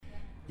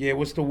Yeah,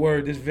 what's the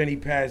word? This Vinny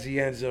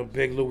Pazienza,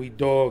 Big Louie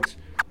Dogs,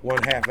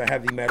 one half of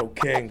Heavy Metal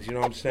Kings, you know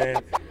what I'm saying?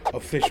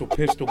 Official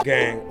Pistol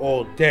Gang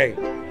all day,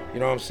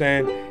 you know what I'm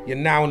saying? You're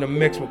now in the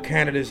mix with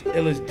Canada's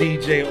illest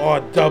DJ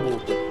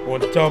R-Double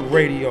on Dub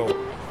Radio,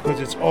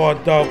 because it's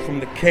R-Dub from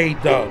the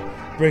K-Dub,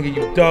 bringing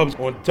you dubs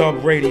on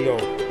Dub Radio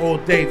all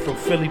day from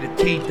Philly to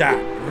T-Dot.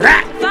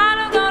 Rap!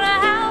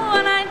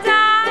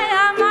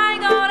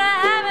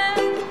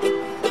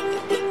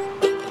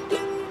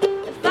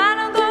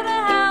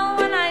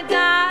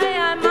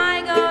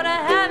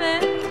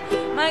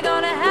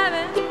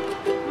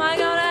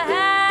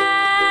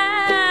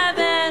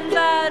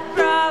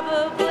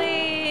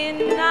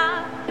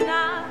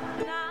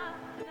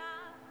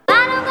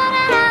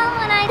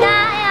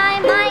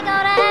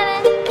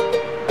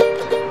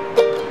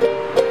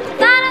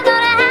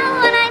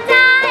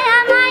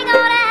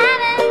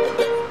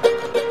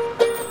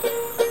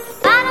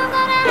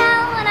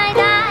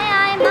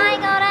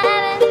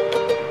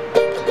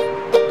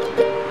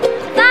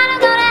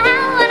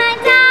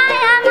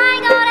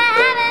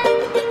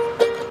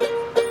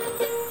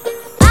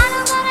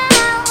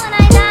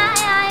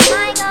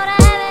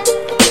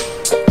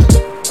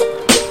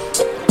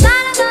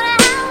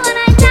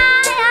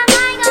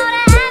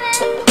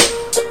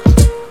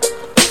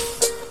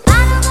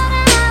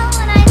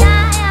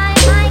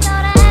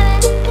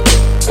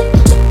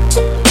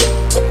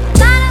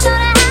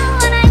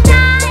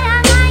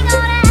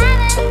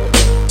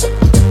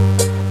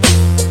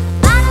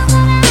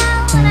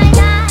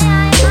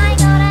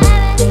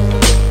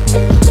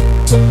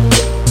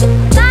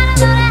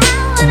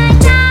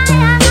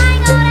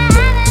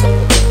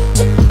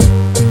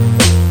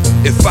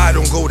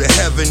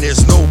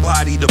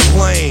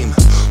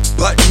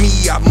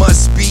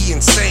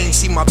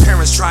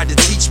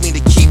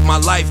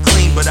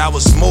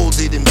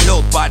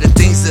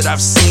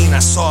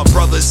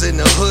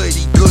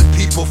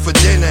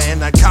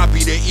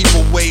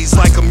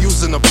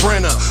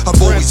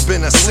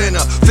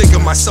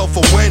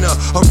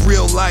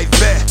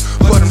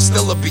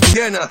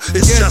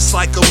 It's just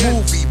like a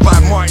movie by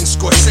Martin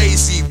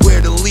Scorsese,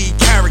 where the lead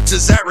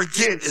character's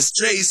arrogant as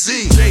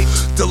Jay-Z.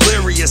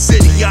 Delirious,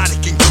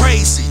 idiotic, and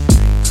crazy.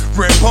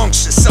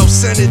 Rambunctious,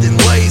 self-centered, and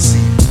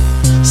lazy.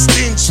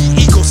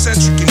 Stingy,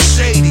 egocentric, and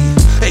shady.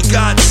 And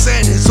God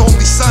sent his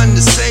only son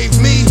to save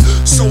me.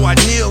 So I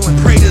kneel and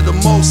pray to the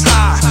Most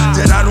High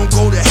that I don't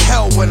go to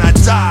hell when I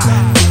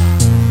die.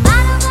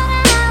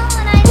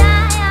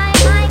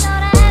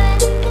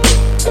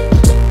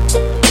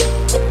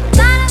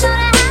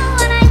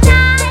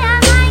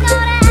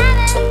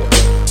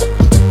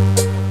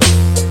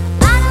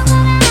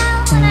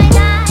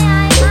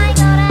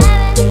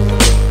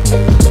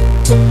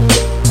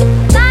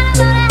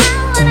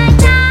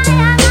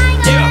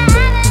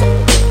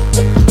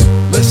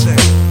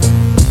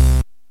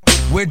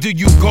 Where do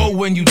you go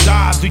when you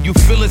die? Do you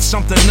feel it's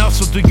something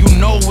else, or do you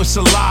know it's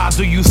a lie?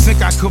 Do you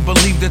think I could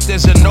believe that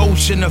there's an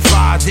ocean if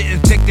I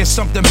didn't think there's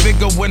something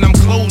bigger when I'm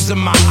closing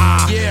my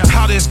eye? Yeah.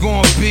 How there's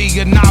gonna be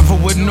a novel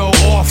with no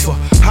offer?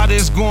 How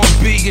there's gonna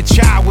be a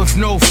child with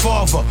no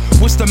father?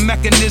 What's the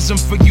mechanism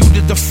for you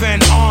to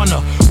defend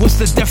honor? What's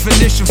the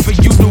definition for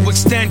you to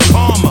extend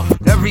karma?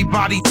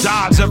 Everybody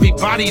dies,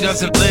 everybody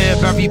doesn't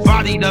live.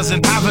 Everybody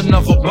doesn't have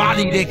another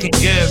body they can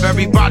give.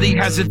 Everybody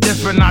has a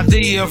different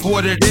idea of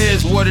what it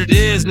is. What it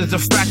is the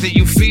fact that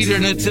you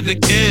feeding it to the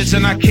kids.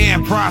 And I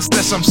can't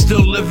process, I'm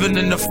still living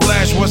in the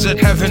flesh. Was it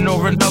heaven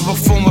or another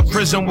form of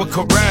prison with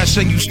Koresh?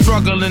 And you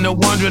struggling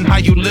and wondering how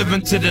you live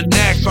into the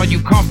next. Are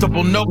you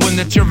comfortable knowing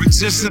that your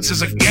existence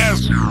is a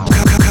guess?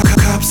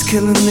 Cops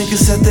killing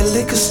niggas at the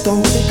liquor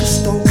store.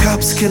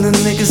 Cops killing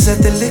niggas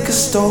at the liquor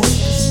store.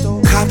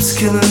 Cops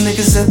killing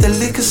niggas at the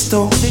liquor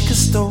store.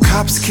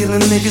 Cops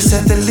killing niggas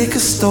at the liquor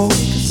store.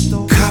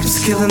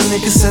 Cops killing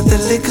niggas at the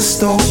liquor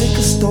store.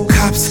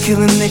 Cops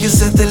killing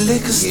niggas at the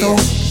liquor store.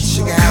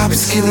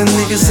 Cops killing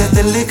niggas at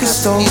the liquor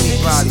store.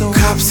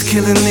 Cops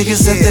killing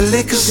niggas at the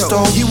liquor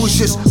store. He was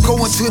just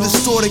going to the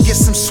store to get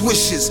some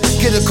swishes,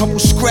 get a couple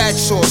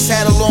scratch-offs.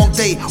 Had a long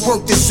day,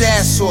 worked his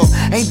ass off.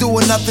 Ain't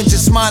doing nothing,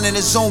 just minding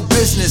his own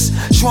business.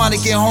 Trying to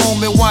get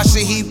home and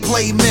watching he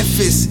play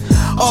Memphis.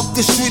 Up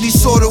the street, he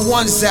saw the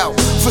ones out.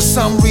 For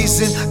some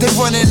reason, they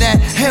running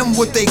at him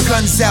with their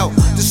guns out.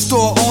 The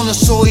store owner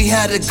saw he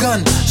had a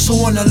gun, so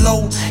on the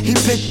low, he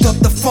picked up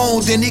the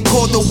phone, then he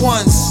called the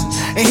ones.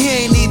 And he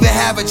ain't even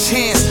have a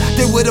chance.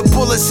 Then with the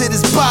bullets hit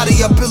his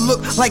body up, it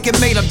looked like it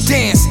made him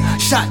dance.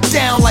 Shot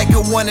down like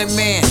a wanted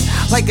man,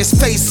 like his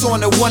face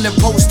on the wanted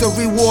poster,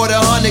 reward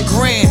 100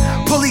 grand.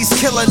 Police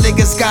killer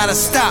niggas gotta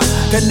stop.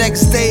 The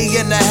next day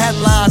in the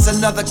headlines,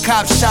 another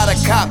cop shot a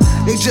cop.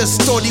 They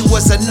just thought he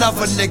was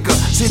another nigga.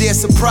 To their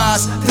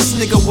surprise, this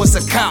nigga was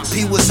a cop,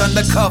 he was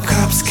undercover.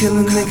 Cops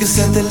killing niggas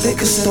at the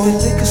liquor store.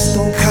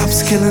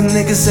 Cops killing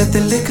niggas at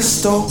the liquor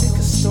store.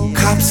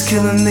 Cops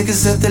killing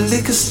niggas at the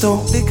liquor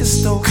store.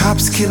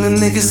 Cops killing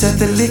niggas at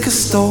the liquor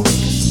store.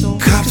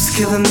 Cops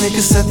killing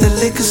niggas at the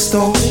liquor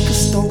store.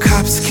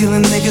 Cops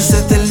killing niggas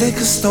at the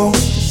liquor store.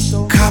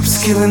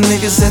 Cops killing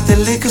niggas at the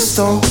liquor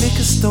store.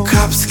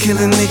 Cops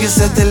killing niggas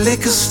at the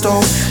liquor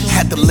store.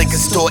 At the liquor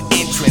store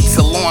entrance,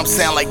 alarm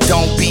sound like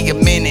don't be a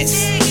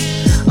menace.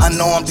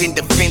 Unarmed and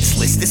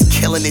defenseless, this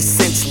killing is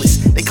senseless.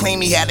 They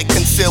claim he had a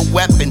concealed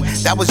weapon.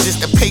 That was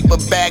just a paper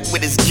bag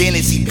with his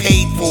Guinness he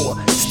paid for.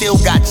 Still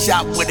got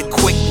shot with a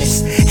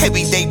quickness.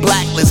 Everyday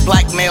blacklist,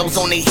 black males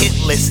on the hit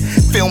list.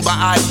 Filmed by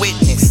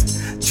eyewitness.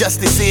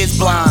 Justice is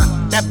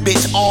blind. That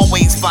bitch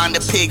always find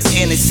the pigs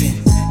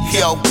innocent.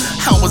 Yo,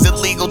 how was it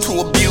legal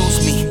to abuse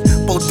me?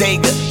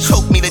 Bodega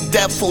choked me to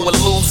death for a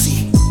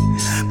Lucy.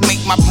 Make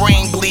my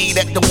brain bleed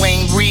at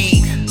Dwayne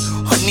Reed.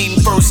 Or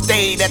needing first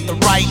aid at the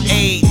right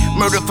aid.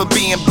 Murder for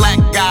being black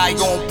guy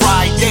on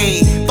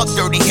Friday. Fuck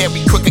dirty,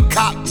 hairy, crooked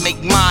cop,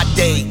 make my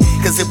day.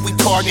 Cause if we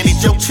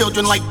targeted your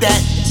children like that,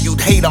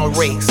 you'd hate our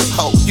race.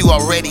 Oh, you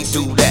already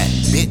do that,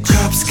 bitch.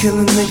 Cops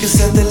killing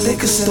niggas at the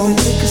liquor store.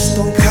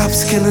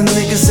 Cops killing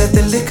niggas at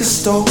the liquor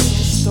store.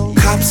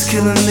 Cops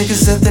killing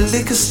niggas at the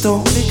liquor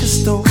store.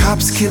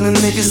 Cops killing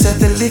niggas at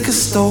the liquor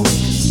store.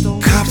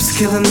 Cops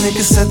killing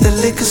niggas at the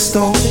liquor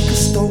store.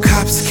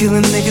 Cops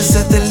killing niggas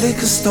at the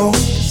liquor store.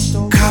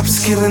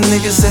 Cops killing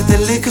niggas at the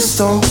liquor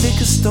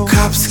store.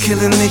 Cops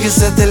killing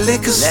niggas at the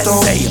liquor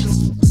store. Let's say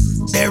I'm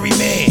married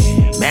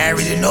man,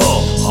 married and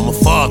all. I'm a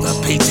father,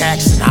 pay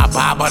taxes and I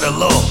abide by the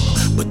law.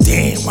 But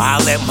then, why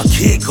I let my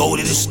kid go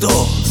to the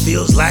store?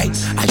 Feels like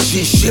I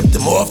just shipped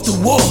him off the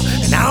war.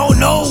 And I don't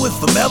know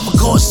if I'm ever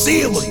gonna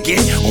see him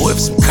again, or if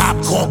some cop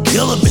gonna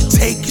kill him and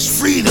take his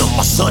freedom.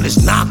 My son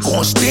is not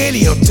gonna stand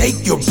here and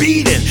take your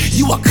beating.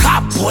 You a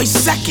cop boy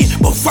second,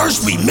 but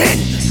first we men.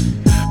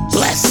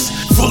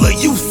 Blessed, full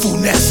of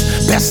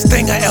youthfulness. Best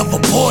thing I ever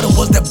bought him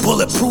was that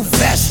bulletproof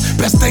vest.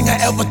 Best thing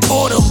I ever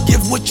taught him,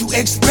 give what you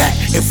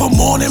expect. If I'm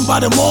on him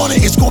by the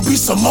morning, it's gonna be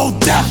some more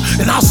death.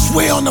 And I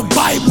swear on the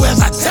Bible as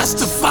I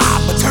testify,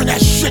 but turn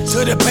that shit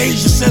to the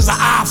page that says an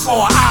eye for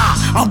an eye.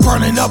 I'm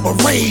burning up a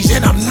rage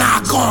and I'm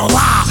not gonna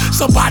lie.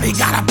 Somebody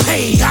gotta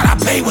pay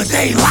what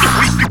they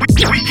lie.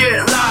 We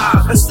get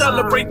live and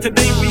celebrate the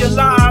day we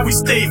alive. We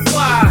stay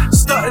fly,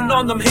 stunting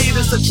on them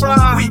haters that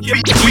try. We get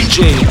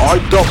DJ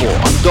R-Double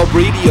on Dub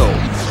Radio.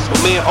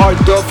 My man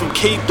R-Dub from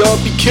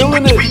K-Dub be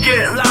killing it. We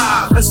get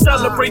live and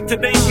celebrate the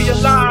day we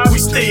alive. We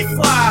stay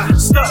fly,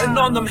 stunting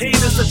on them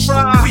haters that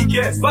try. We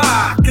get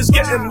by, cause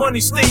getting money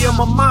stay on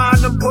my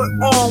mind. And put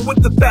on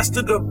with the best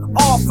of them,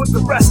 off with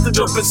the rest of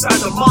them. Inside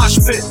the mosh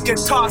pit, get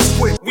tossed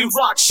quick. We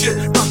rock shit,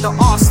 not the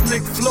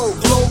arsenic flow.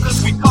 Glow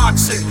cause we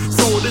toxic,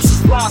 so this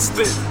is lost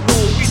it. No,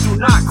 we do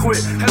not quit.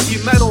 Heavy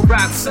metal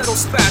rap, settle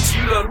spats,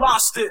 you done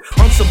lost it.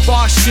 On some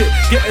bar shit,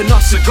 getting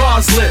our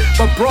cigars lit.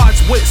 But broads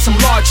with some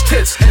large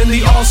tits, and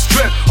they all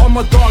strip. All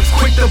my dogs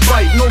quick to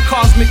bite, no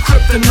cosmic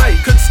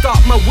kryptonite could stop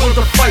my will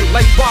to fight.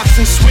 Like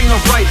boxing, swing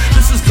or right.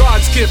 This is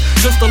God's gift,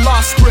 just a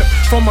lost script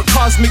from a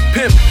cosmic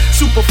pimp.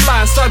 Super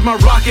fly inside my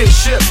rocket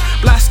ship.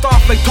 Blast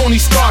off like Tony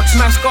Stark's,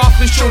 mask off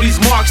and show these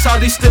marks how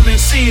they still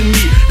ain't seeing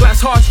me. Glass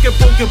hearts get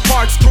broken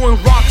parts, throwing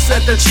rocks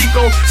at the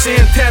Chico.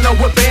 Santana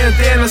with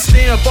bandana,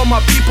 stand up on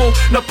my people.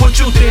 Now put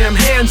your damn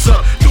hands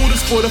up. Do this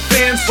for the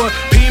fans, but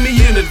pay me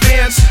in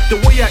advance. The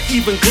way I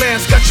even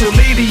glance, got your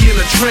lady in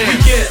a trance. We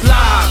get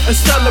live and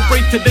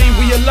celebrate today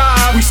we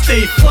alive. We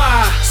stay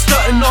fly,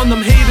 stunting on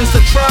them haters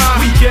that try.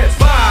 We get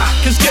by,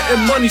 cause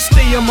getting money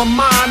stay on my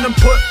mind. And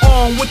put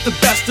on with the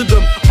best of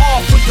them,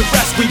 off with the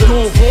rest. We gon'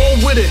 roll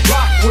with it,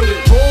 rock with it,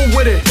 roll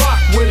with it, rock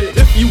with it.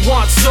 If you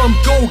want some,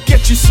 go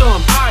get you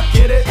some. I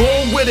get it,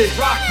 roll with it,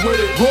 rock with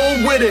it, roll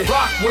with it,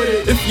 rock with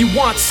it. If you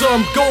want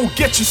some, go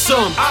get you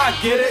some. I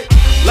get it.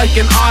 Like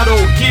an auto,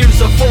 gears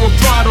are full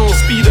throttle.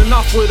 Speeding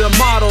off with a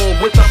model,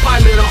 with a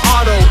pilot on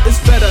auto. It's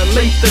better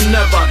late than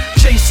never,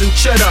 chasing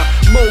cheddar.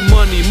 More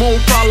money, more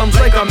problems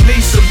like I'm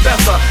Mason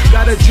Betha.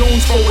 Got a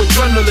Jones for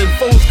adrenaline,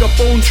 foes got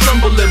bones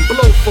trembling.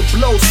 Blow for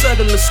blow,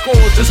 settling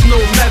scores, there's no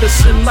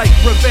medicine like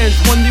revenge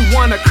when they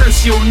wanna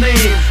curse your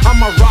name.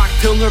 I'ma rock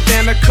till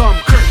Nirvana come,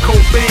 Kurt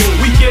Cobain.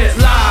 We get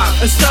live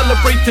and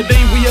celebrate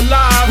today we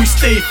alive. We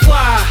stay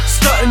fly,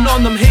 stunting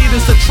on them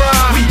haters that try.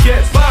 We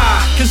get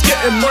by, cause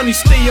getting money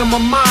stay on my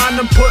mind.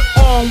 And put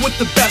on with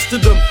the best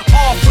of them,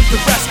 off with the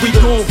rest. We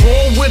gon'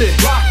 roll with it,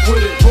 rock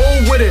with it, roll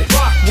with it,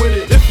 rock with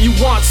it. If you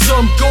want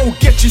some, go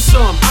get you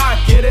some. I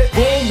get it,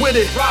 roll with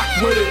it, rock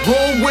with it,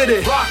 roll with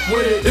it, rock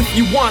with it. If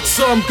you want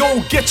some,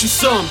 go get you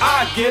some.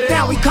 I get it.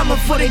 Now we coming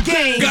for the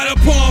game. Got a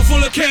palm full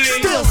of cane.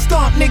 Still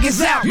stomp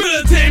niggas out.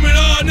 Militainment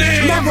all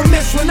name. Never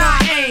miss when I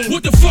aim.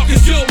 What the fuck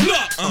is your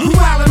luck? You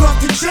wildin' off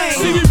the chain.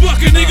 See me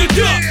bucking, nigga,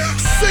 duck.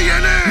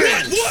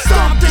 CNN. What?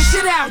 Stomp the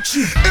shit out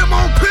you.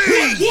 MOP.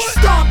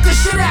 Stomp the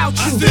shit out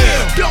you.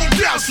 Don't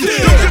doubt you.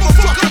 Don't give a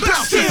fuck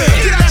about you.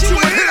 Get at you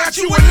and hit at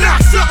you and knock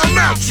something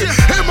out you.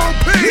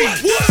 MOP.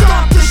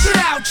 Stomp the shit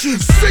out you.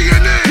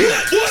 CNN.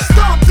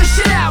 Stomp the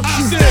shit out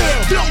you.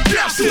 Don't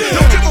doubt you.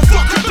 Don't give a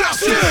fuck about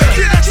you.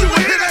 Get at you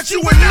and hit at you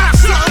and knock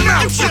something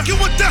out you. You fucking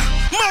with the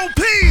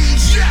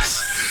MOPs.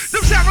 Yes.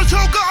 Them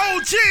Saratoga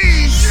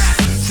OGs.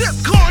 Sip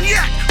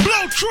cognac,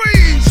 blow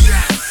trees.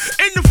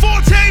 In the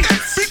Forte,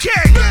 BK,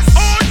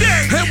 all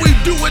day. And we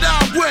do it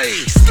our way.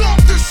 Stomp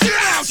the shit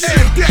out you.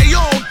 Every day,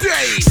 all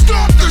day.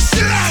 Stomp the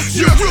shit out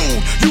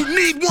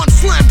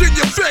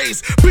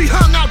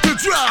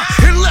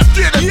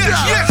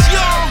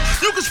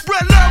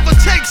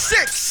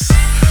 6.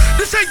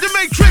 This ain't the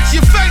Matrix, you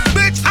fake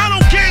bitch. I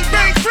don't gang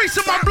bang, freeze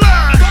in my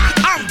blood.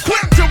 I'm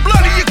quick to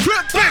bloody your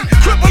grip and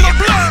cripple the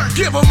blood.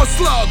 Give them a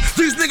slug,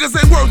 these niggas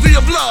ain't worthy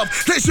of love.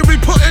 They should be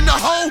put in the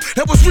hole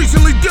that was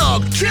recently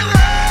dug.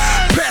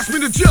 Pass me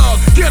the jug,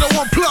 ghetto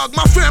unplugged.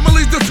 My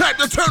family's the type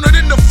to turn it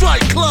into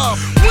Fight Club.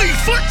 We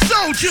foot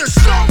soldiers,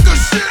 stomp the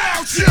shit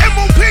out ya.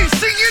 MOP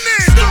singing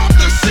in, stomp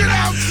the shit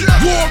out ya.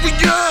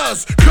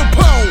 Warriors,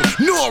 Capone,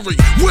 Nori,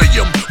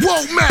 William,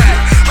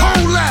 Womack,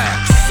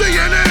 Holak,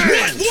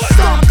 CNN.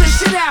 Stomp the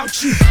shit out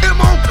you.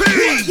 MOP,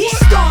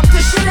 Stomp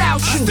the shit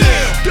out you.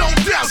 Don't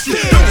doubt you,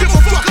 don't give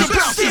a fuck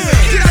about you.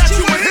 Get at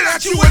you and hit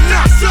at you and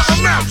knock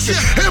something out you.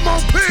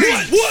 MOP,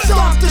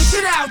 Stomp the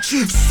shit out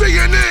you.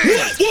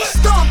 CNN.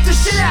 Stomp the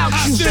shit out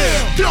you.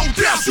 Don't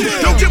doubt you,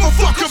 don't give a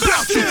fuck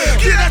about you.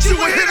 Get at you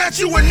and hit at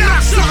you and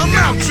knock something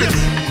out you.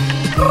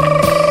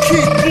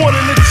 Keep one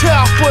in the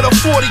top with a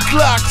 40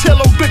 Glock. Tell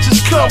them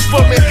bitches come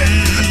for me.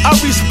 I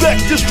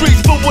respect the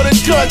streets for what it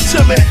done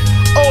to me.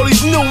 All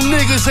these new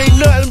niggas ain't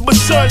nothing but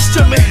sons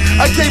to me.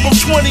 I gave them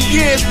 20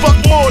 years, fuck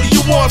more do you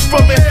want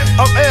from me?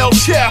 I'm El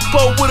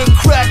Chapo with a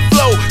crack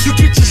flow. You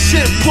get your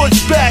shit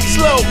pushed back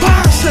slow.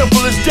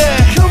 Simple as that.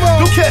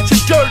 Don't catch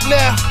your dirt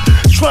now.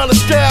 Trying to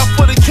style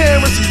for the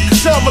cameras,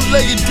 cause I'ma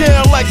lay it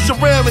down like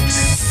ceramics.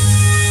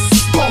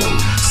 Boom,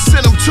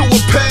 send them to a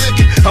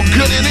panic. I'm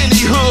good in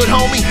any hood,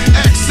 homie.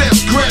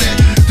 Access granted.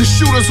 The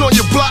shooters on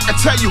your block, I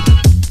tell you.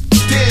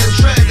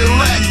 Dance, drag the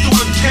lag through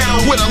the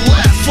town with a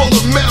lap full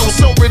of metal.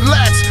 So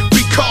relax,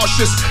 be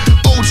cautious.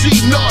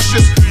 OG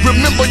nauseous.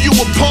 Remember you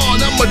a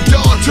pawn, I'm a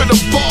dawn to the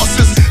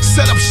bosses.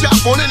 Set up shop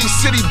on any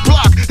city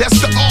block,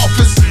 that's the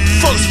office.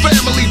 First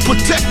family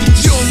protected,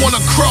 you don't wanna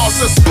cross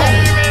us.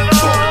 Boom,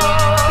 boom.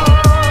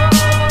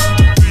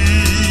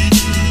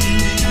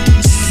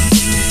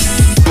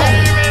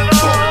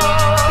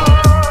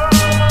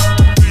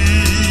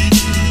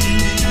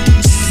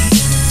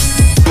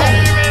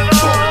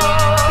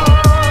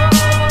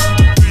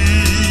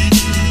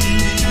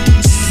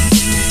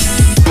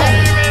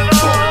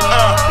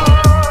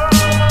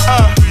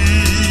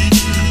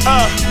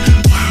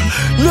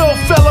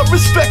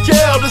 Respect your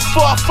elders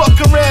before I fuck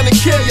around and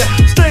kill ya.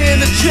 Stay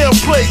in the chill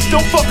place,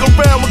 don't fuck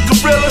around with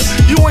gorillas.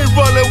 You ain't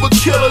running with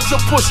killers or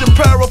pushing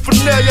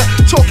paraphernalia.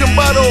 Talking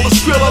about all the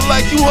skrilla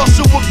like you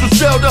hustle with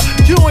Griselda.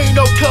 You ain't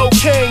no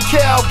cocaine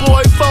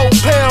cowboy, 4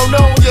 pound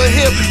on your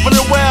hip.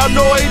 Running wild,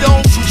 noid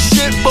on some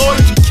shit, boy,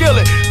 you kill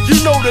it. You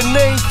know the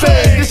name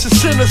Fang, this is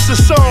sinister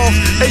songs.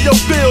 Hey yo,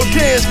 Bill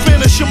Dance,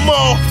 finish them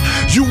off.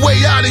 You way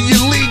out of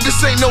your league,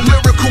 this ain't no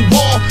lyrical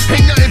war.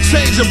 Ain't nothing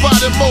changed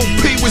about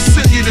MOP, we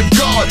send you to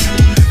God.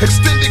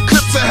 Extended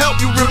clips to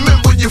help you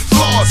remember your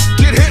flaws.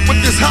 Get hit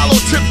with this hollow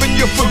tip and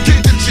you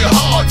forget that you're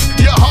hard.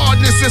 Your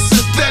hardness is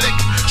synthetic,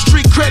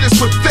 street credit's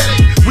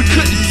pathetic. We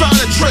couldn't find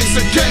a trace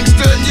of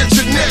gangster in your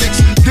genetics.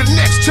 The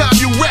next time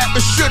you rap,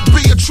 it should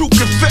be a true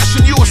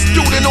confession. You a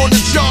student on the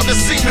job that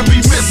seem to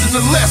be missing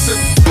the lesson.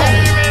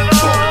 Boom,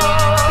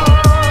 boom.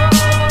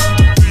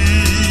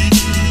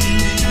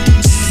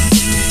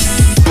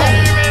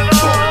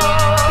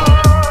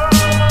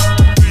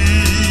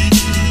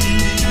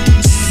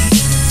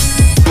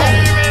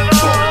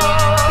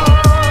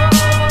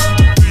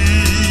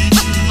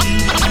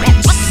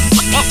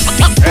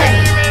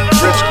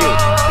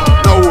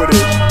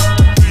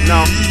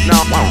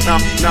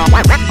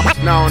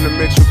 Now in the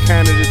mix with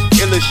Canada's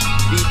illest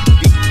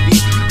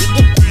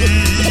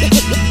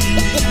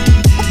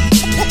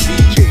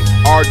DJ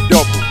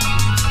R-Double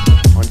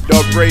on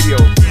Dub Radio.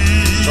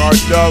 It's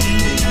R-Dub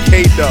and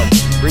K-Dub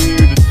bringing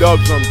you the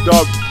dubs on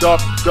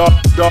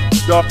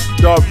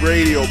Dub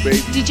Radio, baby.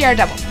 DJ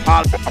R-Double.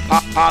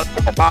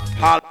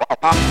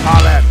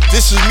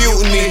 This is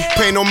mutiny,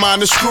 pay no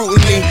mind the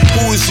scrutiny.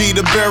 Who is he,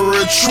 the bearer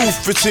of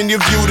truth? It's in your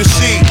view to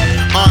see.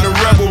 Honor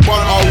rebel,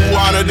 but all who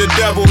honor the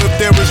devil. If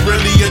there is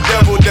really a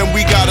devil, then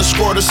we got a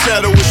score to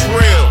settle, it's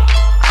real.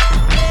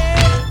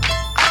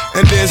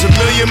 And there's a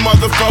million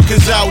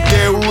motherfuckers out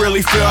there who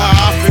really feel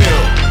how I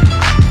feel.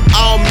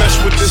 I don't mess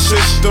with the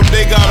system,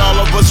 they got all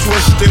of us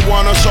twisted.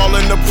 Want us all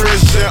in the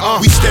prison,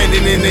 We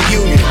standing in the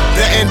union,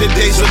 the end of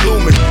days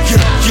illumined.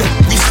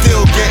 We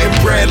still getting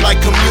bread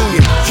like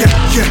communion.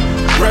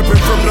 Reppin'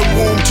 from the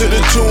womb to the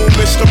tomb.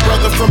 It's the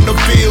brother from the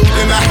field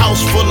in a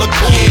house full of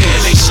coons.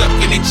 Yeah, they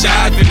shucking and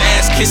jiving,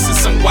 ass kissing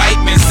some white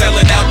men,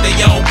 selling out their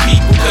own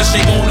people cause they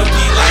wanna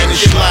be like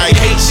you. Like,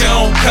 hate your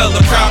own color,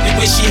 probably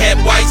wish you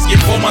had white skin.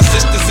 For my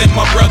sisters and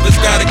my brothers,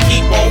 gotta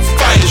keep on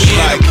fighting.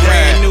 Yeah, like a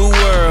brand new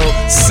world,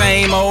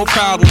 same old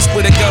problems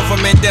with a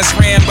government that's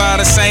ran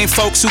by the same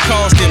folks who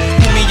caused it.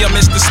 Who me, I'm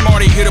Mr.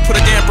 Smarty, here to put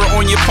a damper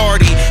on your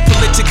party.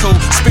 Political,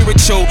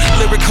 spiritual,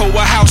 lyrical,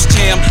 a house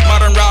jam.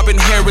 Modern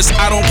Robin Harris,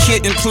 I don't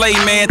kid and play,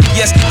 man.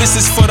 Yes, this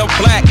is for the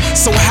black,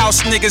 so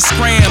house niggas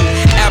scram.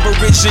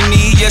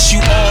 Aborigine, yes, you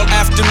all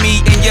after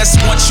me. And yes,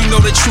 once you know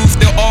the truth,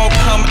 they'll all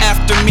come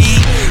after me.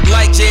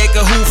 Like J.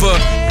 Edgar Hoover,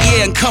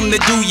 yeah, and come to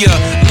do ya.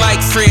 Like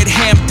Fred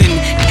Hampton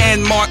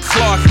and Mark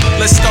Clark.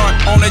 Let's start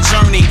on a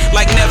journey,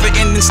 like never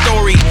ending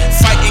story.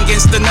 Fighting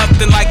against the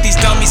nothing like these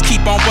dummies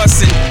keep on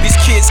busting. These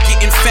kids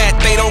getting fat,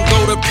 they don't go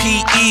to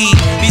PE.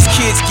 These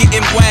kids get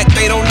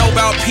they don't know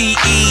about PE.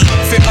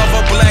 Fear of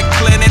a black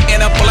planet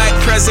and a black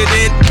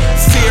president.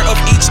 Fear of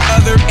each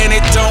other and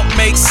it don't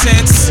make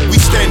sense. We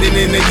standing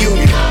in the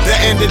union, the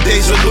end of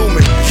days are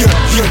looming. Yeah,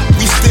 yeah,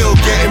 we still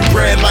getting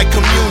bread like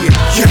communion.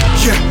 Yeah,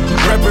 yeah,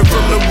 reverend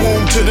from the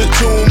womb to the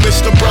tomb.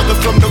 It's the brother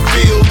from the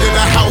field in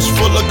a house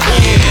full of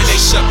coons. Yeah, they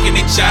shucking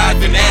and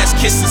jiving, ass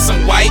kissing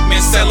some white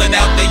men, selling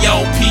out their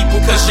own people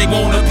cause they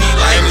wanna be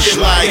like them.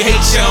 They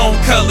hate your own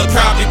color,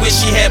 probably wish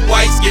she had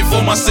white skin.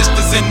 For my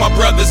sisters and my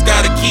brothers,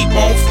 gotta keep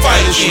on fighting.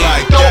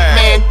 Like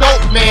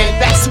dope man,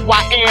 that's who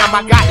I am.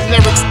 I got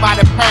lyrics by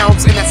the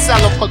pounds and I sell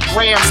them for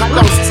grams. I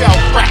don't sell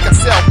crack, I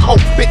sell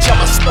coke, bitch, I'm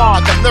a star.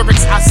 The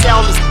lyrics I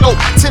sell is dope,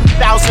 10,000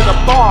 a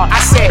bar.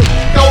 I said,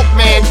 dope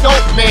man,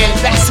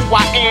 that's who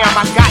I am.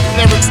 I got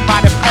lyrics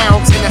by the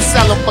pounds and I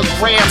sell them for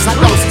grams. I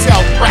don't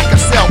sell crack, I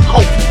sell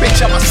coke,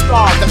 bitch, I'm a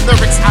star. The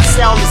lyrics I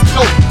sell is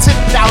dope,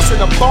 10,000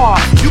 a bar.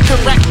 You can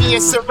wreck me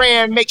in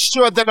Saran, make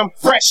sure that I'm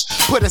fresh.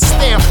 Put a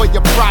stamp for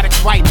your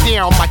product right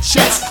there on my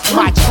chest.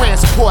 My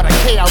transporter,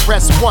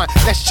 KRS-One,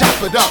 let's chop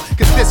it up.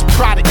 Cause this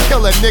product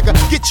killer, nigga,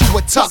 get you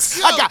a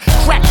tux. I got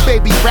crack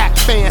baby rap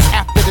fans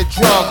after the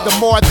drug. The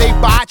more they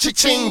buy,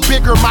 cha-ching,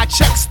 bigger my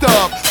check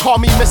stub. Call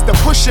me Mr.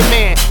 Pusher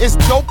Man, it's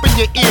dope in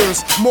your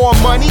ears. More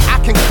money, I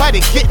can cut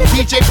it, get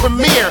DJ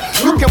Premier.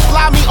 You can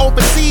fly me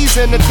overseas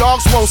and the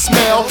dogs won't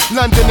smell.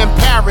 London and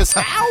Paris,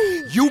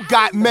 you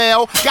got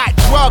mail. Got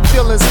drug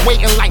dealers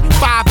waiting like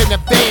 5 in a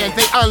van.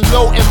 They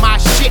unloading my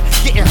shit,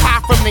 getting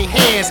high from their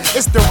hands.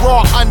 It's the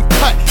raw,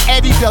 uncut,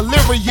 Eddie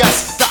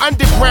Delirious. The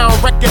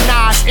underground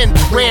recognized and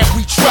Red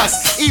we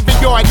trust. Even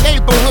your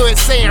neighborhood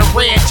saying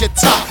Red you're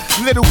tough.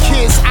 Little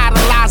kids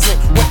idolizing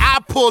when I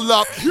pull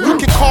up. You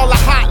can call a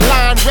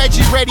hotline,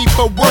 Reggie ready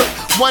for work.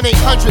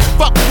 1-800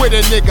 fuck with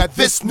a nigga,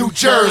 this New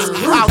Jersey.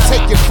 I'll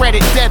take your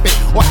credit debit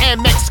or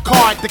Amex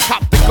card to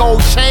cop the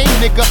gold chain,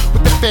 nigga,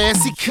 with the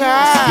fancy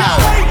car.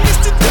 Hey,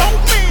 Mr.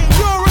 Dope Man,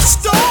 you're a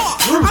star.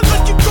 I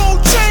like your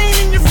gold chain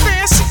and your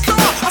fancy car.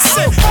 I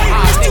said, hey,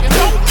 Mr.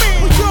 Dope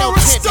Man, you're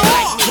a star.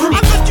 I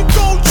like your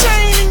gold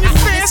chain and your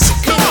fancy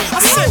car. I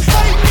said,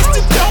 hey,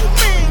 Mr. Dope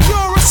Man,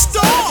 you're a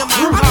star.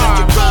 I like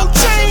your gold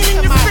chain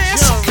and your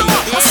fancy car.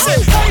 I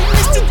said, hey,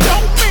 Mr.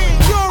 Dope Man,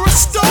 you're a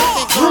star.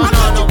 I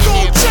like your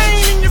gold chain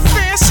and your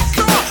fancy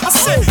car. I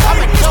said, hey,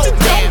 Mr. Dope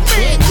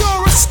Man,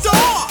 you're a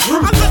star.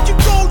 I like your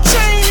gold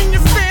chain and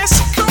your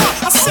fancy car.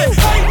 I said,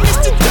 hey,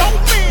 Mr.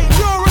 Dope Man,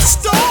 you're a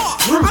star.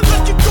 I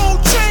like your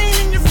gold chain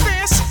and your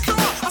fancy car.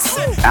 I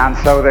said. And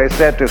so they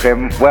said to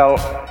him, well,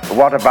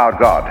 what about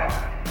God?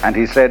 And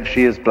he said,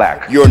 she is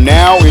black. You're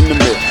now in the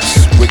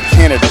mix with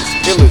Canada's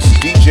illest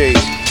DJ.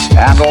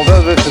 And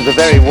although this is a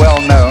very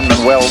well-known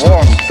and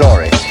well-worn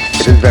story,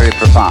 it is very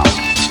profound.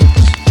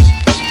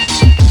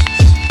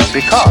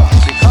 Because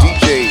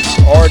DJ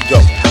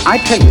R-Double. I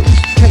tell you.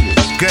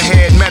 Go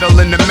ahead, metal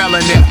in the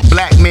melanin.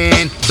 Black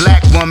man,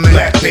 black woman,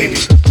 black baby.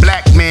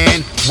 Black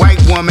man, white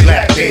woman,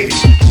 black baby.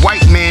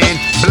 White man,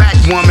 black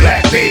woman,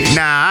 black baby.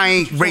 Nah, I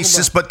ain't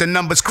racist, but the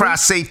numbers cry,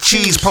 say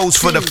cheese. Pose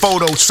for the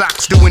photo,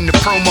 socks doing the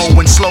promo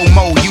in slow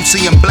mo. You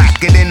see him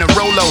blacker than a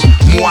Rolo.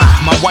 Moi,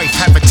 my wife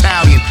half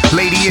Italian.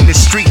 Lady in the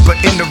street, but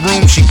in the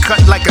room she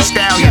cut like a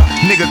stallion.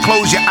 Nigga,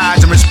 close your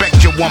eyes and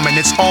respect your woman.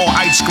 It's all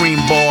ice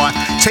cream, boy.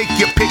 Take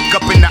your pick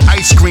up in the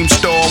ice cream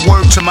store.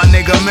 Word to my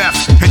nigga Meth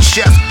and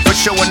Chef for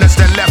showing us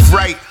that left,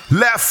 right,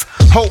 left.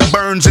 Hope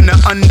burns in the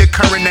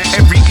undercurrent of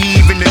every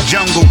eve in the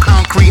jungle.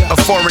 Concrete or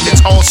foreign,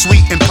 it's all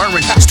sweet and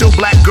purring. Still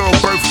black girl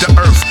birth to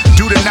earth.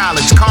 Do the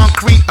knowledge,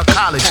 concrete or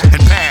college, and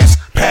pass.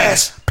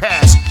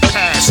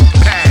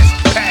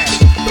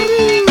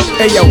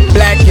 Hey yo,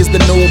 black is the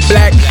new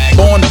black.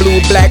 Born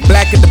blue, black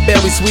at the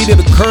berry sweet of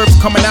the curves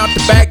coming out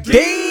the back.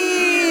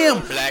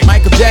 Damn!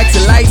 Michael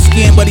Jackson light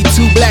skin, but he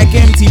too black.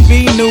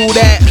 MTV knew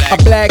that. A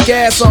black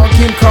ass on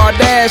Kim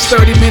Kardashian.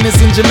 30 minutes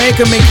in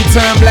Jamaica make you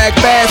turn black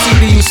fast.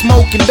 Either you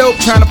smoking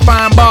dope trying to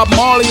find Bob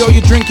Marley, or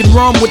you drinking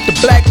rum with the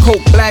black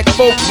coke. Black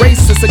folk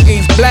racist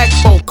against black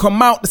folk.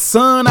 Come out the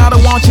sun, I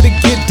don't want you to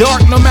get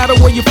dark. No matter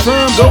where you're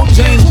from, go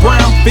James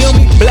Brown. Feel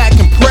me? Black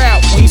and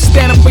proud. When you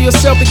stand up for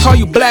yourself, they call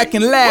you black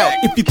and loud.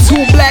 If you're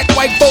too black,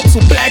 white folks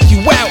will black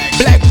you out.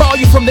 Blackball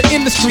you from the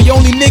industry,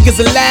 only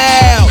niggas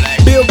allowed.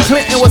 Bill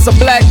Clinton was a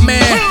black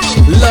man,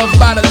 loved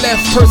by the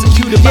left,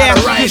 persecuted by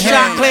the right hand.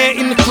 Shot clear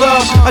in the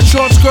club, a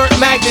short skirt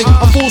magnet,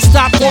 a full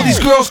stop. All these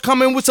girls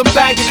coming with some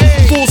baggage.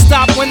 Full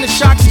stop when the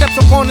shock steps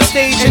up on the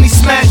stage and he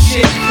smash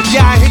shit.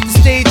 Yeah, I hit the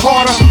stage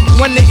harder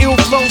when the ill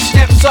flow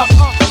steps up.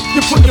 You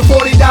put your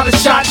 $40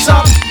 shots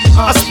up.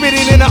 I spit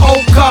it in an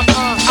old cup.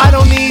 I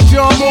don't need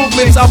your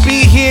movements. I'll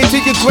be here till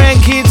your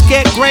grandkids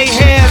get gray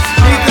hairs.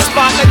 Leave the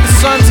spot like the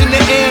sun's in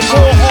the air. Go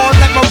hard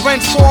like my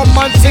rent's 4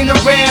 months in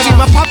arrears. See,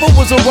 my papa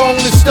was a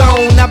Rolling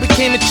Stone. I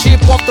became a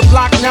chip off the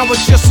block. Now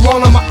it's just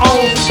roll on my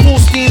own.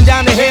 Full steam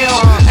down the hill.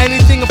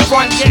 Anything in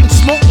front, getting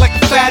smoked like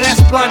a fat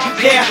ass blunt.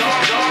 Yeah.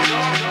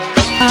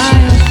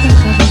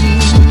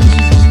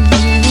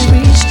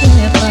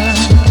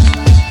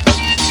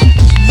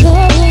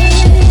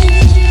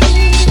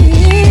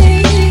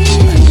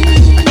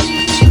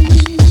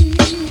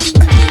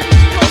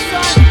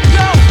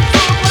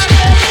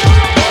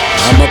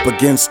 I'm a up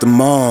against the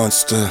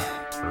monster.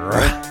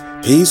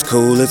 He's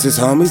cool, it's his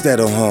homies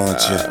that'll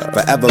haunt you.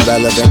 Forever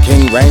relevant,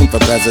 King reign for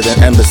president,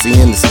 embassy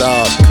in the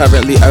stars.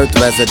 Currently Earth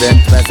resident,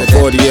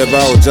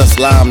 40-year-old, just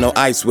lime, no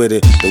ice with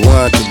it. The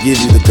one to give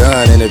you the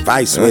gun and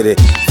advice with it.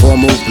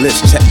 4-move blitz,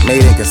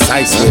 checkmate and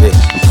concise with it.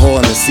 I'm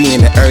pouring and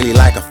seeing it early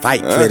like a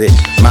fight with it.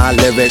 My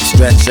lyrics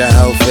stretch your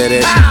hoe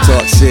fitted.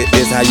 Talk shit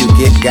is how you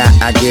get got,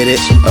 I get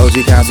it.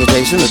 OG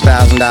consultation,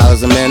 $1,000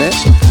 a minute.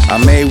 I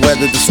may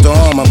weather the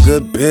storm, I'm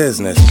good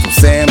business. From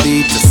Sam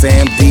B to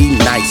Sam D,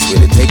 nice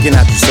with it. Taking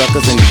out you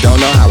suckers and you don't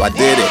know how I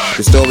did it.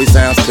 The story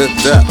sounds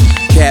cooked up,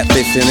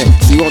 catfish in it.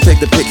 She won't take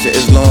the picture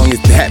as long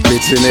as that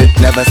bitch in it.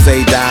 Never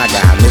say die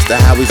guy,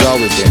 Mr. Howie's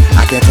always been.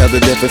 I can't tell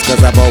the difference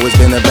cause I've always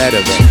been a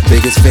veteran.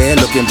 Biggest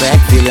fan looking back,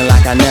 feeling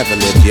like I never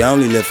lived. You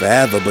only live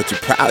forever, but you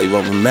probably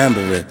won't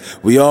remember it.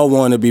 We all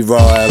wanna be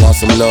royal on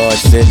some Lord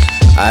shit.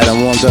 I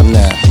done warmed up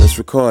now, let's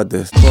record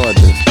this.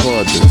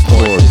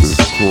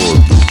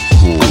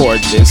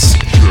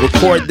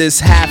 Record this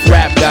half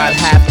rap god,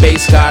 half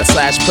bass god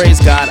 / praise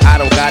god. I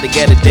don't gotta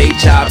get a day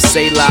job,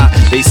 say lie.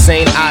 They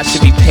saying I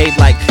should be paid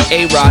like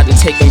A-Rod and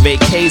taking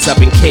vacays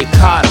up in Cape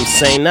Cod. I'm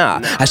saying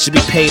nah, I should be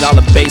paid all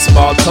the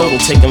baseball total,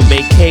 taking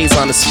vacays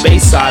on a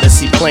space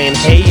odyssey, playing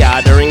hey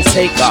ya during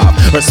takeoff,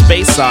 or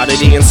space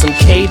oddity and some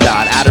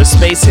K-Dot, outer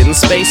space hitting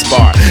space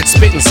bar,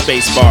 spitting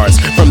space bars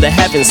from the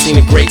heavens, seen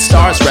the great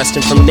stars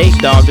resting from Nate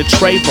Dogg to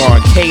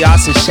Trayvon.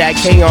 Chaos and Shaq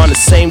K on the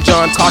same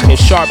John, talking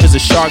sharp as a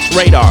shark's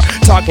radar,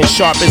 talking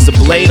sharp as the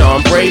blade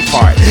on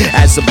Braveheart.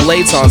 As the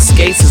blades on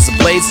skates, as the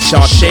blades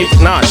chalk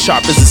shaped, not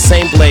sharp as the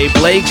same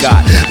blade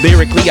got.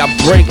 Lyrically, I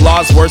break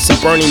laws worse than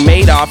Bernie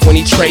Madoff when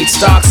he trades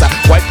stocks. I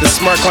wipe the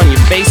smirk on your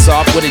face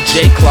off with a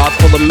J-cloth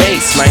full of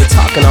mace. And I ain't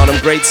talking all them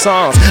great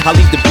songs. I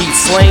leave the beat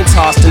slain,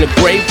 tossed in a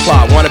grave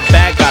plot. Want it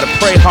back, gotta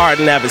pray hard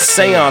and have a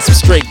seance. I'm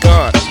straight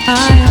gone.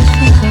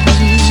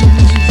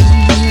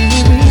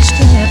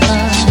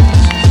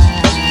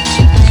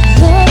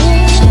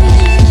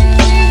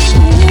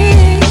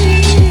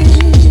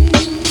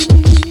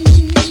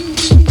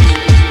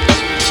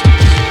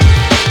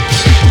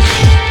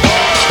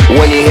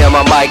 When you hear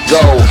my mic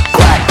go,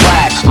 clack,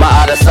 clack, my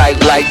out of sight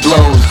light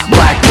glows.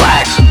 Black,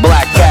 black,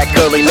 black cat,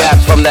 curly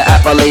naps from the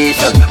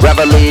Appalachians.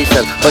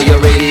 Revelation for your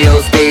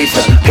radio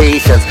station.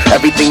 Patience,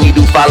 everything you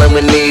do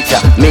following nature.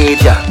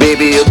 Major,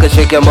 baby you can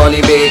shake your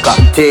money maker.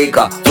 Take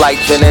a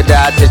flight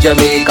Trinidad to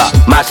Jamaica.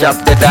 Mash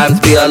up the dance,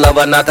 be a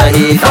lover, not a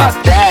hater.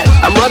 Fuck that,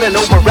 I'm running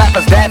over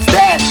rappers, that's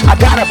that. I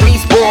got a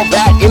baseball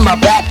bat in my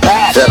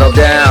backpack. Settle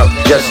down,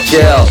 just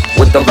chill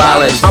with the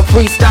violence. I'm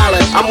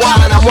freestyling, I'm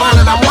wildin', I'm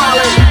wildin', I'm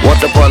wildin'.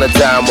 Once upon a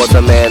time was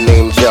a man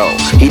named Joe.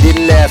 He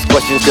didn't ask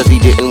questions cause he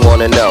didn't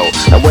wanna know.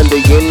 And when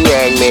the yin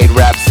yang made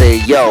rap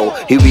say yo,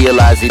 he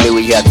realized he knew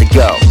he had to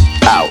go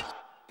out.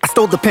 I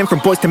stole the pen from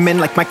boys to men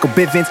like Michael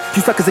Bivins.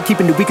 You suckers are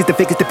keeping the weakest, the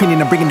fakest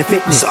opinion. I'm bringing the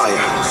fitness. Sire,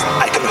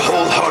 I can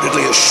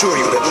wholeheartedly assure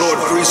you that Lord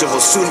Frieza will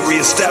soon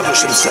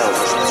reestablish himself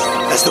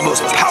as the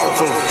most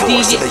powerful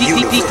force in the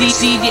universe.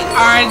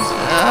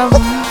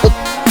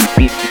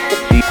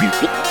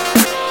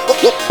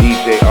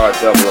 DJ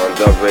R-Dub on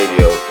Dub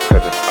Radio,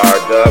 cause it's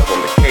R-Dub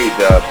on the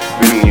K-Dub,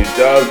 bringing you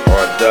Dub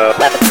on Dub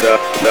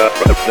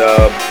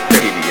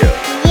Radio.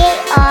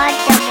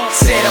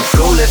 Said I'm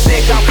cooler,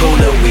 think I'm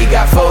cooler. We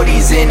got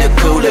 40s in the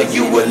cooler.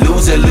 You a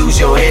loser, lose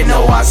your head.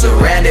 No, I'm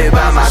surrounded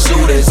by my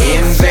shooters.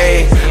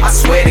 Invade, I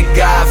swear to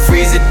God,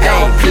 Frieza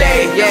don't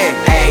play. Yeah,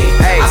 hey,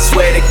 I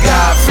swear to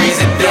God,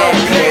 Frieza don't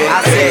play.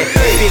 I said,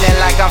 feeling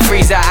like I'm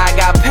Frieza. I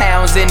got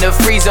pounds in the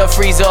freezer,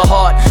 freezer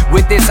hard.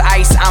 With this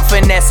ice, I'm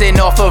finessing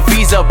off a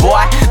Visa,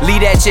 boy.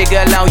 Leave that chick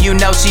alone, you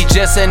know she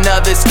just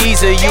another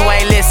skeezer. You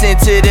ain't listen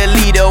to the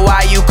leader.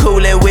 Why you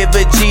coolin' with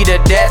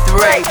Vegeta? Death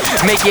ray,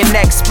 make your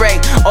neck spray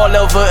all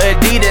over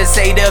Adidas.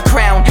 Say the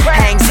crown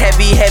hangs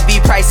heavy, heavy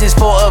prices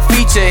for a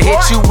feature. Hit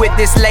you with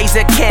this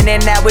laser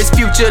cannon, now it's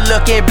future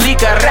looking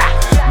bleaker.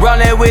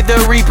 Rollin' with the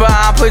Reaper,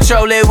 I'm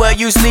patrolling where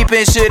you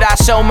sleeping. Should I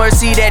show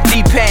mercy? That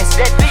depends.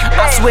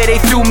 I swear they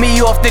threw me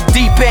off the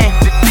deep end.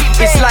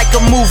 It's like a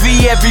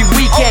movie every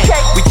weekend.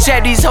 We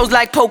chat these hoes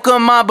like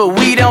Pokemon, but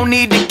we don't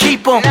need to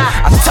keep them.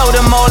 I told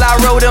them all I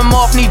wrote them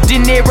off, need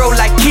dinero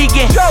like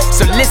Keegan.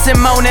 So listen,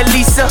 Mona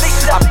Lisa,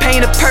 I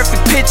paint a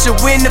perfect picture.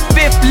 When the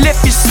fifth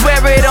lift, you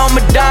swear it on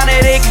Madonna,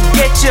 they could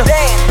get you.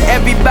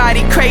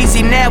 Everybody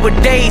crazy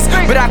nowadays,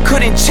 but I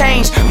couldn't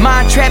change.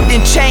 Mind trapped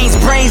in chains,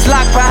 brains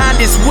locked behind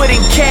this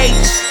wooden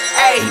cage.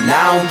 And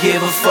I don't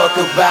give a fuck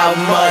about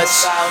much.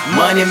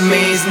 Money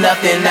means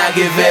nothing, I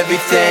give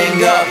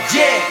everything up.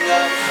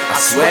 Yeah, I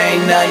swear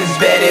ain't nothing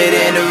better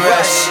than a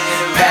rush.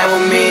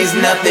 Power means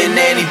nothing,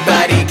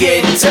 anybody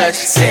get in touch.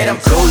 Said I'm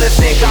cooler,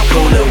 think I'm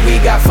cooler. We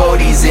got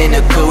 40s in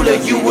the cooler.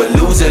 You a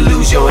loser,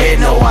 lose your head.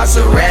 No, I'm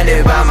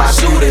surrounded by my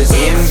shooters.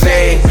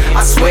 Invade,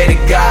 I swear to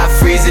God,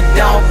 Frieza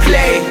don't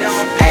play.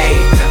 Hey,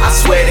 I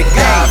swear to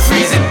God,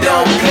 Frieza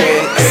don't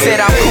play. Said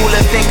I'm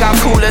cooler, think I'm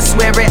cooler.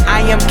 Swear it,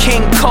 I am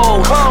King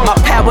Cold. My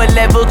power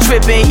level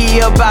tripping, he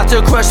about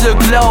to crush the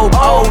globe.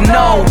 Oh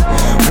no,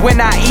 when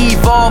I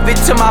evolve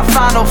into my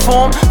final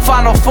form,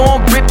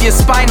 rip your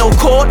spinal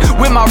cord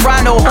with my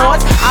rhino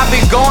horns. I've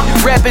been gone,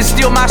 rap rapping,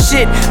 steal my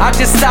shit, I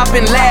just stop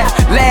and laugh.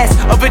 Last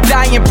of a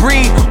dying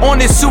breed on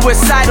this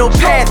suicidal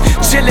path.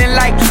 Chillin'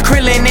 like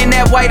Krillin in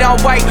that white on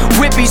white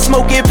whippy.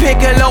 Smoking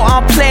Piccolo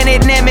on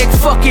Planet Namek.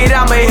 Fuck it,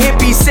 I'm a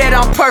hippie. Said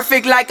I'm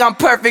perfect like I'm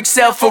perfect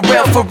self. For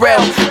real, for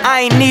real.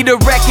 I ain't need a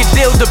record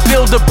deal to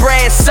build a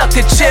brand.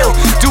 Sucker chill.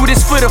 Do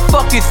this for the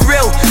fucking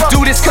thrill.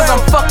 Do this cause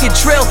I'm fucking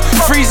trill.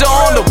 Freezer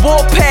on the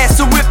warpath.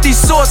 So if these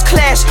swords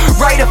clash,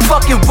 write a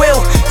fucking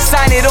will.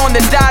 Sign it on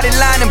the dotted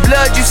line. In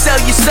blood you sell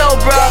your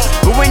soul, bruh.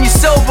 But when you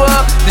sober,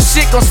 the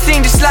shit gon'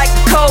 sting just like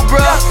a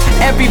cobra.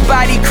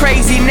 Everybody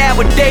crazy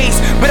nowadays,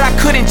 but I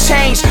couldn't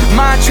change.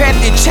 Mind trapped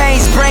in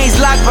chains, brains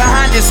locked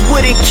behind this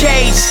wooden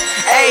cage.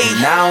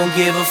 Ayy, I don't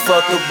give a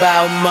fuck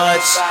about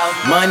much.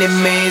 Money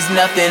means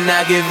nothing,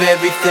 I give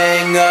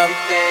everything up.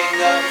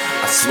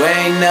 I swear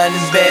ain't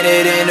nothing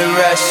better than a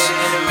rush.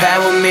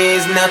 Power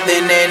means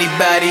nothing,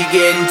 anybody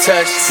get in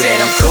touch. Said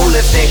I'm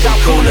cooler, think I'm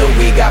cooler.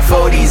 We got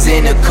 40s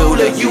in the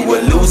cooler. You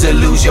a loser,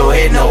 lose your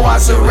head. No, I'm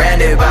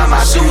surrounded by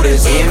my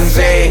shooters.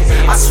 Invade,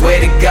 I swear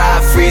to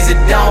God, Freezer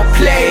don't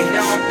play.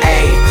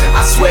 Ayy,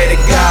 I swear to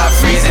God,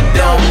 Freezer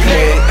don't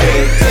play.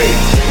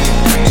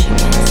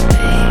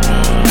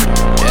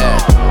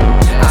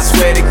 I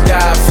swear to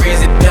God,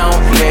 Freezer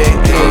don't play.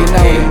 You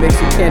know what makes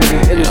you Kennedy,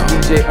 it is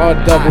DJ R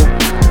Double.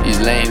 These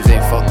lames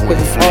ain't fucking with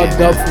the R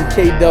Dub from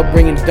K Dub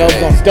bringing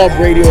dubs on Dub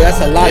Radio. That's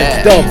a lot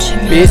of dubs,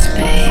 bitch.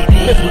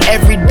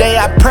 Every day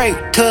I pray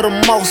to the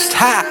Most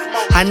High.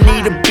 I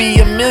need to be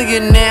a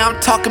millionaire, I'm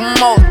talking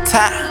multi.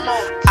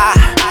 I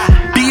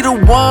be the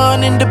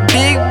one in the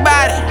big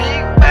body.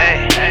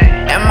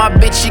 And my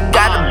bitch, she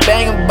got a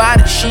banging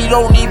body. She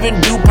don't even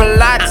do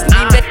Pilates.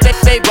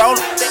 They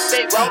rollin'.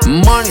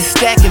 Money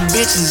stacking,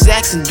 bitches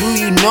asking, do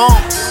you know?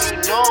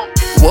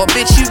 Well,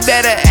 bitch, you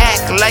better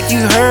act like you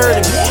heard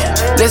of me.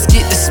 Let's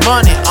get this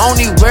money,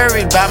 only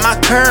worried about my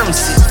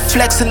currency.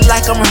 Flexing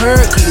like I'm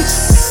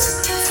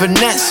Hercules.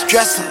 Finesse,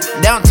 dresser,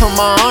 down to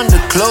my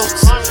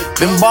underclothes.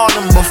 Been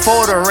ballin'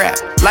 before the rap,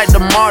 like the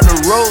Marta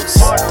Rose.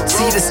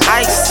 See this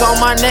ice on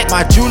my neck,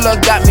 my jeweler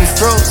got me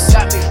froze.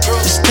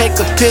 Just take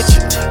a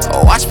picture,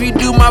 or watch me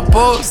do my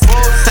pose.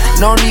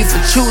 No need for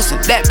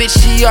choosing, that bitch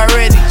she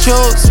already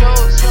chose.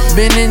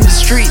 Been in the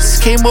streets,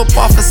 came up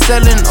off of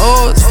selling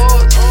O's.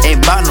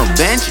 Ain't bout no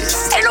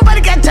benches, ain't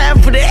nobody got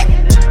time for that.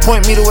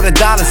 Point me to where the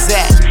dollar's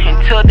at,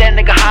 until that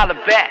nigga holler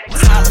back.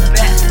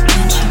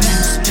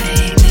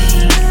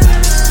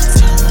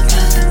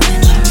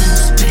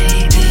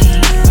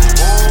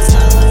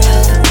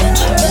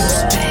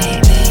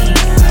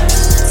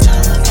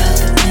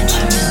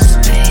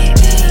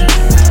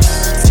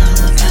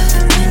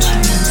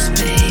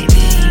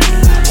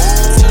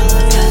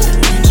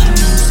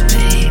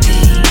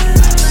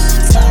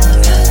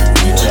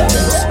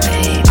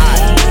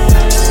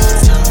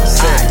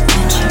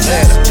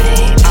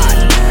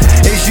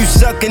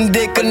 Sucking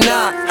dick or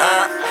not?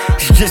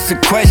 It's just a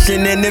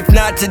question, and if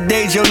not,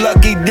 today's your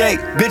lucky day.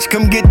 Bitch,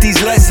 come get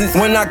these lessons.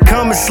 When I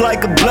come, it's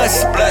like a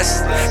blessing.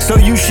 So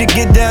you should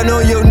get down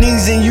on your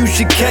knees and you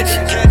should catch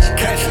it.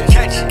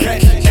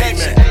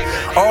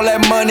 All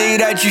that money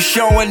that you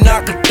showing,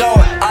 I could throw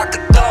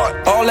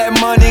it. All that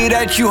money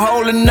that you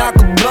holding, I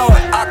could blow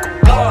it.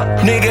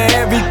 Nigga,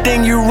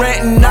 everything you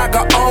rentin', I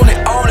could own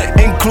it.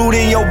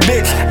 Including your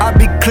bitch, I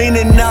be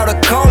cleaning out a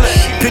collar.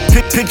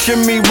 Picture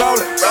me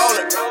rollin'.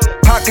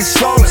 Pockets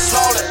swollen,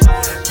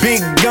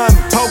 big gun,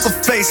 poker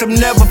face, I'm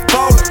never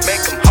folding.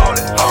 Make them hold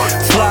it.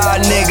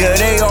 Fly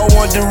nigga, they all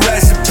want the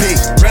recipe.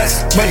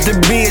 But to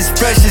be as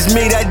fresh as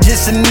me, that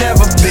just will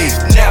never be.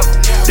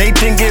 They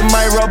think it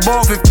might rub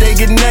off if they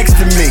get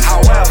next to me.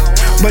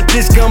 But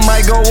this gun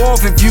might go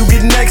off if you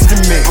get next to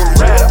me.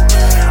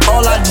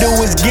 All I do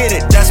is get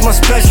it, that's my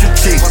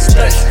specialty.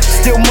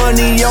 Still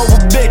money over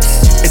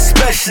bitches,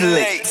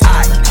 especially.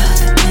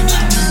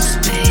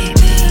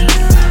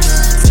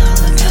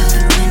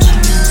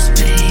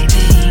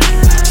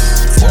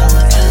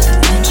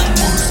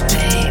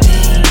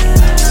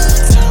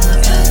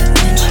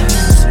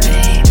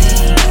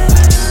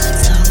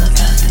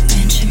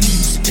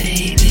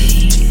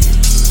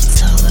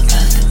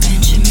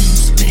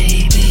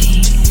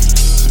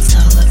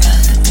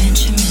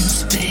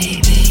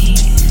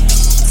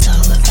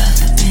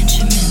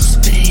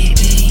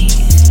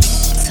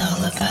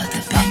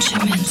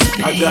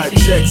 I got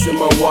checks in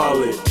my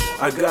wallet.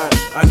 I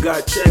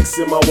got checks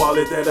in my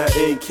wallet that I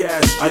ain't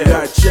cashed yet. I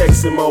got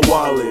checks in my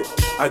wallet.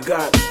 I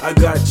got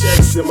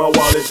checks in my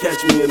wallet.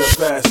 Catch me in a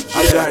fast jet.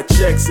 I got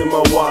checks in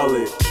my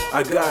wallet.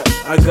 I got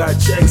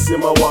checks in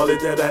my wallet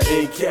that I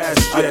ain't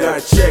cashed yet. I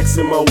got checks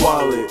in my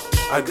wallet.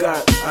 I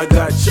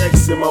got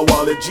checks in my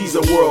wallet. G's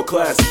a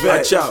world-class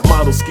vet. I chop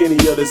models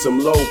skinnier than some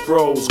low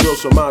pros.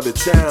 Girls from out of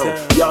town,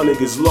 y'all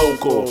niggas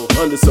local.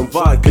 Under some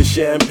vodka,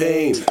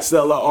 champagne,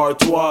 Stella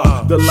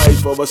Artois. The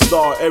life of a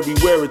star,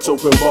 everywhere it's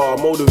open bar.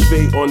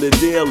 Motivate on the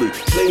daily,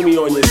 play me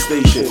on your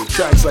station.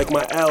 Tracks like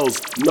my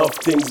L's, enough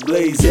things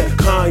blazing.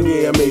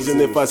 Kanye amazing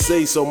if I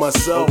say so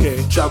myself.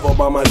 Travel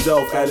by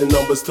myself, adding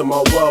numbers to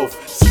my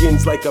wealth.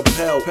 Skins like a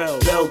pelt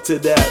to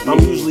that. I'm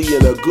usually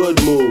in a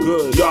good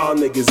mood. Y'all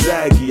niggas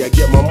zaggy, I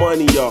get my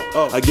money up,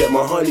 I get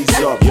my honeys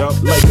up,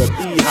 like a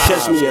beehive.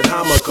 Catch me at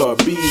Hamaka,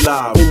 be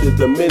live in the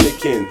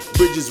Dominican.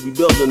 Bridges we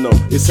building them,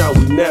 it's how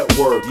we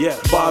network.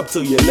 Bob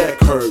till your neck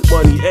hurt,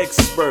 money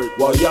expert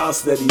while y'all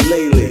steady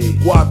lay.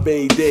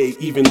 Wape day,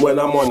 even when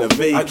I'm on a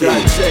vacay. I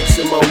got checks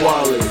in my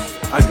wallet.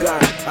 I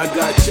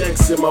got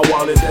checks in my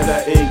wallet that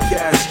I ain't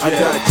cashed yet. I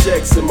got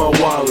checks in my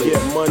wallet.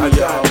 Get money, I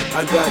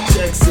got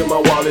checks in my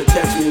wallet.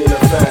 Catch me in a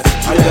fast.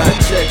 I got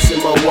checks in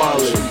my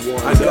wallet.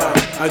 I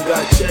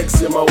got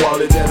checks in my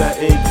wallet that I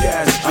ain't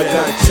cashed yet. I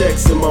got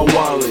checks in my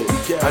wallet.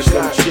 I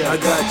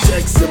got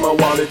checks in my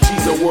wallet.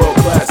 She's a world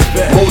class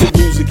vet. Motive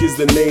music is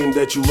the name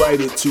that you write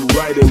it to.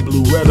 Write in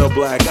blue, red or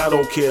black. I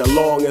don't care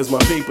long as my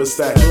paper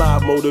stack.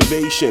 Live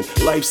motivation,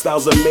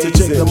 lifestyle's amazing. To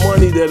check the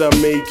money that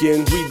I'm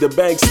making, read the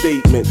bank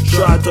statement.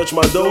 Try to touch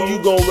my dough, you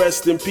gon'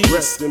 rest in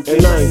peace. And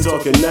I ain't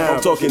talking now,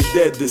 I'm talking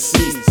dead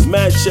deceased.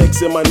 Mad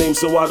checks in my name,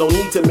 so I don't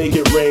need to make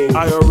it rain.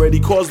 I already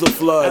caused the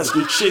flood. Ask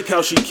your chick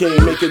how she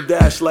came. Make a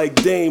dash like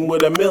Dame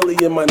with $1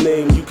 million in my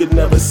name. You could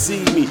never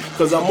see me,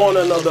 cause I'm on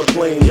another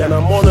plane. And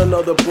I'm on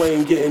another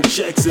plane, getting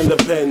checks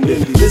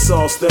independent. This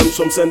all stems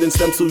from sending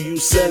stems to you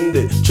send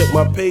it. Check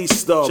my pay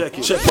stub,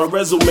 check my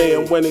resume.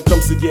 And when it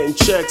comes to getting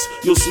checks,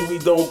 you'll see we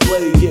don't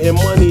play. Getting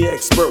money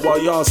expert while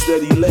y'all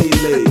steady lay.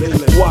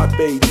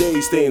 Wape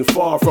day, staying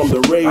far from the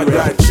ray. I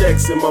got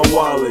checks in my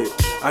wallet.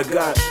 I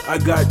got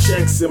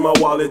checks in my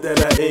wallet that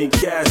I ain't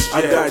cashed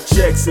yet. I got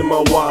checks in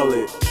my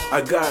wallet. I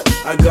got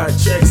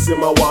checks in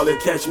my wallet.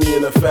 Catch me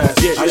in a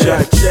fast. I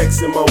got checks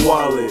in my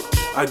wallet.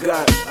 I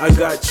got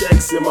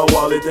checks in my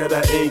wallet that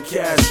I ain't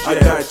cashed yet. I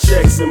got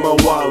checks in my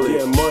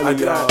wallet. I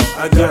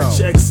got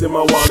checks in my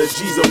wallet.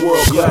 G's a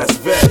world class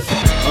vet.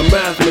 A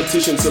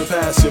mathematician,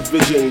 surpass your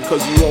vision,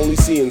 cause you only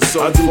seeing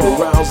so I do the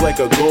rounds like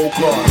a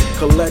go-kart.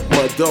 Collect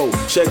my dough,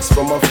 checks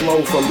from my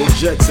flow, from the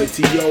jets at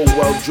T.O.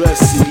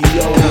 Well-dressed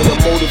CEO with a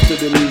motive to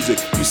the music.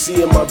 You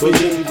see in my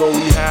vision, you've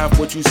only half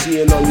what you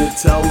seeing on your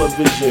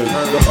television.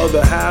 The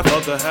other half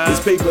is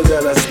paper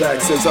that I stack.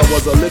 Since I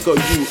was a liquor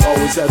youth,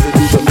 always had to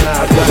do the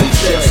math. I got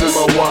checks in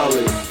my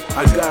wallet.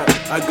 I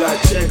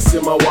got checks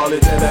in my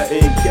wallet that I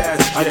ain't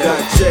cashed yet. I got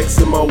checks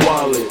in my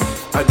wallet.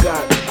 I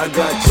got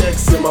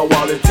checks in my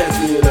wallet. Catch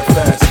me in a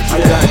fast. I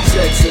got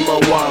checks in my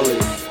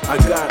wallet. I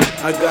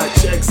got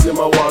checks in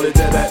my wallet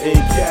that I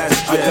ain't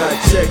cashed yet. I got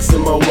checks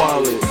in my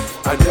wallet.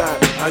 I got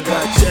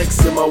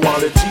checks in my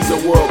wallet. She's a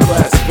world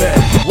class vet.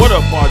 What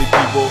up, party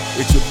people?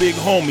 It's your big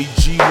homie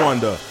G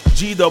Wonder.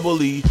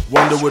 G-double-E,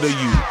 Wonder with a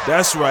U.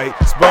 That's right,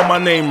 spell my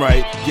name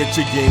right, get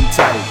your game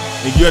tight.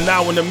 And you're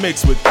now in the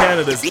mix with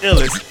Canada's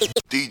illest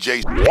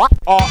DJ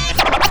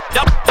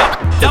R-Dub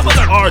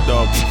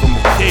from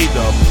the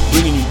K-Dub,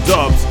 bringing you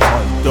dubs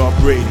on Dub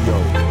Radio.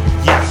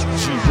 Yes,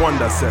 G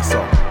Wonder says so.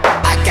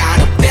 I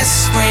got a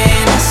best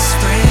friend,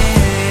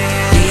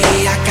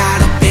 yeah, I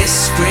got a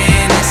best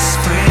friend,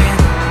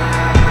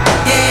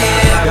 yeah.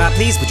 God,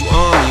 please, would you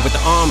arm me with the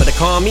armor to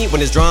calm me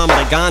when it's drama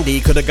like Gandhi?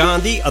 Could've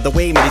gone the other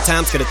way many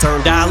times, could've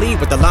turned Dali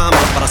with the llama,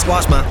 but I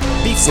squashed my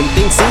beefs and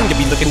things seem to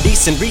be looking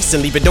decent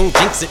recently, but don't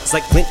jinx it. It's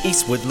like Clint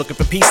Eastwood looking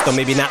for peace, though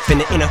maybe not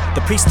finna enter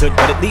the priesthood,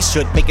 but at least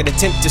should make an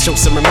attempt to show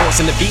some remorse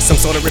and to be some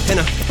sort of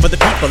repenter for the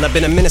people. I've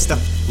been a minister,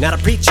 not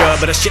a preacher,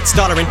 but a shit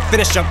starter and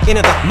finisher.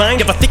 Into the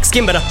mind of a thick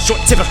skin, but a short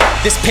tipper.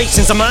 This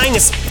patience of mine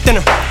is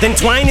thinner than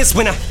twine is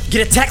when I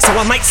get attacked, so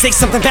I might say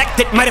something back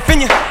that might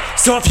offend you.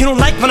 So if you don't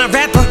like when I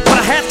rap or what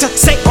I have to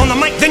say on the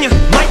mic, then you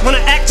might wanna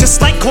act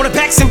just like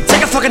quarterbacks and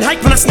take a fucking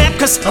hike when I snap,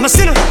 cause I'm a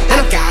sinner.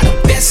 I got a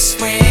best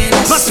friend.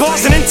 Plus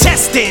balls and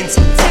intestines,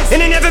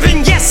 and they never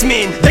been yes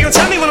men. They gon'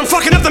 tell me when I'm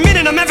fucking up the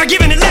minute I'm ever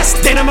giving it less.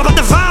 Then I'm about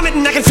to vomit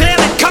and I can feel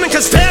it coming,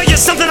 cause failure's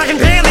something I can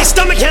barely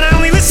stomach. And I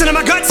only listen to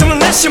my guts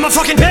unless you're my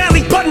fucking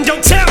belly button.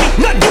 Don't tell me,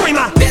 not doing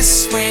my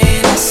best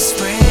friend.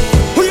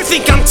 Who you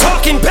think I'm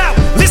talking about?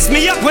 Lift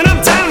me up when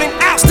I'm down and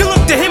out. Still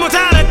look to him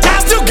without a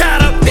doubt. Still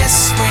got a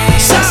best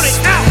friend. Shout it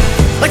out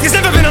like there's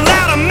never been a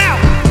louder mouth.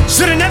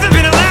 Should've never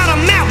been allowed a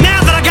mouth.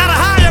 Now that I got a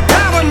higher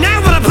power,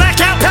 now when I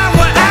black out, power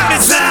out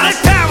is out.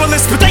 They're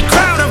powerless, but they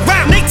crowd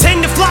around. They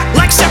tend to flock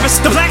like shepherds.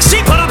 The black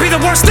sheep, but I'll be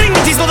the worst thing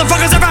that these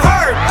motherfuckers ever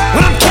heard.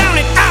 When I'm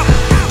counted out,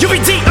 you'll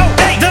be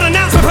DOA. That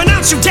announcement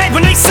pronounce you dead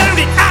when they sound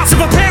it out. So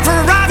prepare for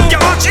arrival.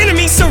 Your arch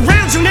enemy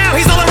surrounds you now.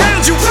 He's all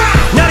around you.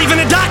 Not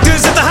even the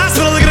doctors at the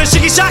hospital are gonna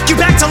shiggy shock you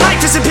back to life.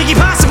 It's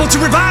impossible possible to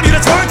revive you.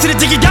 That's word to the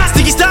diggy dots,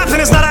 diggy stop,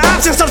 and it's not an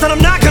option. Something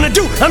I'm not gonna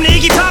do. I'm the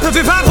Iggy Pop of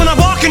hip hop when I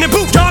walk in the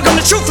booth. Dog, I'm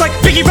the truth like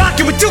Biggie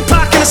rockin' with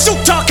Tupac in a suit,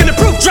 talking the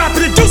proof,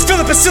 dropping the deuce, fill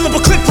up a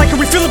syllable clip like a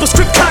refillable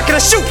script, cock and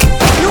I shoot.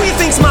 Who you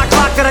think's my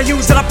clock that I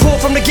use, that I pull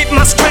from to get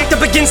my strength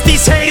up against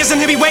these haters,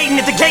 and they'll be waiting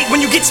at the gate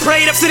when you get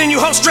sprayed up, sitting you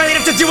hold straight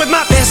up to deal with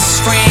my best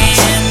friend.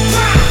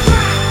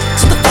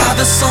 To the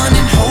Father, Son,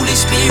 and Holy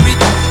Spirit,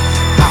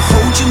 I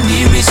hold you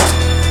nearest,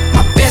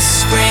 my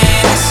best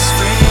friend.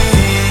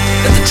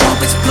 Let the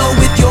trumpets blow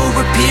with your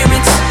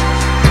appearance,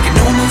 I can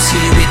almost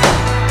hear it,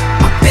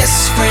 my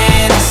best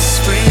friend.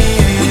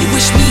 When you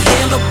wish me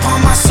hail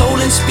upon my soul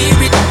and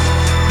spirit,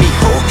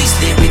 behold these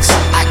lyrics,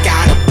 I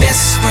got a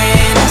best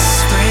friend.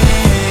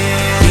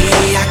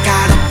 Yeah, I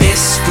got a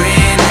best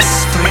friend.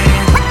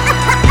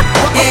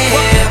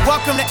 Yeah.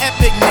 Welcome to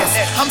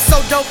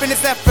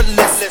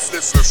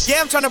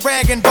Yeah, I'm tryna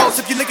brag and boast.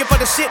 If you looking for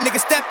the shit, nigga,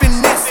 step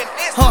in this.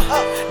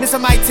 This is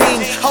my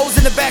team. Hoes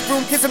in the back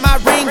room, kissing my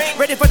ring.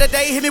 Ready for the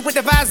day, hit me with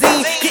the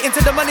Visine. Get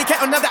into the money,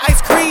 count another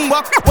ice cream.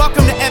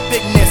 Welcome to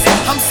epicness.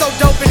 I'm so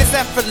dope and it's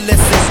effortless.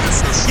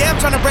 Yeah, I'm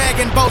tryna brag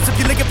and boast. If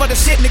you looking for the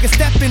shit, nigga,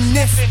 step in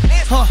this.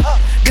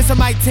 This is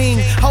my team.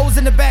 Hoes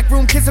in the back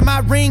room, kissing my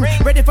ring.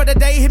 Ready for the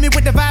day, hit me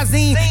with the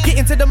Visine. Get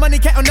into the money,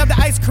 count another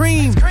ice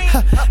cream.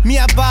 Me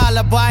a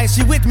baller, boy.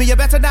 She with me, you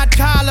better not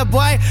call her,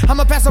 boy.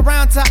 I'ma pass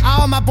around to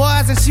all my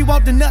boys, and she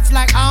want the nuts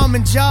like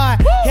almond joy.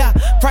 Yeah,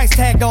 price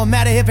tag don't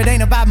matter if it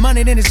ain't about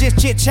money, then it's just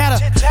chit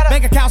chatter.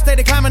 Bank account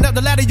steady climbing up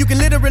the ladder. You can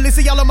literally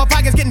see all of my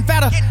pockets getting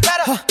fatter.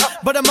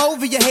 But I'm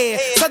over your head.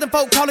 Southern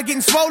folk call it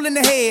getting swollen in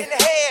the head.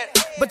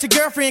 But your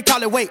girlfriend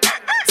call it wait.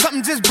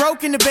 Something just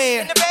broke in the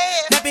bed.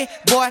 Nappy,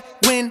 boy,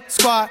 win,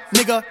 squad,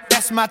 nigga,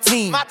 that's my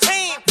team.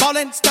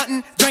 Ballin',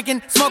 stuntin',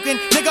 drinking, smoking,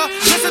 nigga,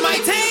 this is my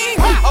team.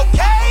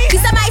 Okay.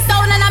 This is my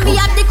sound and I me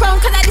up the crown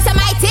cause this is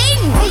my team.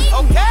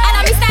 Okay. And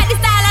I me start the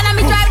style and I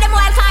me drive them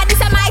wild cause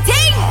this is my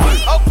team.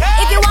 Okay.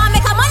 If you want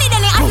make a money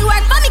then you have to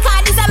work for me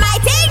cause this is my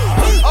team.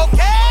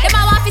 Okay. Them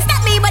a want to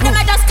stop me but them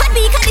a just cut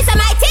me cause this is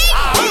my team.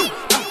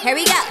 Here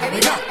we go. Here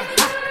we go.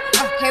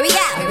 Here we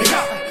go. Here we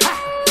go.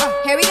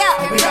 Here we go.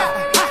 Here we go.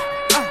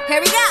 Here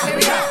we go. Here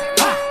we go.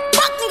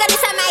 Fuck nigga, this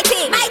is my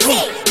team. My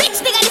team.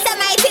 Bitch nigga, this is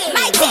my team.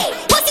 My team.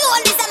 Pussy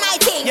hole, this is my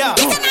team.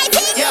 This is my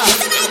team.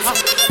 This is my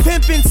team.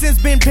 Pimpin' since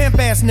been pimp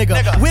ass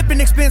nigga. Whippin'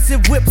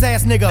 expensive whips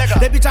ass nigga.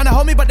 They be tryna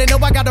hold me, but they know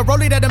I got a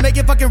rollie that'll make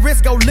your fucking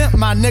wrist go limp,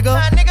 my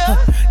nigga.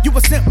 You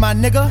a simp, my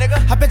nigga.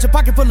 I bet your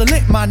pocket full of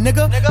lint, my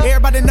nigga.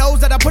 Everybody knows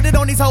that I put it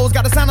on these hoes.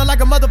 Gotta sound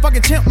like a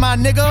motherfucking chimp, my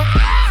nigga.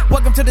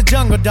 Welcome to the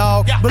jungle,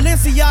 dog.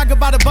 Balenciaga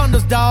by the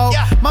bundles, dog.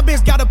 My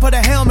bitch gotta put a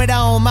helmet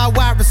on. My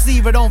wide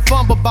receiver don't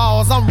fumble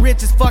balls. I'm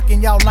rich as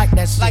fucking, y'all like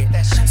that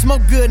shit.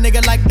 Smoke good,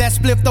 nigga, like that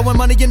spliff. Throwing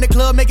money in the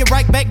club, make it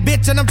right back,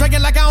 bitch. And I'm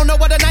drinking like I don't know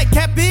what a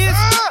nightcap is.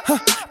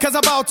 Cause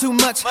I ball too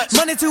much.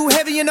 Money too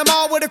heavy in the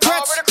mall with a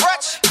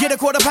crutch. Get a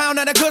quarter pound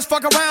and a kush,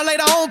 fuck around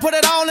later on, put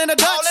it all in a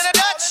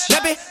Dutch.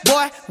 Nappy,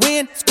 boy,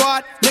 win,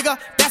 squad, nigga,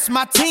 that's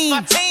my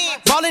team.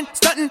 Ballin',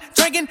 stuntin',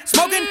 drinking,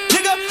 smoking,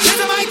 nigga, this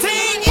is my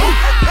team.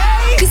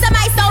 This is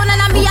my sound and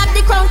I me up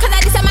the crown cause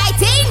this is my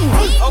team.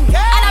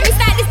 And I me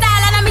start the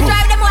style and I me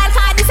drive them wild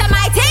cause this is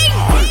my team.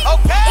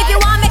 If you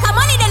want make a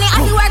money then you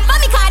have to work for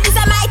me cause this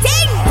is my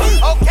team.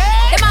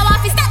 Them a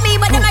want to stop me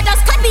but them a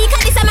just cut me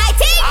cause this is my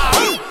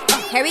team.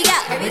 Here we go.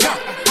 Here we go.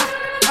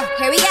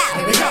 Here we go.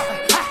 Here we go.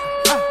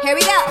 Here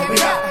we go. Here we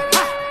go.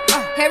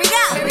 Here we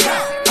go. Here we go.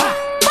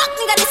 Fuck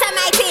nigga, this is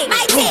my team.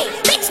 My team.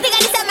 Bitch nigga,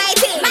 this is my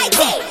team. My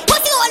team.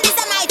 Pussy hole, this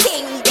is my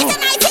team. This is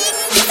my team.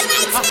 This is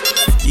my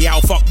team. Yeah,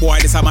 fuck boy,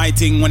 this is my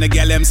thing. When the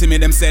girl them see me,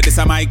 them say this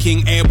is my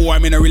king. Hey boy,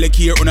 me no really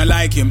care when I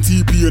like him.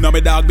 TP and I'm a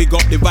dog, big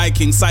up the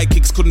Viking.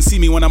 Sidekicks couldn't see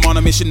me when I'm on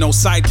a mission. No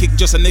sidekick,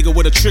 just a nigga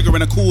with a trigger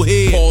and a cool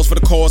head. Pause for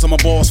the cause, I'm a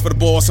boss for the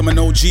boss. I'm an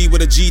OG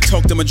with a G,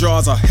 talk to my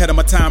draws. Ahead of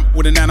my time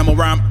with an animal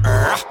rhyme.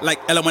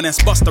 Like LMNS,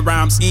 Busta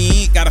Rhymes.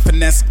 Gotta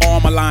finesse all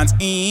my lines.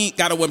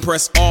 Gotta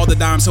impress all the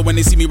dimes. So when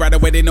they see me right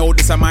away, they know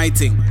this is my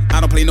thing. I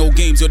don't play no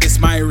games, yo, this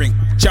my ring.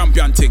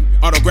 Champion thing,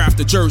 autograph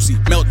the jersey.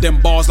 Melt them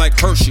balls like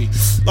Hershey.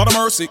 Lot of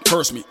mercy,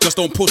 curse me, just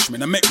don't push me.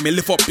 Now make me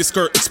lift up your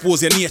skirt,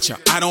 expose your nature.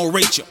 I don't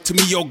rate you, to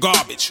me you're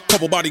garbage.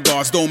 Couple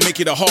bodyguards don't make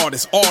you the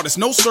hardest. Artist,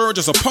 no sir,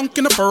 just a punk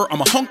in the fur.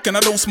 I'm a hunk and I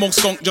don't smoke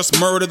skunk. Just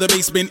murder the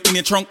bass bin in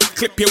your trunk.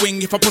 Clip your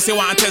wing if a pussy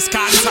want test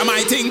card. This is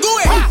my thing, go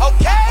ahead.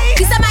 Okay.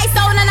 This is my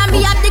sound and I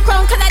me up the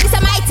crown cause this is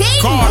my team.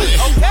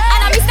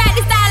 And I me start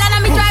the style and I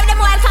me drive them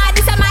wild cause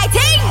this is my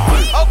team.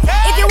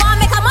 If you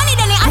want make a money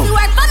then you have to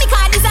work for me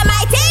cause this is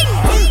my team.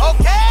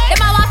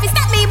 Them a want to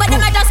stop me but them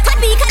a just cut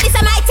me cause this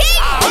is my team.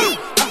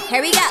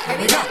 Here we go. Here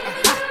we go.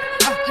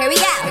 Here we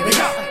go. Here we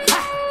go.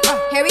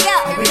 Here we go.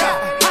 Here we go.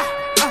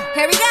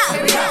 Here we go.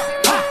 Here we go.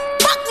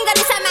 Fuck nigga,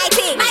 this is my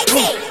team. My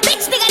team.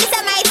 Bitch nigga, this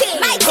is my team.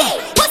 My team.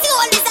 Pussy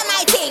hole, this is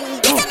my team.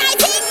 This is my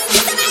team.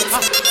 This is my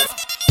team.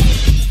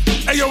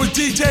 Hey yo, it's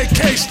DJ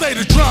K, Slay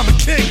the Drama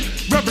King,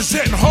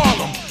 representing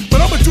Harlem. But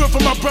I'ma do it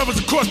for my brothers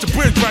across the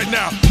bridge right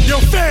now. Yo,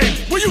 Fame,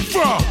 where you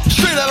from?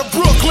 Straight out of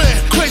Brooklyn,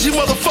 crazy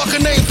motherfucker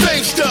named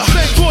Famester.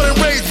 Born and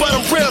raised by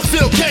them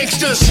Railfield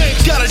gangsters.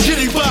 Got a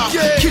jitty bop,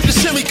 keep the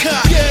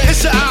semi-cop.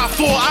 It's an eye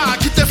for an eye,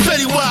 get that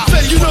Fetty Wap.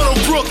 You know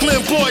them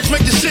Brooklyn boys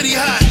make the city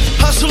hot.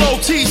 Hustle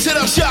OT, set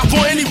up shop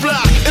on any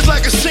block. It's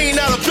like a scene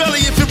out of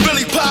Belly if it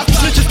really pop.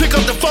 Snitches pick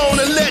up the phone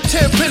and let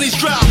 10 pennies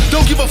drop.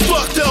 Don't give a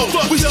fuck though,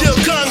 we still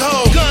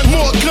gung-ho.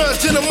 More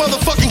guns than a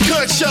motherfucking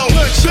gun show.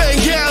 Bang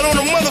out on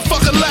a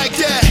motherfucker like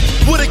that.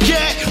 With a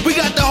gat, we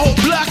got the whole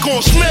block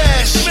on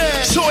smash.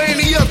 So ain't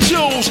he up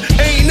Jews?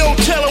 Ain't no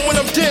telling when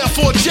I'm down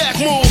for a jack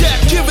move.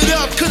 Give it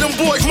up, cause them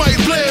boys might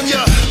blame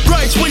ya.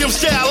 Bryce Williams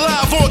style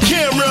live on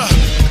camera.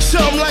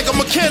 Something like a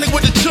mechanic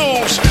with the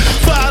tools.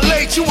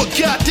 Violate, you a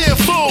goddamn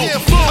fool.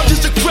 I'm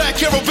just a crack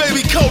hero,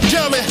 baby, cold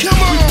dummy.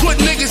 We put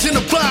niggas in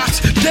the box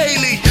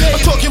daily.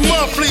 I'm talking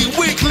monthly,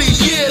 weekly,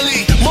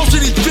 yearly. Most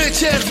of these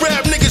bitch ass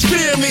rap niggas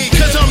fear me.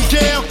 Cause I'm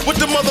down with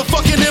the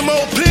motherfucking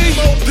MOP.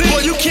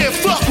 Boy, you can't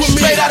fuck with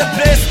me. Straight out of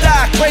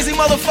Bed-Stuy, crazy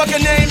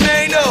motherfucker named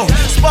Mano.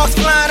 Sparks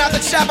flying out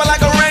the chopper like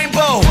a rain.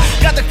 rainbow.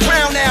 Got the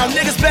crown now,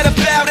 niggas better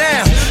bow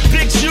down.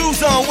 Big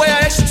shoes on, weigh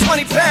an extra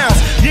 20 pounds.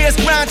 Yeah, it's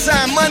grind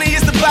time, money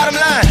is the bottom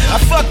line. I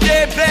fucked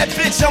every bad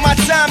bitch on my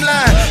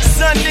timeline.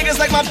 Son niggas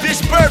like my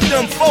bitch birthed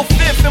them.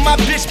 4/5 in my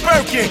bitch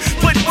Birkin.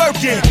 Put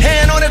work in,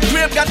 hand on the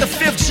grip, got the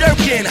 5th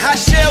jerkin. Hot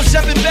shell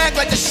jumping back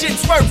like the shit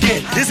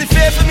twerking. Is it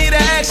fair for me to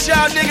ask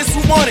y'all niggas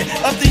who want it?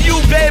 Up to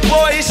you, bad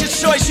boy, it's your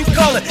choice, you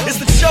call it. It's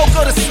the choke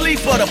or the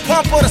sleeper, the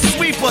pump or the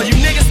sweeper. You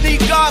niggas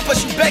need God, but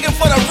you begging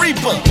for the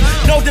reaper.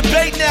 No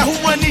debate now who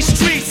run these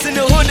streets. In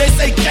the hood they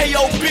say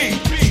K.O.B.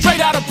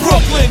 Straight out of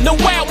Brooklyn, no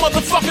wild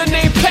motherfucker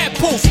named Pat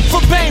Poose.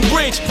 From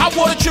Bainbridge, I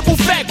wore the triple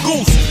fat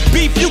goose.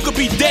 Beef, you could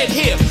be dead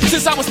here.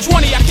 Since I was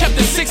 20, I kept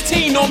the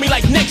 16 on me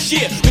like next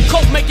year. The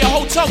coke make your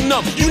whole tongue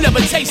numb, you never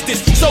taste this.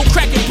 So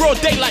crackin'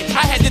 broad daylight,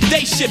 I had the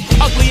day shift.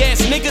 Ugly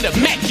ass nigga, the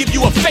Mac give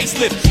you a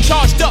facelift.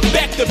 Charged up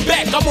back to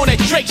back, I'm on that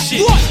Drake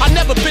shit. I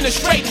never been a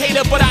straight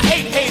hater, but I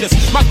hate haters.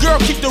 My girl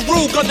keep the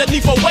Rug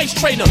underneath her waist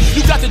trainer.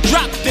 You got the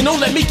drop, then don't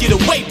let me get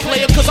away,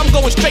 player. Cause I'm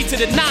going straight to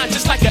the 9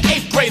 just like an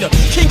 8th grader.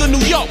 King of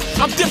New York,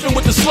 I'm different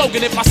with the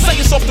slogan. If I say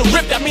it's off the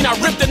rip, that mean I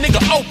ripped the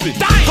nigga open.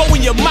 Go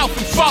in your mouth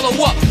and follow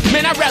up.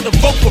 Man, I'd rather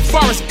vote for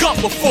Forrest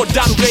Gump before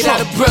Donald Trump. Straight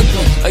out of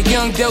Brooklyn, a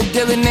young dope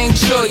dealer named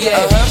Troy,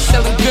 yeah.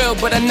 Selling girl,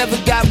 but I never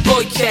got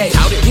boy cash.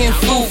 Getting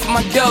food for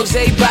my dogs,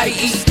 everybody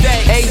eat.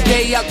 Every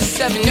day out to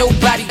 7,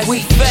 nobody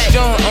weak.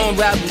 Strong on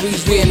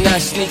robberies, we're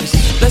not sneakers.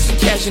 Blessing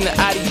cash in the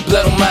Audi,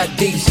 blood on my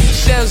D's.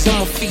 Shells on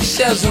my feet,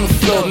 shells on the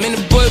floor. Man,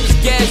 the boy was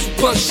gas, we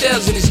pump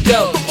shells in his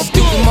door.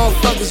 Stupid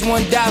motherfuckers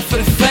wanna die for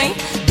the fame.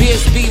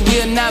 BSB,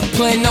 we are not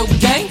playing no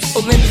games.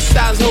 Olympic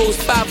size hoes,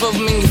 5 of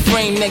them in your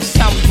frame. Next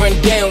time we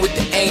run down with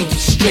the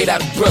Angels, straight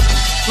out of Brooklyn.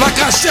 Like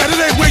I said, it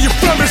ain't where you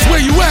from, it's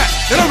where you at.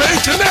 And I'm an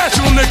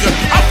international nigga.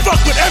 I fuck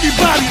with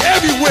everybody,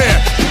 everywhere.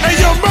 Hey,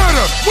 yo,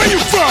 Murder, where you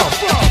from?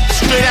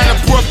 Straight out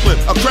of Brooklyn,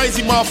 a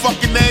crazy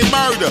motherfucker named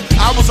Murder.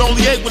 I was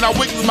only 8 when I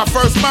witnessed my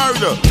first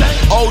murder.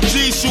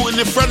 OG shooting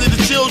in front of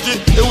the children.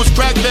 It was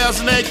crack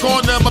bells in every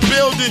corner of my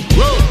building.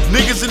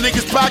 Niggas in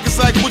niggas' pockets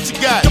like, what you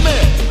got? Come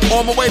here.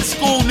 On my way to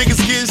school,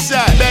 niggas getting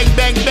shot. Bang,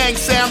 bang, bang,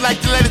 sound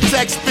like the letter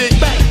text spit.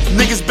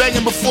 Niggas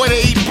banging before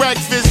they eat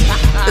breakfast.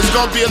 It's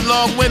gonna be a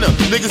long winter.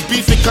 Niggas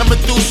beefing coming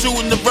through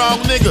shooting the wrong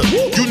nigga.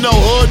 You know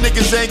hood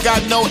niggas ain't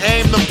got no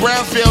aim. The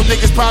Brownfield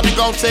niggas probably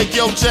gon' take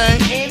your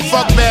chain.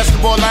 Fuck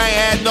basketball, I ain't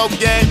had no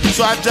game.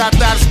 So I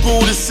dropped out of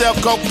school to sell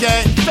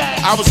cocaine.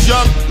 I was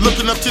young,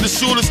 looking up to the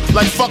shooters.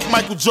 Like fuck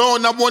Michael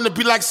Jordan, I wanna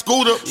be like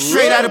Scooter.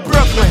 Straight out of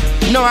Brooklyn,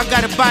 know I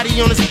got a body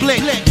on his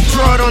blick.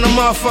 Throw it on a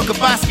motherfucker,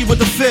 Bosky with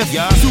the 5th.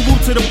 Suwu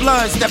to the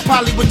Bloods, that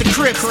Polly with the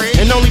Crips.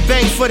 And only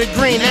bang for the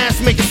green, now it's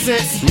making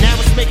sense. Now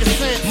it's making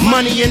sense.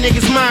 Money your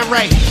niggas mind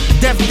right.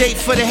 Death date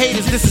for the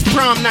haters, this is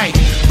prom night.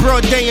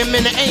 Broad day, I'm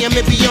in the AM,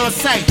 it be on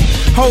sight.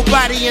 Whole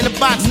body in the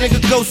box,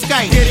 nigga, go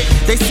Skype.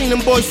 They seen them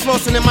boys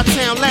flossing in my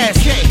town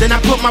last. Then I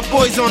put my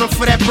boys on them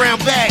for that brown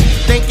bag.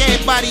 Think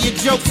everybody a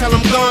joke, tell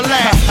them gon'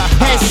 laugh.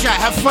 Headshot,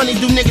 how funny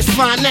do niggas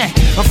find that?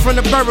 I'm from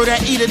the borough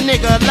that eat a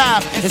nigga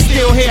alive. And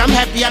still here, I'm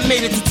happy I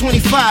made it to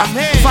 25.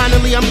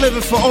 Finally, I'm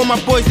living for all my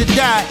boys that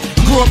died.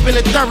 Grew up in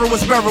the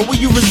thoroughest borough, where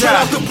you reside? Straight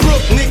out the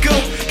Brook, nigga,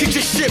 get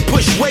your shit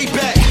pushed way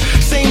back.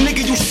 Same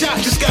nigga you shot,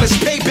 just got his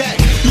payback.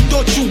 You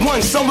thought you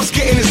won, someone's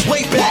getting his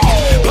way back.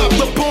 Popped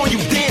up on you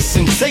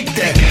dancing, take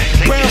that.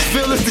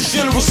 Brownsville is the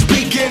general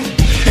speaking.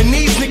 And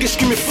these niggas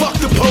screaming, fuck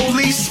the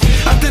police.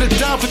 I did a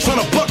dime for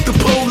trying to buck the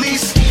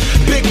police.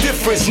 Big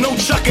difference, no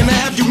chucking to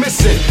have you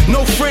missing.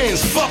 No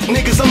friends, fuck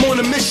niggas, I'm on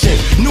a mission.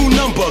 New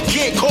number,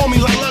 can't call me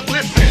like, look,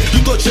 listen. You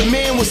thought your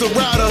man was a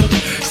rider,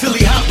 till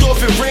he hopped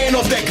off and ran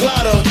off that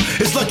glider.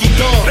 It's Lucky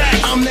Dawn,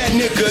 I'm that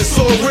nigga, it's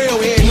all real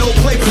here, no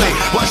play.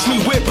 Watch me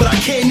whip, but I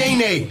can't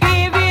nay.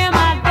 Give him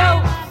my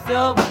dose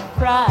of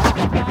pride.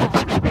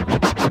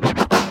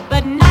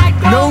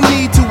 No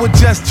need to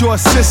adjust your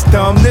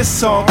system. This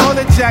song on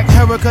the Jack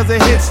Herrer cause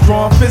it hits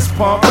strong. Fist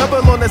pump,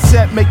 rebel on the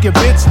set, make your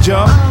bitch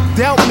jump.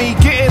 Doubt me,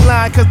 get in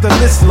line cause the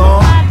list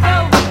long.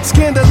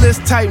 Scandalous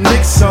type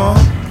Nick song.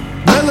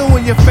 Mellow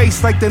in your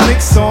face like the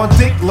Knicks on.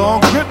 Dick long,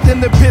 gripped in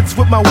the pits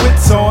with my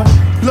wits on.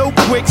 Low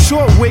quick,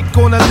 short wick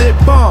on a lip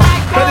bomb.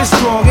 Better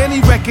strong,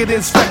 any record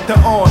inspector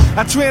on.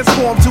 I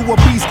transform to a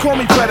beast, call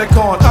me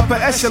Predacon. Upper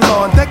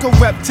echelon, Deco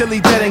rep till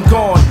he dead and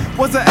gone.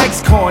 Was an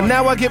ex-con,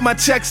 now I get my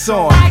checks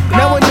on.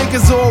 Now a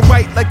nigga's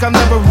alright like I'm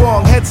never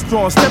wrong.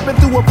 Headstrong, stepping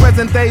through a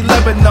present day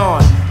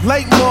Lebanon.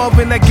 Like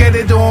Marvin, I get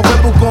it on.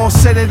 Rebel gon'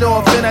 set it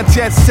off, then I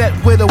jet set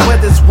where the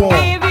weather's warm.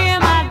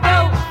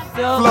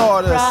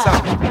 Florida,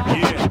 something.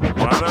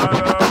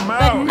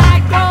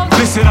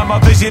 Listen, I'm a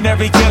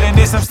visionary, killing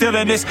this, I'm still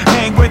in this.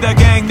 Hang with a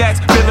gang that's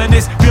feeling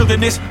this, building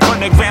this. From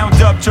the ground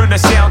up, turn the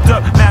sound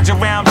up. Lounge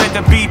around, let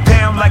the beat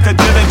pound like a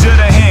Dillinger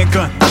the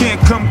handgun.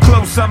 Can't come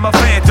close, I'm a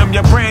phantom.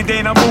 Your brand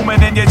ain't a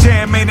movement and your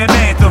jam ain't an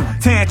anthem.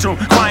 Tantrum,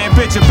 crying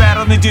bitch, a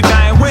battle and your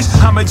dying wish.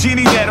 I'm a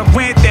genie that'll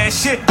grant that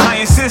shit. I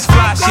insist,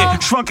 fly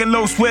shit. Shrunken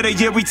low sweater,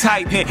 yeah, we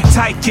tighten it.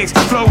 Tight kicks,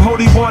 flow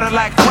holy water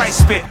like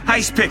Christ spit.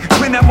 Ice pick,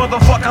 spin that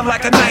motherfucker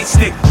like a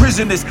nightstick.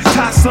 Prisoners,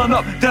 tie sun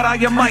up, that I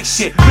am my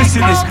shit.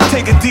 Listeners,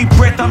 take a deep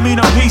breath death, I mean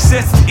on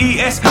recess.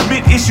 ES,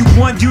 mid issue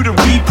 1, you to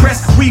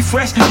repress.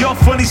 Refresh, your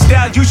funny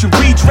style, you should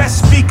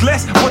redress. Speak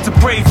less, what's a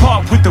brave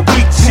heart with the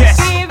weak chest?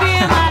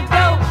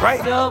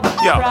 Right? Yo.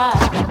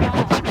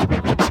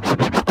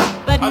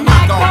 I'm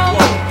not gon'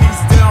 blow,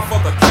 he's down for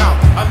the count.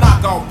 I'm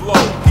not gon'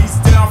 blow, he's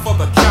down for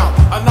the count.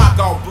 I'm not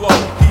gon' blow,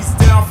 he's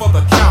down for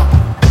the count.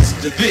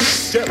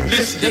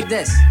 Dig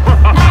this.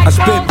 I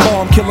spit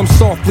bomb, kill him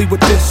softly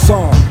with this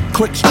song.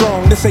 Click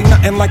strong, this ain't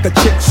nothing like a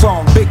chick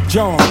song. Big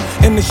John,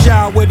 in the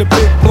shower with a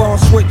big blonde.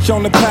 Switch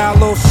on the pile,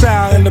 little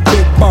sour in the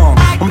big bomb.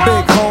 I'm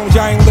big homes,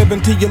 I ain't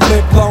living till you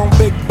live long.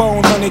 Big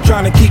bones, honey,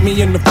 trying to keep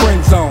me in the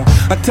friend zone.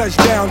 I touch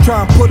down,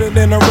 try and put it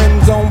in a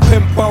end zone.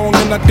 Pimp bone,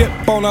 and I dip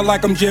on her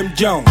like I'm Jim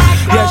Jones.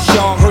 Yes,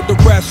 y'all, heard the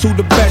rest, who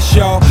the best,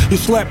 y'all? You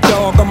slept,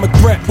 dog, I'm a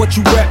threat, what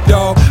you rep,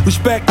 dog?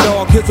 Respect,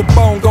 dog, here's a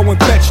bone, go and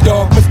fetch,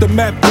 dog. Mr.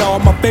 Mep, y'all,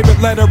 my favorite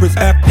letter is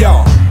F,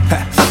 y'all.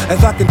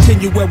 As I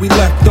continue where we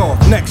left off,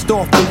 next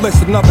off the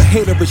list, another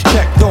hater is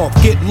checked off.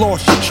 Get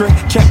lost, you trick,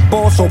 check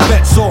boss, or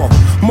bets off.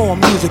 More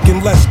music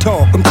and less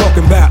talk, I'm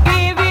talking about.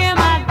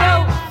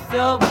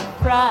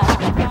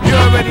 You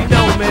already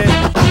know,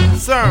 man.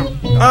 Sir,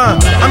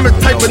 I'm the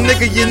type of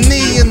nigga you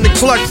need in the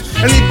clutch.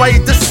 Anybody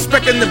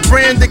disrespecting the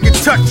brand, they get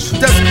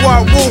touched. That's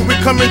why we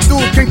coming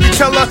through, can't you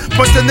tell her?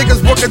 Bunch of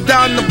niggas walking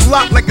down the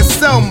block like a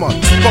Selma.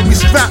 But we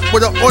strapped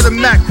with an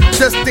automatic,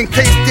 just in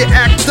case they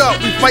act up,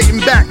 we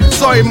fighting back.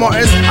 Sorry,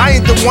 Martin, I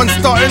ain't the one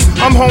starting,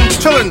 I'm home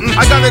chillin'.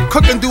 I gotta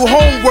cook and do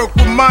homework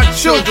with my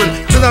children.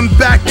 Then I'm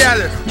back at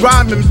it,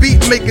 rhyming,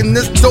 beat making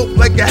this dope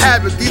like a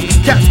habit. These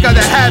cats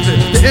gotta have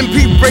it. The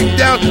MP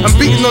breakdown, I'm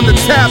beating on the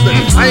tablet.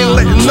 I ain't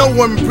letting no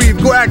one breathe,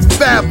 go ask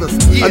Fabulous.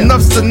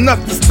 Enough's enough,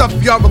 the stuff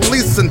y'all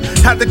releasing.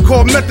 Had to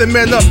call Method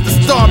Man up to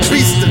start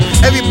beasting.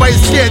 Everybody's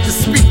scared to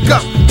speak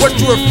up, what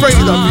you afraid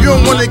of? You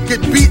don't wanna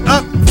get beat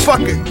up?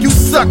 Fuck it, you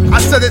suck,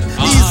 I said it,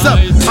 ease up.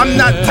 I'm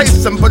not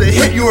Tyson, but it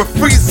hit you or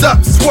freeze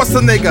up.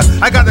 Schwarzenegger,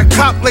 I got a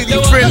cop lady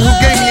friend who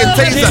gave me a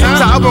taser.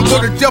 So I won't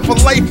go to jail for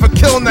life for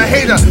killing a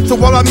hater. So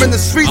while I'm in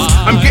the streets,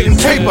 I'm getting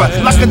paper.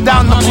 Locking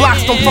down the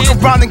blocks, don't fuck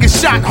around and get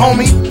shot,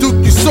 homie. Duke,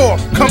 you saw,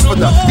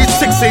 comforter. These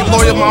chicks ain't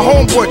loyal, my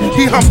homeboy,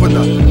 he humping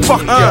her.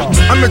 Fuck yeah,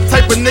 I'm the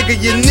type of nigga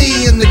you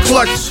need in the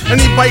clutch.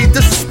 Anybody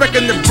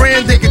disrespecting the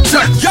brand, they get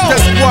touched.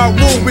 That's why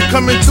we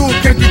coming through,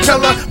 can't you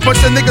tell her? Bunch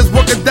of niggas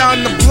walking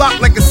down the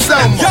block like a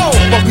Selma.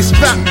 But we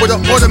strapped with an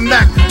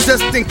automatic,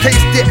 just in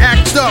case they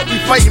act up, we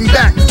fighting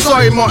back.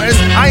 Sorry, Martin,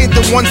 I ain't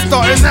the one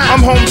starting,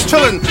 I'm home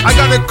chillin'. I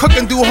gotta cook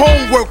and do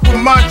homework with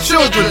my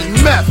children.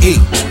 Meth.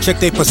 Check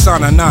they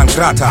persona non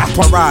grata.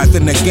 Pariahs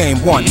in the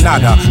game, want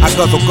nada. I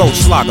guzzle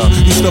ghost slugger.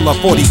 You still a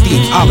 40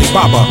 thief,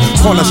 Alibaba.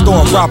 Corner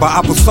store robber,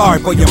 I feel sorry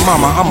for your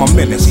mama. I'm a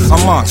menace, a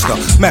monster.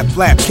 Meth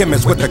lab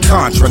chemist with the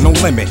contra, no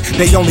limit.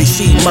 They only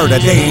see murder,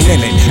 they ain't in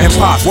it.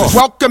 Imposters.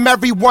 Welcome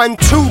everyone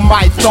to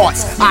my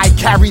thoughts. I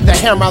carry the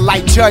hammer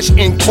like judge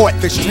in court.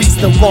 The streets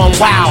done gone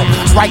wild,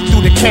 right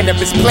through the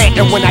cannabis plant.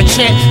 And when I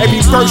chant every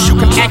verse, you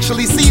can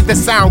actually see the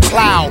sound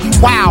cloud.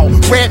 Wow,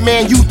 red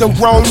man, you done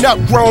grown up.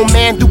 Grown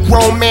man do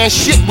grown man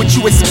shit. What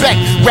you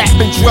expect?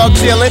 Rapping, drug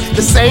dealing,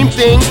 the same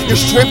thing. Your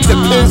strength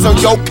depends on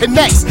your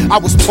connects. I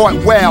was taught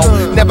well,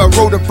 never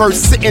wrote a verse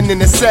sitting in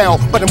a cell,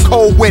 but I'm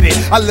cold with it,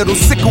 a little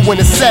sicker in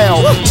a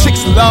cell.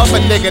 Chicks love a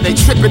nigga, they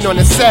tripping on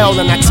a cell,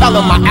 and I tell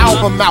them my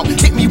album out,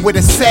 hit me with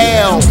a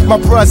sale. My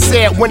bruh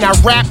said when I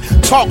rap,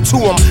 talk to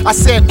him. I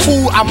said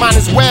cool, I might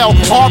as well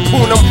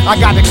harpoon him. I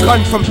got a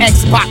gun from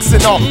Xbox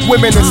and all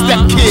women and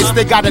step kids,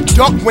 they got a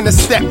duck when the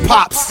step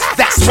pops.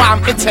 That's why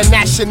I'm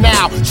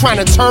international,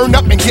 trying to turn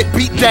up and get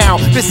beat down.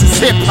 This is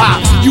hip hop.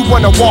 You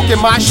wanna walk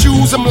in my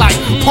shoes? I'm like,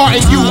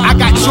 pardon you, I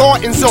got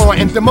Jordans on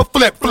and them a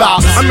flip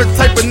flops. I'm the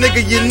type of nigga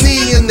you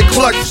need in the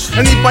clutch.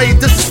 Anybody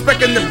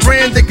disrespecting the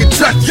brand, they get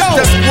touched.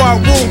 That's why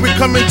we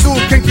coming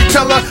through, can't you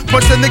tell her?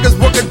 Bunch of niggas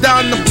walking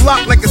down the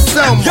block like a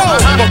Selma.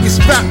 But we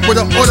strapped with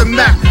an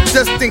automatic,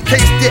 just in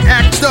case they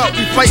act up,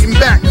 we fighting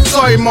back.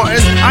 Sorry, Martin,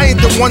 I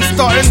ain't the one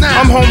starting,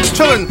 I'm home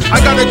chillin'. I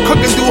gotta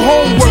cook and do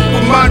homework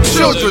with my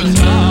children.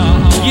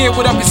 Yeah,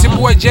 what up, it's your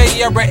boy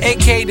J Era,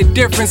 aka The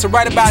Difference. So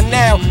right about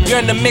now, you're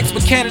in the mix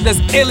with Canada's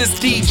illest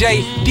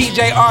DJ,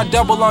 DJ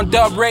R-Double on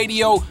Dub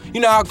Radio.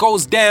 You know how it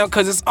goes down,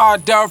 cause it's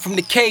R-Dub from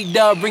the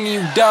K-Dub, bringing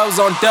you dubs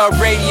on Dub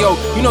Radio.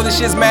 You know this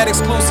shit's mad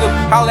exclusive.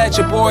 Holla at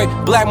your boy,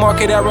 Black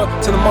Market Era,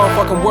 to the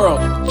motherfucking world.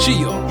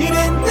 Chill. You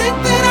didn't think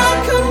that I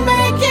could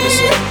make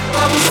it,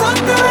 I was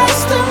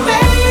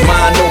underestimated.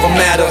 Mind over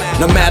matter,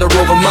 no matter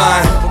over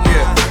mind.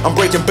 I'm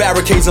breaking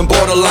barricades and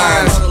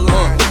borderlines.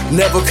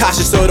 Never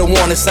cautious, so the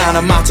warning sign.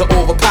 I'm out to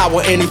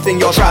overpower anything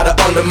y'all try to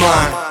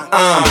undermine.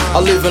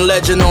 A living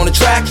legend on the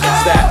track.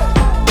 That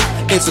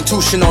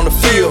institution on the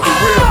field.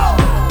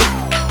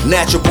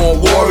 Natural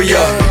born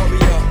warrior.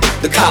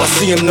 The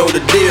Coliseum know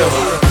the deal.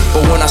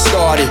 But when I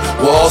started,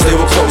 walls they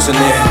were closing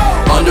in.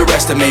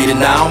 Underestimated,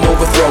 now I'm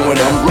overthrowing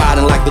them.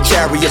 Riding like the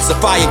chariots, the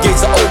fire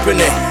gates are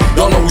opening.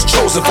 Don't know who's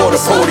chosen for the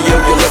podium.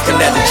 You're looking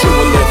at the true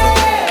and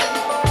living.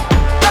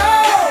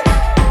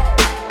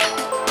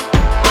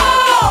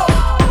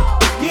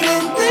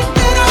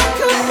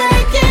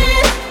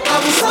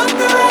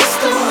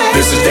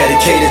 This is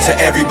dedicated to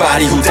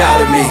everybody who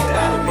doubted me.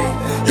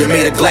 You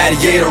made a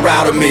gladiator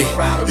out of me.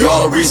 You're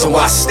all the reason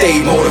why I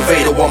stay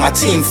motivated, while my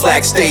team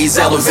flag stays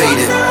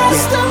elevated.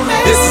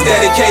 This is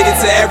dedicated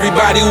to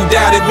everybody who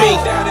doubted me.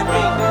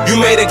 You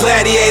made a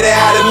gladiator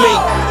out of me.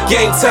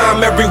 Game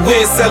time, every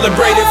win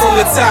celebrated from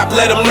the top.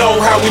 Let them know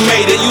how we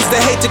made it. Used to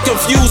hate to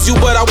confuse you,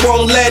 but I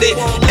won't let it.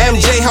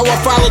 MJ, how I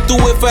followed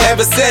through it,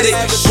 forever said it.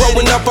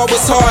 Growing up, I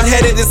was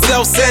hard-headed and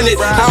self-centered.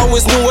 I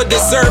always knew I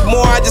deserved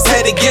more, I just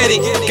had to get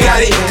it. Got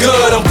it,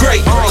 good, I'm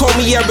great. Call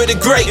me ever the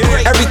great.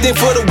 Everything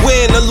for the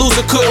win, a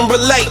loser couldn't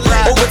relate.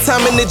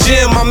 Overtime in the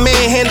gym, my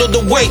man handled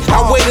the weight.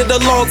 I waited a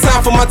long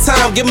time for my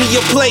time, give me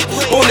a plate.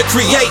 Born to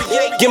create,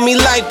 give me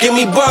life, give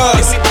me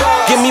buzz.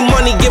 Give me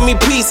money, give me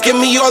peace, give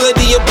me all of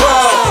the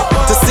above.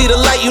 To see the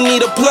light, you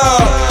need a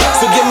plug.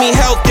 So give me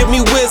health, give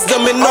me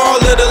wisdom, and all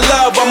of the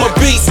love. I'm a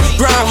beast,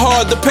 grind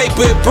hard, the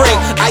paper it bring.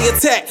 I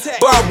attack,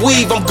 bob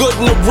weave, I'm good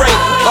in the ring.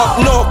 Up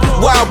north,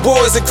 wild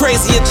boys and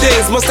crazier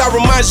things. Must I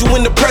remind you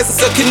in the presence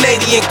of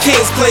Canadian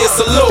kings? Play a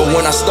salute. But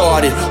when I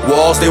started,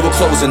 walls they were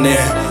closing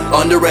in.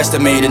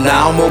 Underestimated,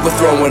 now I'm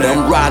overthrowing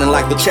them. Riding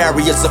like the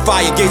chariots, the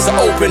fire gates are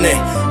opening.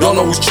 Don't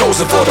know who's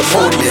chosen for the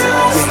podium.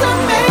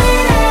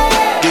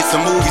 Did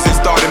some movies and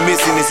started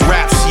missing this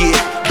rap shit.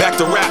 Back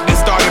to rap and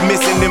started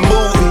missing them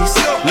movies.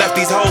 Left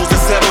these hoes to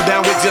settle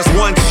down with just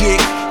one chick.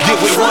 Get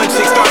with one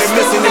chick, started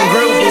missing them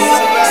groupies.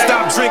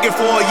 Stopped drinking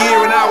for a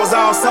year and I was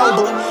all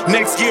sober.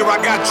 Next year I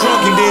got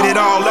drunk and did it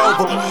all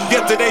over.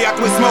 Yesterday I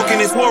quit smoking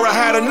and swore I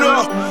had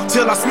enough.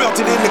 Till I smelt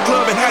it in the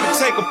club and had to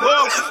take a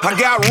puff. I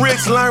got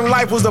rich, learned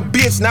life was a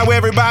bitch. Now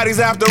everybody's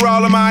after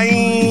all of my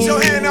ends. Your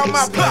hand on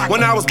my pocket.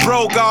 When I was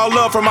broke, all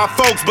love from my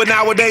folks. But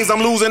nowadays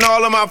I'm losing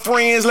all of my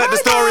friends. Let the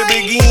story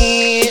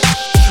begin.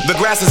 The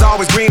grass is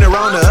always greener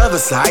on the other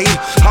side.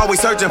 Always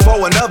searching for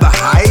another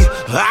high.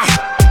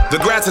 The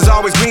grass is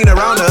always greener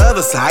on the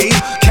other side.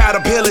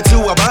 Caterpillar to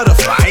a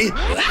butterfly.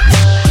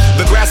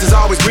 The grass is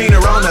always greener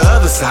on the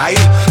other side.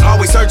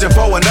 Always searching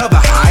for another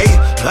high.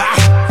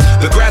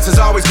 The grass is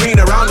always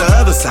greener on the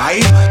other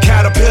side.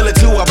 Caterpillar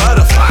to a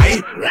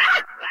butterfly.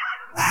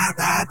 Bye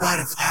bye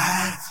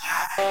butterfly,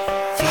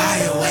 fly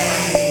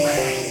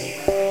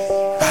away.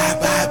 Bye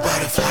bye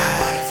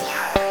butterfly,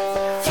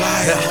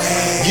 fly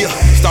away.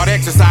 Yeah. Start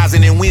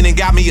exercising and went and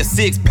got me a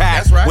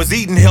six-pack. Right. Was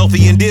eating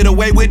healthy and did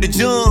away with the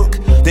junk.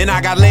 Then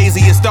I got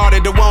lazy and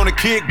started to wanna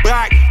kick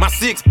back. My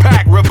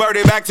six-pack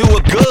reverted back to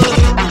a good.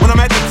 When I'm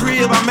at the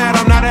crib, I'm mad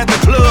I'm not at the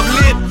club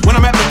lit. When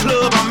I'm at the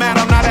club, I'm mad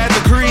I'm not at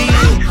the crib.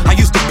 I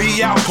used to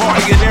be out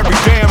partying every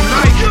damn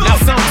night. Now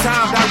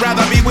sometimes I'd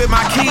rather be with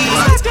my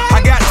kids.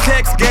 I got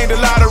checks, gained a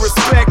lot of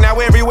respect. Now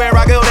everywhere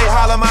I go, they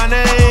holler my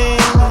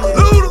name.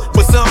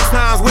 But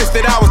sometimes wish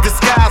that I was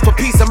disguised for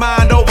peace of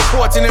mind over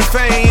fortune and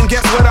fame.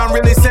 Guess what I'm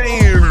really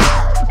saying?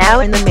 Now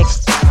in the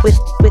mix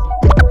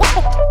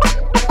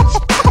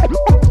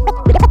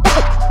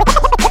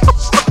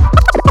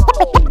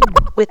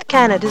with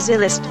Canada's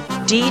illest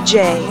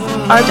DJ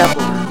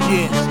R-Double.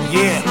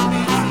 Yeah.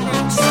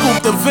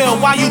 Scoop the Ville,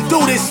 why you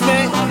do this,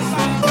 man?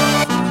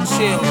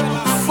 Chill.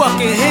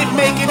 Fucking hit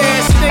making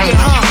ass nigga,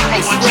 huh?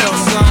 It's real,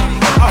 son.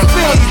 I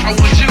feel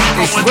you.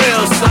 It's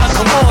real, son.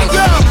 Come on,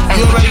 yo.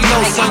 You already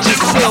know, son.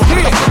 Just chill.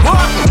 Here,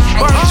 what?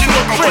 Burn you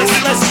a Chris.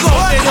 Let's go,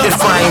 nigga. If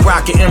I ain't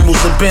rocking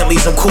emeralds and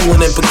Bentleys, I'm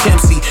coolin' in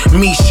Poughkeepsie.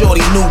 Me,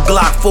 shorty, new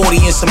Glock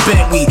 40 and some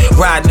Bentley.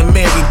 Riding a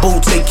Mary Boo,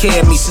 take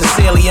care of me.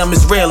 Sincerely, I'm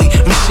Israeli.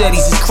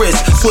 Machetes is Chris.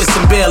 Swiss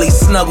and Bailey,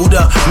 snuggled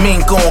up.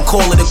 Mink on,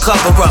 call it a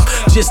cover up.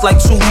 Just like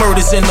 2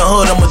 murders in the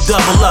hood, I'ma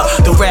double up.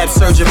 The rap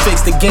surgeon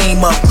fixed the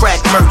game up. Crack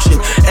merchant.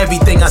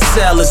 Everything I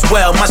sell as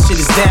well. My shit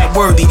is that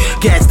worthy.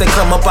 Gats that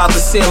come up out the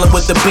ceiling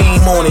with the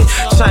beam on it.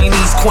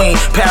 Chinese queen,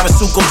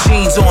 Parasuco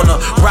jeans on her.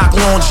 Rock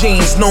long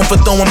jeans, known for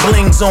throwing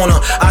blings on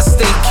her. I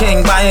stay king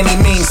by any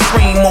means,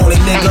 scream on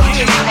it, nigga.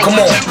 Come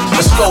on,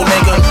 let's go,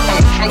 nigga.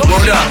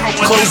 Word up,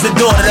 close the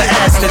door to the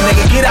Aston,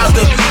 nigga. Get out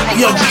the,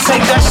 yo,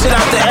 take that shit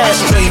out the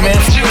ashtray, man.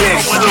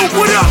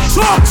 What up,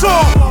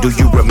 talk. Do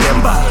you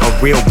remember a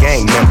real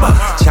gang member?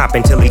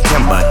 Chopping till he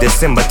timber,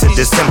 December to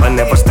December,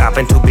 never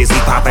stopping. Too busy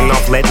popping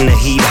off, letting the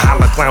heat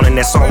holler, clowning.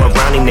 That's all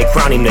around him. They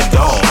crown him the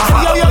dog.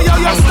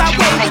 Yo, stop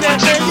waving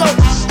that, man. Yo,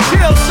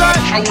 chill, son.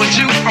 I want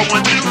you.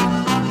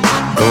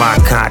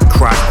 Glock hot,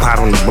 crock pot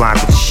on the block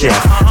with the chef.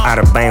 Out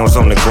of bounds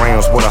on the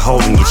grounds with a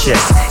hole in your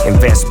chest.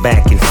 Invest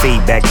back and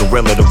feedback,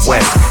 gorilla the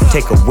west.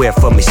 Take a whiff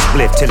of me,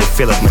 split till it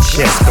fill up my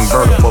chest.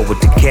 Convertible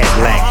with the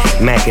Cadillac,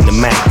 Mac in the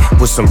Mac,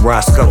 with some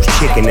Roscoe's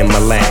chicken in my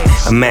lap.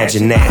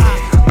 Imagine that.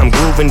 I'm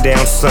grooving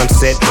down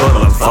Sunset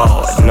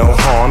Boulevard. No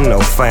harm, no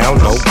foul,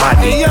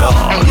 nobody. Hey, yo,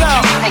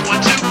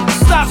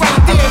 stop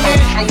right there,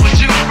 man.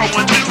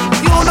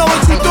 You don't know what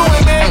you're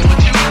doing, man.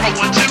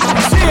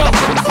 Chill.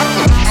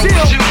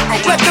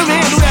 Let them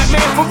handle that,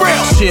 man, for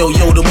real. jail,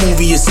 yo, the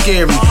movie is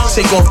scary.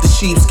 Take off the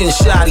sheepskin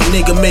shoddy,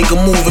 nigga, make a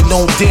move and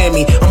don't dare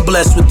me. I'm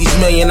blessed with these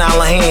 $1 million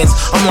hands.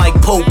 I'm like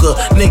poker,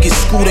 niggas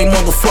screw they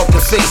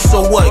motherfucking face,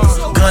 so what?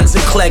 Guns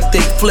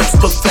eclectic, flips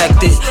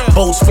perfected,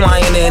 boats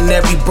flying in,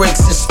 every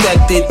break's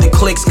inspected, the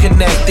clicks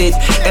connected,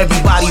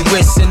 everybody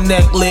wrists and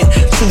neck lit.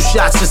 2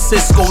 shots of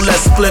Cisco,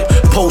 let's flip.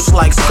 Post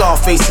like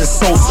Scarface and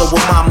Sosa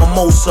with my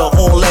mimosa,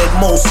 all Ed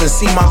Molson.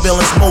 See my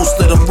villains, most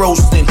of them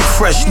roasting.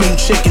 Fresh new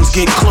chickens,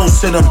 get close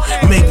to them.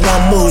 Make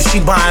one move, she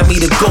buying me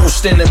the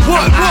ghost in it.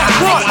 What?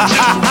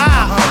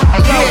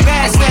 Yo,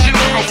 pass that,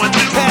 man.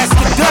 Pass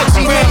the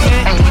Dutchie, man.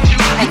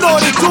 You know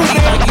what it do,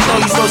 man. You know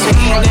you supposed to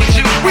eat,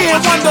 nigga. We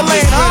in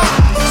Wonderland,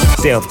 huh?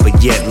 Stealth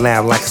but yet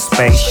loud like a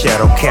space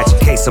shuttle. Catch a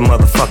case of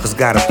motherfuckers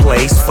got a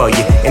place for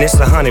you. And it's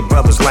 100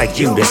 brothers like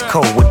you that's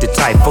cold with the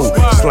typhoon.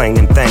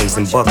 Slanging things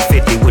and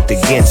 $150 with the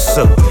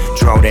Ginsu.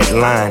 Draw that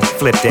line,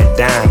 flip that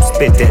dime,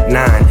 spit that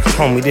 9.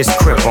 Homie, this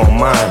crip on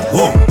mine.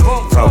 Whoa.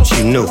 Thought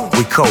you knew,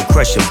 we cold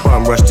crushing,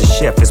 bum rush the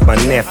chef is my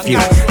nephew.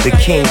 The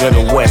king of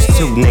the west,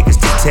 2 niggas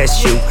to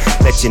test you.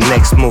 Let your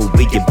next move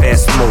be your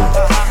best move.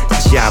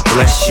 God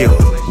bless you.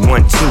 1, 2,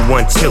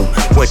 1, 2.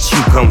 What you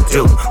gon'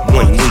 do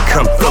when we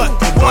come through?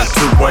 1,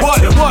 2, 1,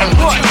 2.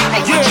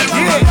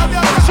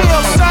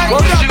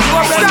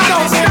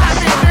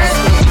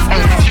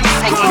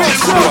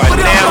 You are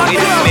now in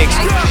the mix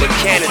with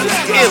Canada's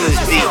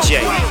illest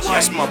DJ.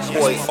 That's my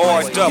boy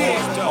R Double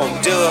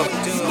on Dub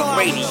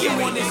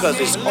Radio. Because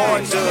it's R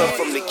Dub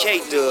from the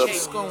K Dub.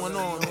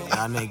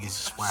 Y'all niggas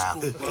is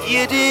wild.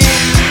 You did.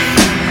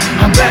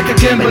 I'm back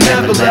again but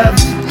never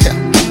left.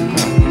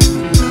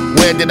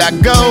 Where did I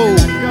go?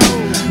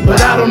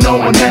 But I don't know,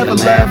 I never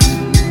left.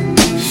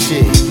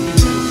 Shit,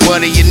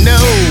 what do you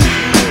know?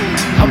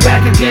 I'm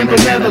back again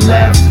but never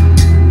left.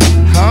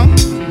 Huh?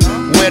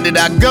 Where did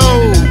I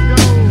go?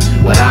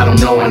 But I don't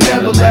know, I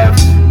never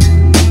left.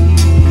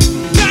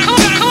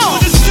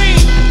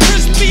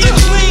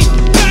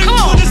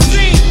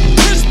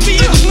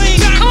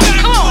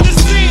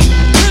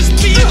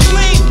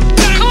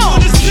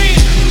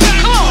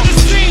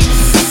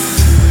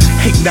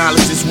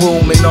 Acknowledge this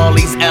room and all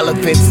these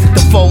elephants,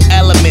 the 4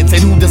 elements,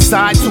 and who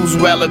decides who's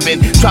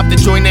relevant. Drop the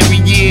joint every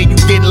year, you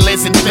didn't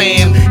listen,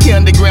 fam. You're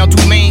underground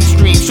too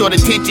mainstream, short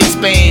attention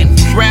span.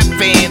 Rap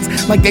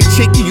fans, like that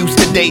chick you used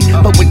to date.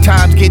 But when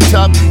times get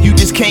tough, you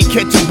just can't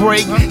catch a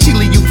break. She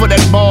leave you for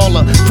that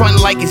baller, frontin'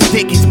 like his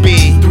dick is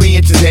big.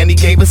 3 inches and he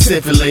gave her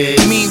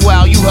syphilis.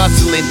 Meanwhile, you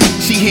hustling,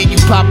 she hear you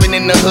popping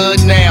in the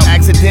hood now.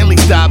 Accidentally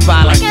stop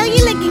by like, girl, you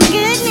looking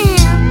good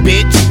now.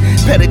 Bitch,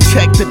 better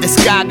check the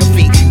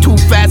discography. Too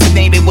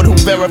fascinated with who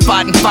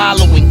verified and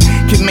following.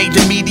 Can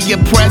major media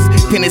press,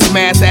 then it's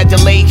mass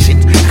adulation.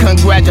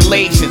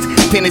 Congratulations,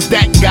 then it's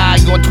that guy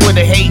on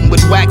Twitter hating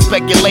with whack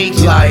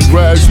speculation. Like,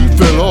 Raz, he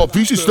fell off,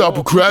 he should stop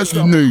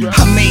procrastinating.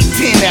 I made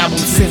 10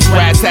 albums since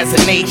Raz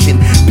Assassination.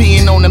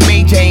 Being on the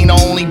major ain't the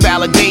only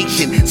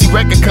validation. See,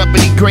 record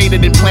company greater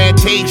than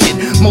plantation.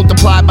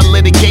 Multiplied by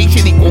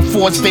litigation equal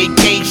forced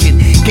vacation.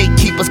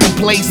 Gatekeepers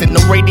complacent,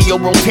 no radio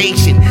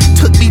rotation.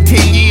 Took me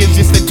 10 years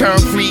just to turn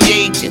free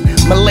agent.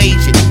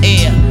 Malaysian,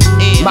 air,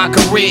 my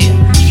career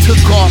took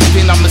off,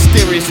 then I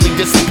mysteriously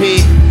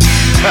disappeared.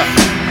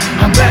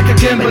 I'm back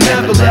again but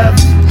never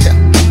left.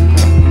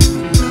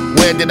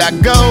 Where did I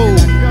go?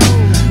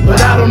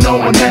 But I don't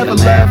know, I never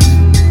left.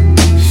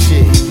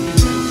 Shit,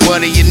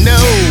 what do you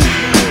know?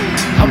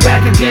 I'm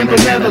back again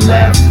but never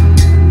left.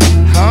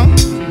 Huh?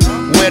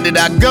 Where did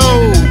I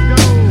go?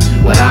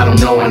 But I don't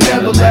know, I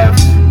never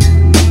left.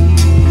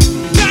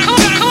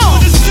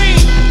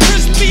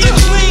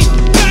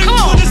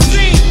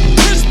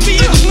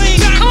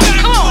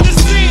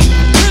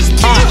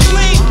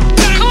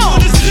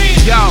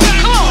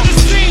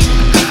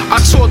 I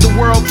toured the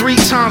world 3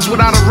 times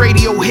without a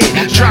radio hit.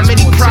 Tried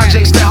many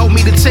projects to help me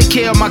to take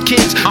care of my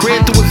kids.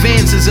 Ran through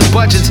advances and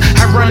budgets,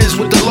 had run-ins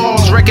with the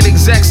laws. Record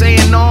execs,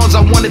 A&Rs,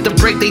 I wanted to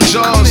break their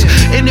jaws.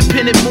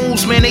 Independent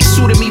moves, man, they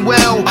suited me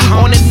well.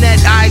 On the net,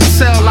 I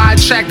excel, I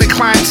attract the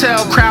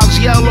clientele. Crowds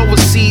yell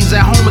overseas,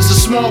 at home it's a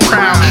small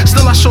crowd.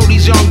 Still I show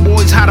these young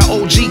boys how the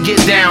OG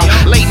get down.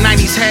 Late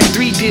 90s had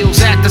 3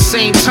 deals at the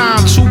same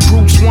time. 2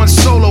 groups, 1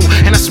 solo,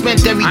 and I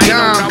spent every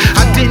dime.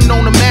 I didn't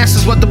own the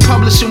masters, but the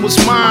publishing was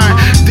mine.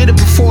 Did it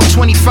before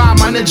 25,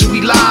 my ninja, we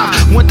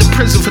live. Went to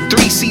prison for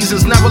 3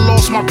 seasons, never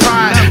lost my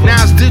pride.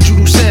 Now it's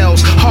digital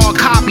sales, hard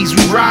copies,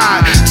 we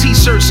ride.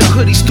 T-shirts and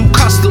hoodies through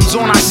customs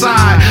on our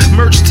side.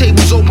 Merch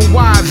tables open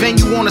wide,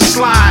 venue on a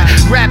slide.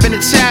 Rapping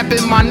and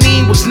tapping, my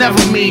name was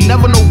never me.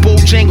 Never no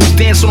Bojangles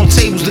dancing on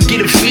tables to get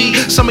a fee.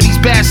 Some of these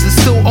bastards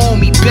still owe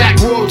me back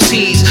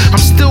royalties.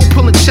 I'm still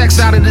pulling checks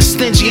out of this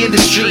stingy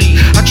industry.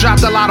 I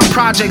dropped a lot of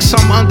projects,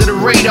 some under the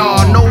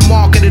radar. No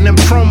marketing and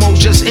promos,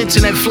 just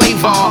internet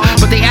flavor.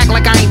 But they act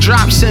like I ain't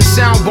dropped since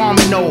Sound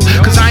Bombing, no.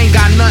 Cause I ain't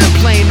got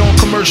nothing playing on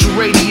commercial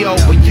radio.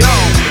 But yo,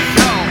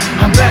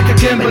 I'm back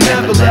again but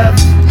never left.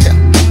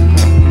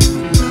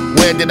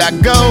 Where did I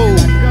go?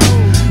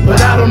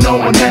 But I don't know,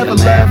 I never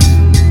left.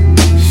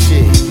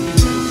 Shit,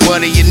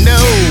 what do you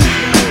know?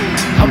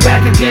 I'm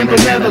back again but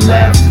never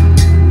left.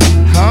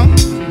 Huh?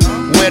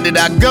 Where did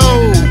I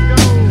go?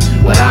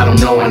 but I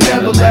don't know I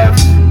never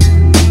left.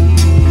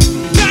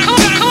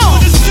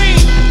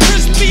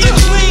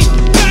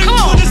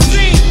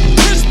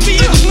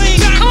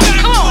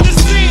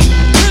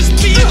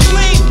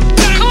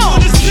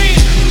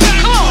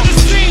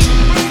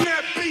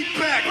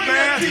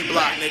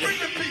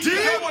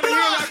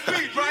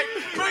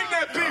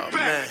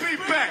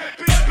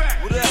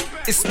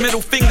 It's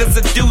middle fingers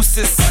of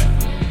deuces,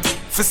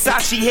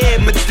 Versace hair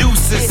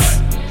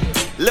Medusas.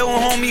 Lil'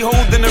 homie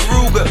holding a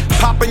Ruger,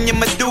 popping your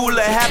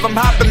medulla, have him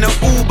hopping the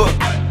Uber.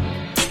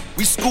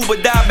 We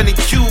scuba diving in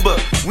Cuba.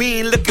 We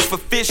ain't looking for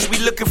fish, we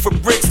looking for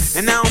bricks.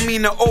 And I don't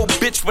mean an old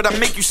bitch, but I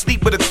make you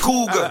sleep with a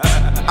cougar.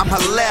 I'm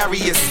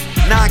hilarious,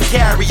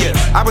 non-carrier.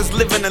 I was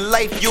living a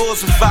life,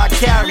 yours was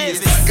vicarious.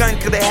 Gun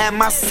could've had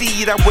my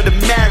seed, I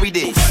would've married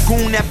it.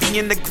 Goon Effie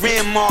in the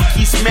Grand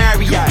Marquis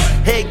Marriott.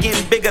 Head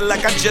getting bigger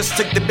like I just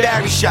took the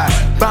Barry shot.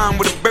 Bomb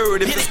with a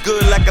bird if it's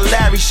good like a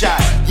Larry shot.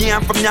 Yeah,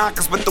 I'm from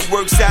Yonkers, but the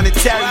work's out in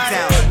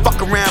Tarrytown.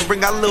 Fuck around,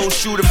 bring our little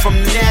shooter from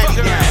the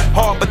Natty down.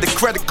 Hard, but the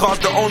credit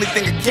card's the only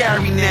thing I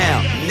carry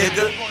now,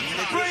 nigga.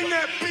 Bring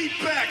that beat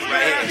back, man.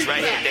 Right here, it's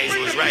right here, Daisy,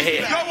 it's right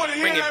here.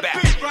 Bring it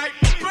back.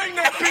 Bring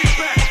that beat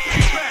back.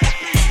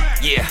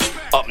 Yeah,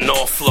 up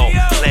north flow,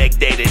 leg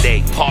day to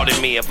day. Pardon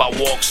me if I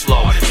walk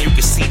slow. You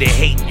can see the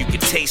hate, you can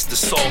taste the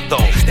salt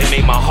though. They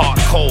made my heart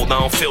cold, I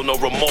don't feel no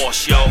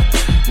remorse, yo.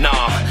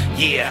 Nah,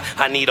 yeah,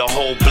 I need a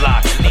whole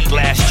block. A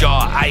glass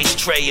jar, ice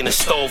tray, and a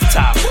stove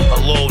top.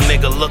 A little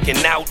nigga looking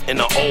out in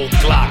an old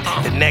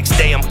Glock. The next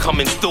day I'm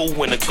coming through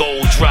when the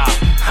gold drop.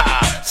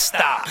 Ha,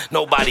 stop,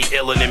 nobody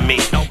iller than me.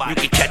 You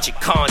can catch a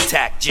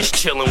contact just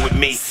chilling with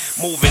me.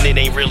 Moving it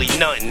ain't really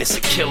nothing, it's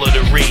a killer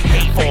to read.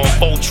 On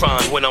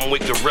Voltron when I'm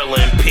with Gorilla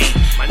and P.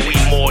 We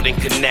more than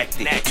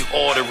connected, you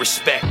order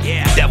respect.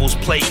 Devil's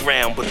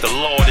playground, but the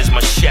Lord is my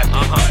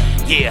shepherd.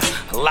 Yeah,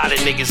 a lot of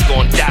niggas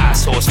gon' die,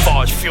 so as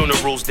far as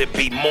funerals, there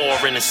be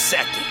more in a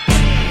second.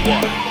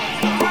 What?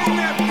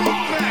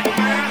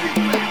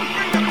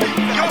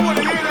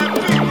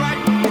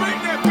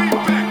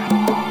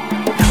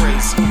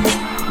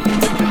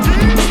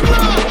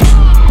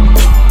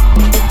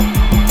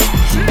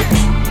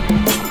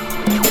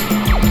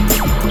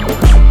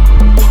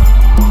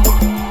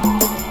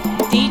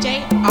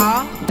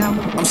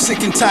 I'm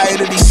sick and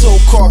tired of these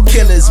so-called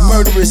killers,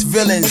 murderous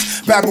villains,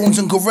 baboons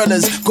and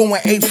gorillas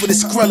going ape for the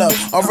Skrilla.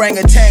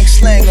 Orangutan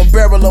slang, a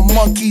barrel of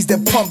monkeys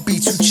that pump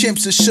beats. You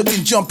chimps are shook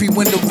and jumpy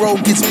when the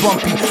road gets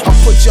bumpy. I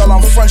put y'all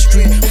on Front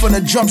Street from the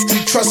Jump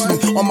Street, trust me.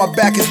 On my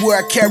back is where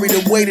I carry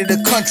the weight of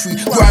the country.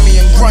 Grimy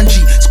and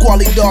grungy,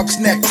 squally dog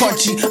snack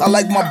crunchy. I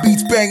like my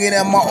beats banging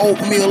and my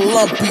oatmeal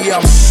lumpy.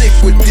 I'm sick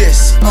with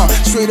this,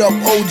 straight up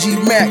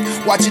OG Mac.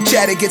 Watch a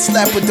chatter get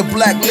slapped with the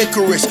black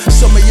licorice.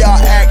 Some of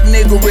y'all act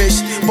niggerish,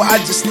 but I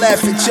just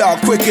laugh at y'all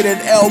quicker than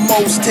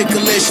Elmo's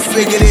ticklish.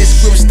 Figure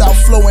this, grip stop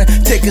flowing,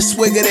 take a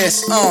swig of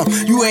this.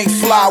 You ain't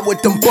fly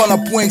with them bun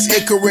up wings,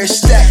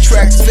 Icarus. Stack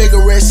tracks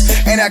vigorous,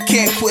 and I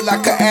can't quit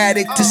like an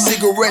addict to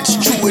cigarettes.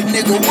 Chew a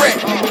nigga rent.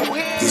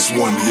 This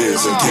one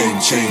year's a game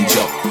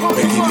changer,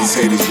 making these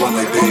haters run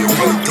like they in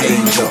great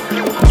danger.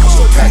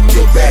 So pack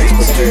your bags,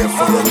 prepare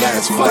for the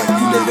last flight.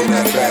 You living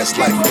that fast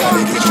life,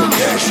 gotta get your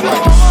cash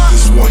right.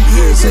 This one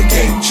year's a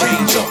game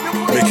changer,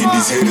 making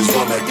these haters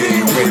run like they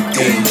in great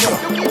danger.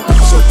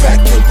 So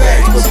pack your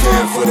bags,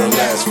 prepare for the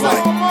last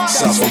flight.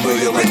 Sounds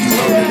familiar like you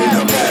heard it in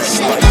the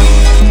past life.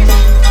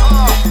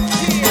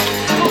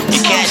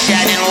 Your cash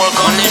out didn't work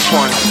on this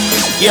one.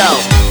 Yo,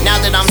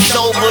 now that I'm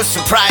sober,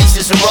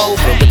 surprises are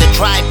over. With a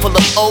drive full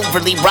of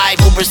overly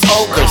rivalrous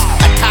ogres,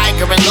 a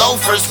tiger and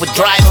loafers with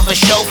drive of a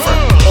chauffeur.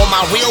 All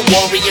my real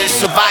warriors,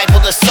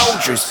 survival of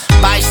soldiers.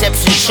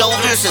 Biceps and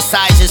shoulders, the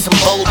size of some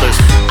boulders.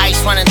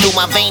 Ice running through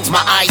my veins, my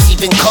eyes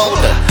even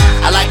colder.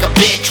 I like a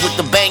bitch with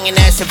the banging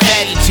ass and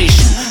fatty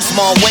tissue.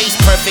 Small waist,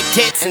 perfect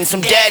tits, and some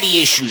daddy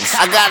issues.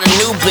 I got a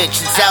new bitch,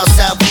 it's South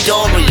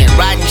Salvadorian.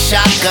 Riding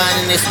shotgun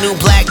in this new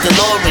black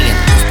DeLorean.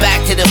 It's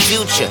Back to the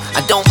Future,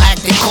 I don't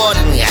act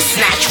accordingly. I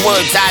snatch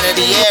words out of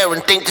the air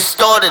and think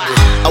distortedly.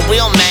 A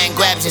real man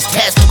grabs his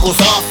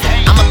testicles off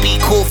it. I'ma be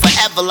cool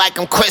forever like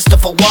I'm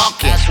Christopher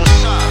Walken.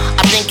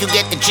 I think you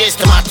get the gist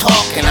of my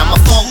talking. I'm a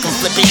falcon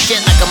flipping shit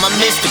like I'm a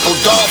mystical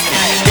dolphin.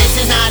 This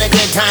is not a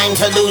good time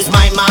to lose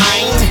my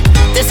mind.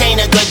 This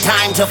ain't a good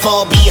time to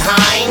fall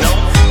behind.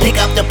 Pick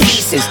up the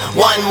pieces,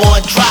 one more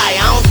try.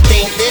 I don't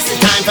think this is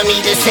time for me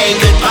to say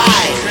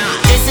goodbye.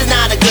 This is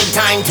not a good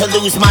time to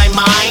lose my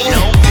mind.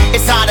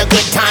 It's not a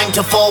good time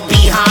to fall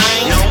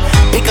behind.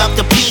 Pick up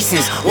the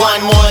pieces,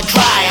 one more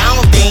try. I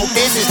don't think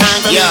this is time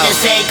for me to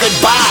say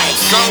goodbye.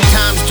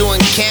 Sometimes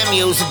doing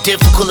cameos a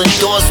difficult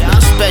endorsement,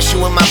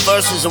 especially when my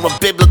verses are a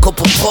biblical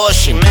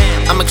proportion.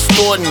 I'm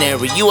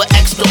extraordinary, you are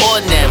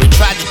extraordinary.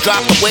 Tried to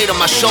drop the weight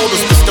on my shoulders,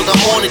 but still got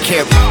more to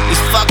carry.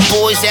 These fuck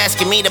boys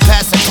asking me to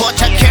pass the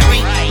torch I carry.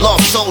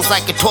 Lost souls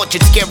like a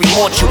tortured, scary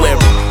mortuary.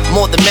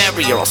 More the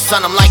merrier, I'll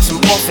son them like some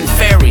orphan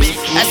fairies.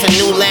 That's a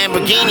new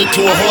Lamborghini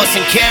to a horse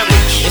and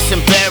carriage. It's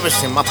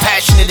embarrassing, my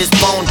passionate is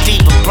bone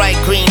deep. A bright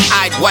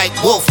green-eyed white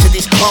wolf to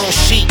these clone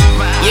sheep.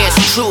 Yeah,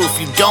 it's true, if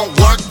you don't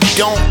work, you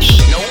don't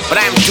eat. But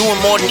I'm doing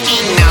more than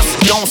eating now, so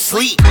don't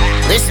sleep.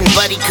 Listen,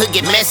 buddy, could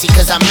get messy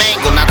cause I'm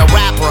mangled. Not a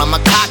rapper, I'm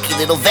a cocky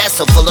little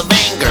vessel full of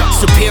anger.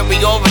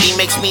 Superiority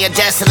makes me a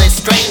desolate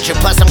stranger.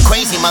 Plus I'm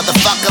crazy,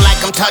 motherfucker,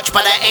 like I'm touched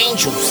by the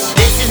angels.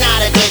 This is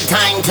not a good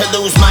time to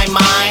lose my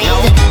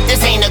mind.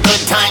 This ain't a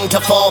good time to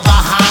fall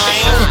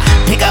behind.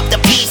 Pick up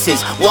the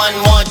pieces, one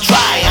more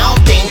try. I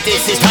don't think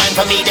this is time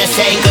for me to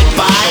say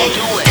goodbye.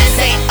 This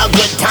ain't a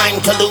good time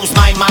to lose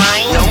my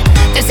mind.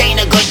 This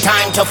ain't a good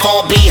time to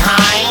fall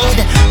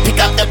behind. Pick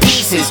up the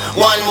pieces,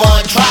 one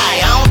more try.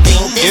 I don't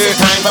think this is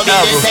time for me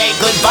to say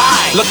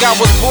goodbye. Look, I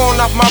was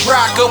born off my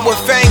rocker with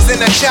fangs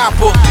in a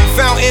chopper.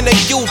 Found in a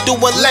youth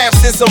doing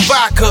laps in some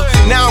vodka.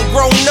 Now I'm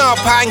grown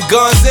up, hiding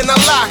guns in a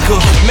locker.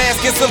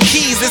 Masking some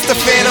keys, it's the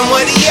Phantom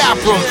of the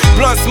Opera.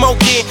 Blunt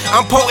smoking,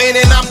 I'm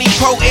potent and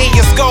omnipotent.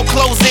 Your skull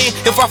closing,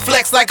 if I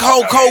flex like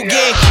Hulk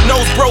Hogan.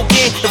 Nose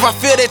broken, if I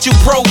feel that you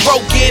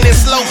provoking. In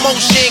slow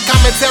motion,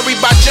 commentary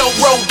by Joe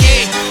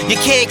Rogan. You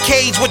can't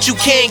cage what you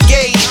can't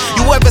gauge.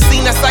 You ever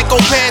seen a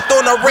psychopath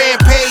on a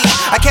rampage?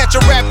 I catch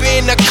a rapper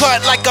in the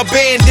cut like a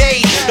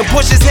band-aid, and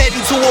push his head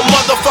into a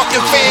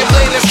motherfucking fan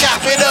blade. Let's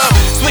chop it up.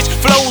 Switch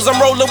flows,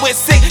 I'm rolling with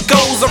sick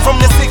goes. I'm from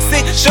the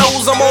 6-6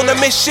 shows, I'm on a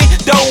mission.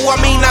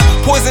 I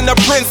poison the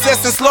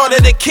princess and slaughter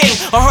the king.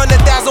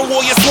 100,000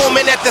 warriors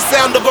swarming at the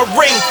sound of a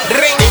ring.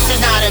 Ring. This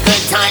is not a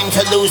good time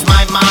to lose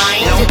my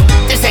mind.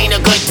 This ain't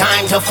a good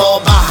time to fall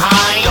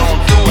behind.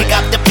 Pick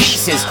up the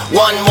pieces,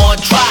 one more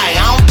try.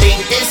 I don't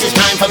think this is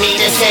time for me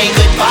to say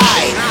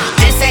goodbye.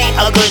 This ain't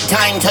a good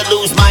time to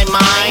lose my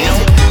mind.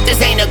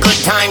 This ain't a good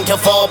time to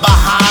fall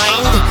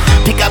behind.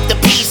 Pick up the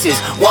pieces,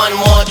 one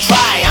more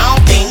try. I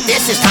don't think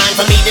this is time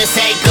for me to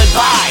say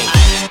goodbye.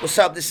 What's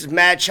up? This is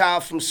Mad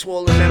Child from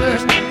Swollen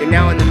Members. You're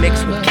now in the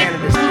mix with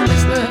Cannabis.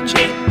 Listen to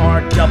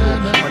JR Double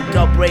on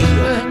Dub Radio,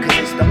 cause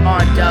it's the R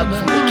Dub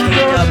from the K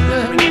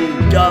Dub, bringing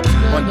you dubs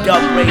on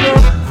Dub Radio.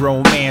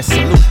 Grown man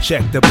salute,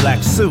 check the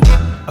black suit,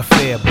 a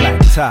fair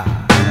black tie.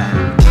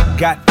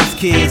 Got these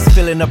kids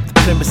filling up the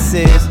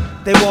premises,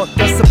 they want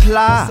the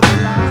supply.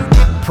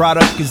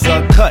 Product is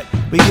uncut,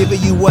 we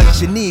giving you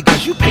what you need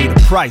cause you pay the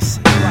prices.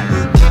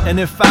 And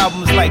if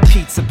albums like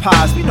pizza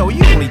pies, we know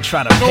you only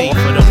tryna pay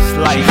for them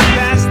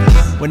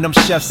slices. When them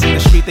chefs in the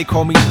street, they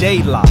call me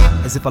daylight,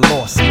 as if I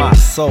lost my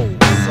soul.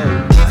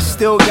 I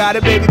still got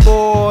it, baby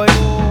boy.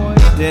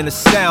 Then the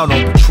sound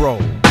on patrol.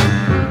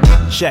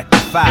 Check the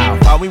file,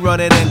 while we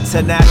running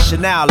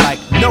international like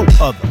no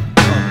other.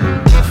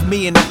 With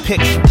me in the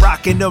pics,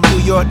 rocking them New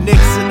York Knicks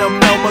and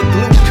them Elmer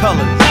Glue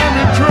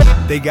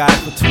colors. They got it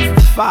for 2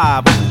 for $5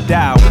 on the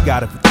dial, we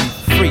got it for 3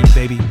 for free,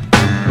 baby.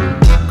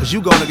 Cause you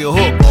gonna get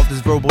hooked off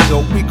this verbal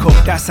dope we cook,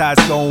 that's how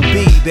it's gonna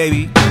be,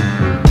 baby.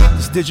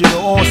 This digital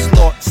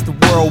onslaught, it's the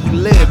world we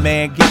live,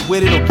 man. Get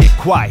with it or get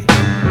quiet.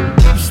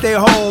 You stay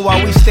home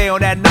while we stay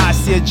on that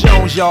Nasir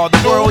Jones, y'all. The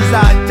world's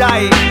our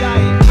diet.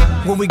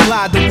 When we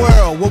glide the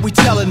world, what we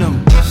telling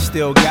them?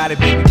 Still got it,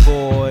 baby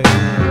boy.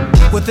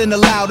 Within the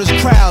loudest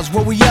crowds,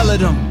 what we yell at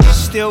them?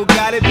 Still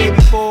got it, baby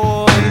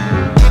boy.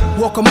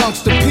 Walk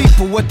amongst the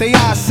people, what they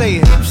are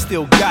saying? You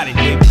still got it,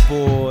 baby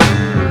boy.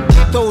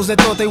 Those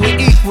that thought they were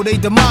equal, they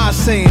demise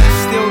saying,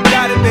 still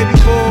got it, baby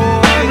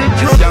boy.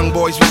 As young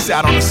boys, we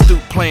sat on the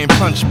stoop playing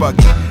punch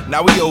buggy.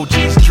 Now we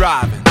OGs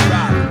driving.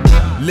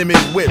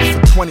 Limited whip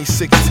for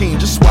 2016.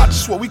 Just watch,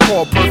 it's what we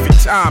call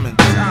perfect timing.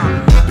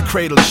 The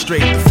cradle is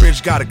straight, the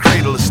fridge got a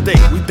cradle of steak.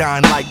 We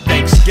dine like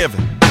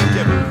Thanksgiving.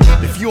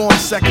 If you on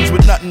seconds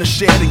with nothing to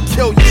share, then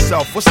kill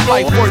yourself. What's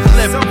life worth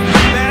living?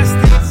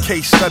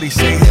 Case studies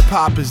say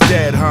hip-hop is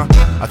dead, huh?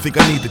 I think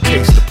I need to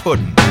taste the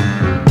pudding.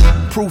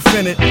 Proof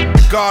in it,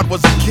 God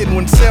wasn't kidding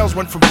when sales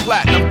went from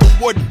platinum to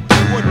wooden.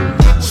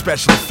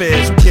 Special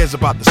affairs, who cares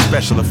about the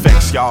special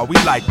effects, y'all? We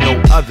like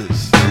no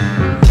others.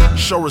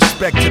 Show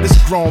respect to this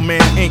grown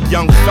man, ain't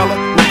young fella,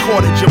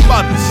 recorded your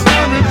mothers.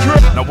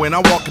 Now when I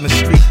walk in the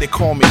street, they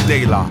call me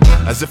De La,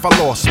 as if I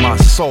lost my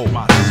soul.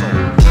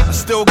 I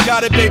still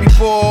got it, baby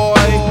boy.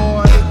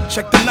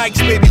 Check the Nikes,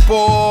 baby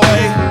boy.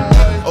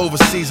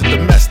 Overseas and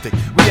domestic,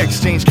 we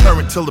exchange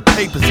current till the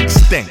paper's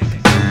extinct.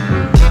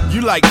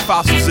 You like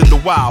fossils in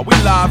the wild, we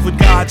live with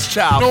God's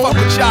child. Fuck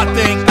what y'all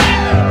think.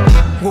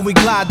 When we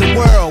glide the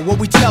world, what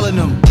we telling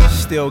them?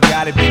 Still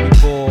got it, baby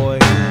boy.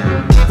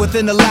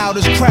 Within the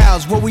loudest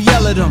crowds, what we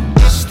yell at them?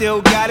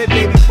 Still got it,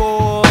 baby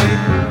boy.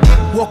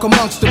 Walk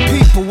amongst the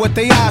people, what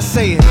they are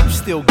saying? You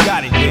still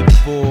got it, baby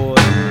boy.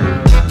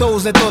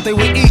 Those that thought they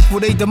were equal,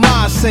 they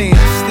demise saying,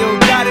 still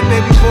got it,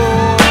 baby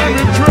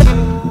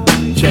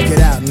boy. Check it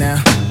out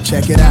now,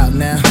 check it out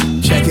now,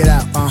 check it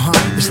out,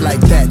 It's like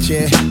that,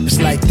 yeah, it's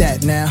like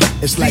that now.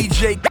 It's like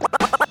DJ.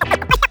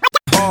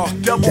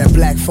 That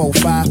black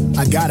 4-5,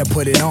 I gotta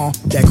put it on.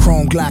 That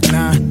chrome Glock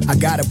 9, I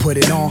gotta put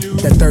it on.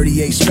 That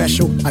 38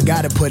 special, I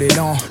gotta put it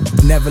on.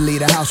 Never leave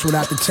the house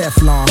without the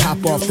Teflon.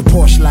 Hop off the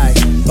porch like,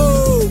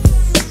 oh,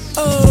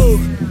 oh,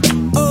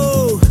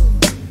 oh,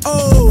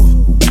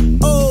 oh,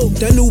 oh.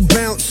 That new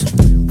bounce,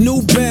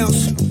 new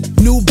bounce,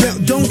 new bounce.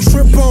 Don't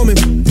trip on me,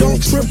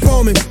 don't trip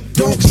on me,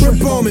 don't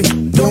trip on me,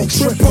 don't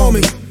trip on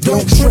me.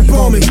 don't trip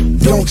on me.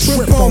 Don't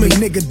trip on me,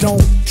 nigga,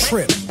 don't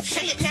trip.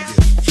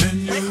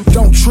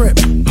 Don't trip,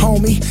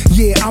 homie.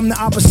 Yeah, I'm the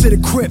opposite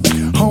of Crip,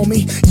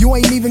 homie. You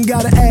ain't even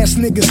gotta ask,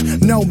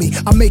 niggas know me.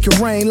 I make it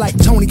rain like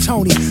Tony.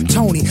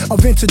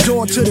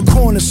 Aventador to the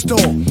corner store.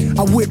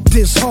 I whip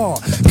this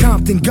hard.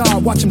 Compton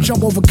God, watch him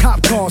jump over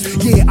cop cars.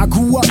 Yeah, I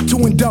grew up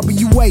doing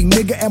WA,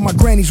 nigga, and my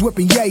granny's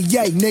whipping yay,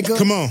 nigga.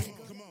 Come on.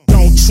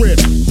 Don't trip,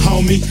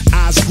 homie.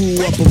 I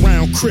grew up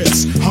around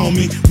Crips,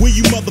 homie. Where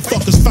you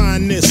motherfuckers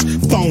find this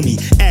phony?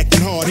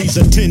 Acting hard, he's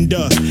a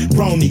tender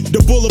brony. The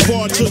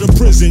boulevard to the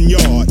prison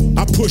yard.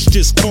 I push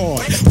this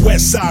card.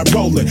 West side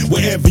rolling,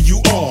 wherever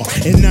you are.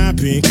 And I've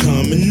been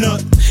coming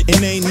up.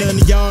 And ain't none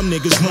of y'all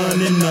niggas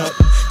running up.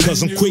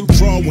 Cause I'm quick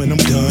draw when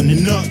I'm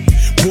gunning up.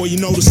 Boy, you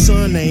know the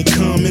sun ain't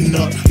coming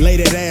up. Lay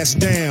that ass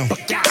down.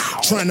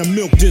 Trying to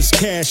milk this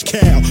cash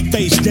cow.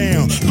 Face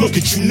down, look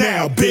at you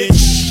now,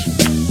 bitch.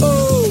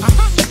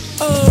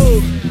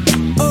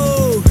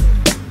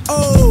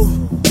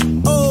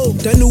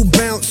 That new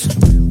bounce.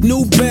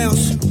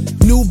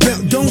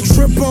 Don't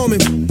trip on me.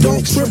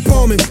 Don't trip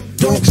on me.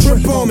 Don't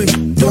trip on me.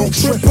 Don't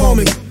trip on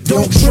me.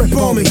 Don't trip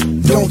on me.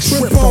 Don't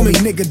trip on me,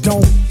 nigga,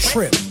 don't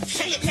trip.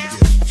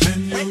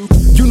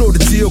 You know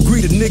the deal,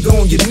 greet a nigga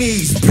on your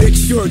knees,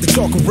 bitch. You heard the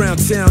talk around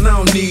town, I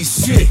don't need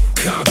shit.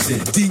 Compton,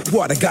 deep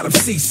water, got him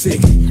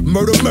seasick.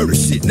 Murder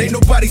shit, ain't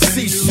nobody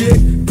see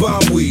shit.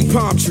 Bomb weed,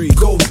 palm tree,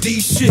 gold D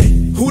shit.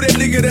 Who that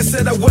nigga that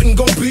said I wasn't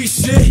gon' be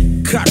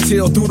shit?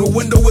 Cocktail through the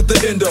window with the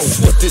endo.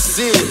 That's what this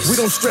is. We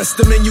don't stress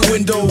them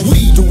innuendo.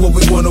 We do what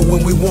we wanna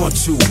when we want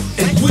to.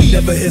 And we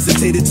never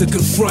hesitated to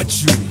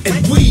confront you. And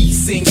we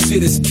seen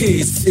shit as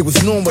kids. It was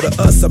normal to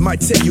us, I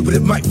might tell you, but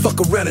it might fuck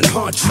around and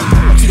haunt you.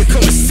 I want you to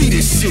come and see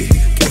this shit.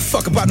 Give a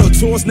fuck about no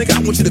tours, nigga, I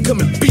want you to come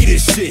and beat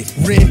this shit.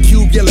 Ren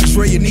Cube, Yellow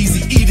Dre, and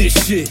Easy E this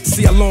shit.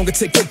 See how long it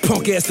take your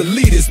punk ass to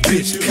lead this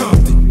bitch.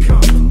 Compton.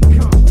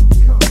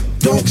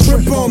 Don't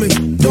trip on me.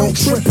 Don't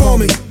trip on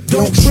me.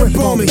 Don't trip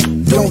on me.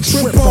 Don't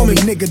trip on me,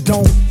 nigga,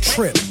 don't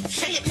trip.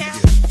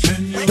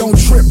 Don't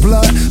trip,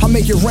 blood. I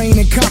make it rain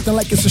in Compton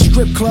like it's a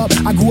strip club.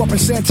 I grew up in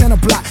Santana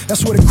Block,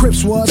 that's where the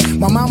Crips was.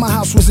 My mama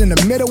house was in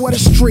the middle of the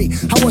street.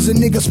 I was a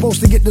nigga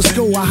supposed to get to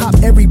school. I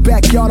hopped every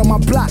backyard on my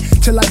block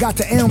till I got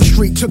to Elm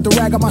Street. Took the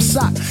rag on my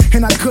sock,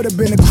 and I could've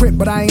been a Crip,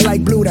 but I ain't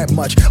like Blue that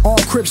much. All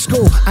Crip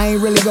school, I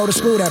ain't really go to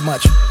school that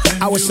much.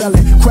 I was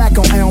selling crack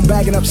on Elm,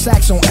 bagging up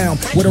sacks on Elm,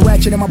 with a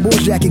ratchet in my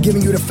bull's jacket,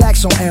 giving you the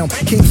facts on Elm.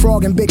 King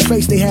Frog and Big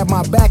Face, they had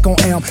my back on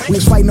Elm. We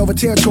was fighting over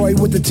territory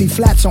with the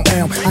T-flats on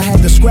Elm. I had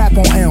the scrap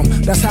on Elm,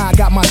 that's how I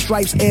got my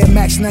stripes. Air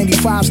Max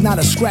 95s, not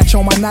a scratch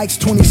on my Nikes.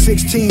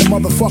 2016,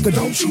 motherfucker,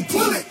 don't you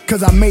pull it.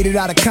 Cause I made it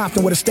out of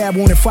Compton with a stab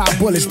wound and 5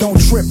 bullets. Don't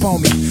trip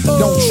on me,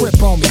 don't trip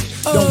on me.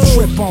 Don't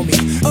trip on me,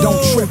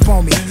 don't trip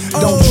on me.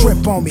 Don't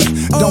trip on me,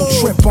 don't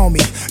trip on me.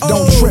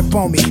 Don't trip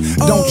on me,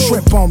 don't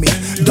trip on me.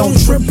 Don't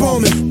trip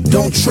on me,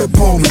 don't trip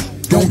on me.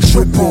 Don't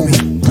trip on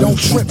me, don't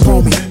trip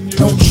on me.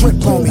 Don't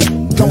trip on me,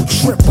 don't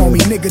trip on me,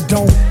 nigga,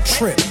 don't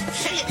trip.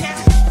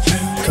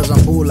 Cause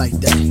I'm bull like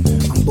that,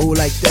 I'm bull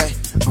like that,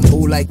 I'm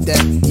bull like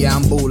that, yeah,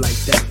 I'm bull like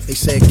that. They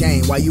said,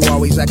 gang, why you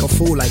always act a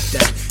fool like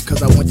that?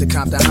 Cause I went to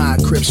Compton High,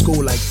 Crip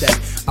school like that.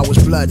 I was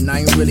blood and I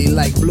ain't really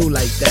like blue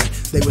like that.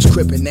 They was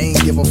crippin', they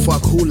ain't give a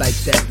fuck who like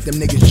that. Them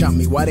niggas jump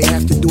me, why they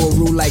have to do a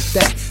rule like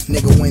that?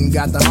 Nigga went and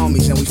got the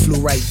homies and we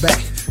flew right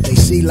back. They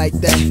see like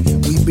that,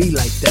 we be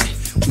like that.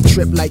 We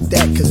trip like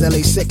that, cause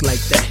LA sick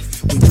like that.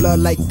 We blood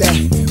like that,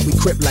 we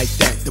crip like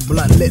that. The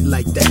blunt lit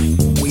like that,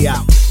 we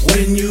out.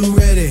 When you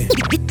ready,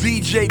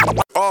 DJ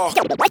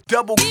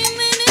double.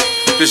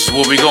 This is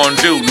what we gonna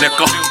do,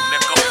 nigga.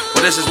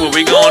 Well, this is what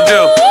we gonna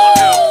do.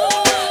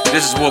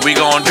 This is what we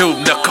gonna do,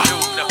 nigga.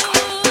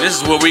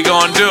 This is what we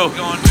gonna do.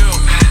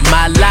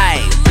 My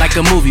life, like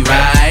a movie,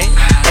 right?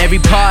 Every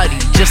party,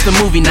 just a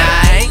movie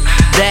night.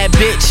 That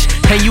bitch,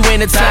 and you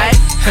ain't a type.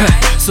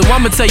 So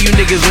I'ma tell you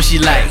niggas what she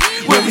like.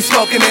 When we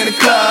smoking in the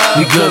club,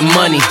 we good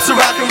money.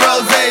 Ciroc and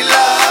Rose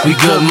love, we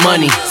good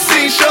money.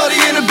 See shorty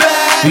in the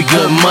bag, we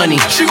good money.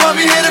 She want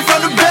me hit it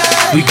from the back,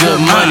 we good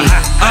money.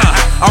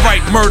 I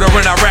write murder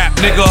and I rap,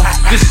 nigga.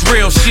 This is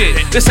real shit,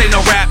 this ain't no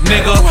rap,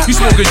 nigga. You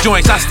smoking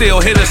joints, I still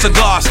hit a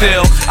cigar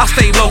still. I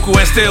stay local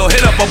and still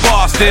hit up a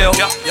bar still.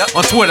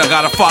 On Twitter,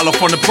 gotta follow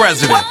from the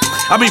president.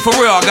 I mean, for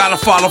real, I gotta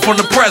follow from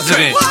the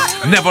president.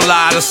 Never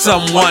lie to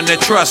someone that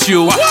trusts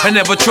you, and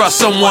never trust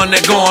someone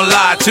that gon'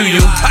 lie to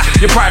you.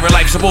 Your private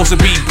life's supposed to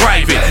be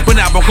private, but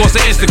now because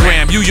of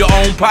Instagram, you your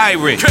own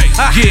pirate.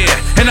 Yeah,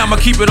 and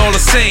I'ma keep it all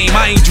the same.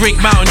 I ain't drink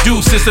Mountain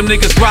Dew since them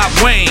niggas dropped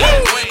Wayne.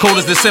 Cold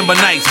as December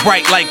nights,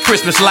 bright like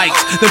Christmas lights.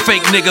 The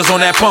fake niggas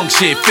on that punk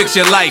shit, fix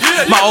your life.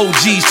 My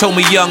OGs told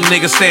me young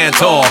niggas stand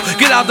tall.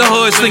 Get out the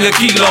hood, sling a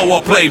kilo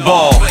or play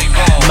ball.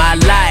 My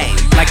life,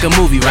 like a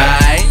movie,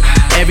 right?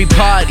 Every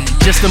party,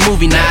 just a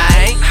movie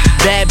night.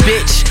 Bad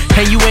bitch,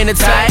 and you ain't a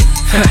type.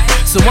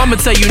 So I'ma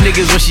tell you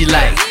niggas what she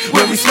like.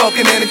 When we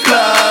smoking in the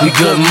club, we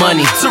good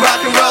money.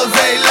 Ciroc and Rose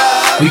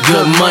love, we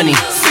good money.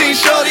 See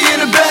shorty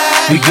in the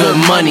bag, we good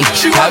money.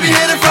 She want me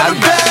hit it from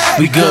the back.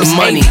 We good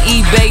money.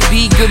 E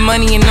baby, good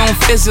money and on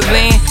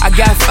fizzling. I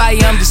got fire,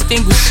 I'm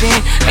distinguishing.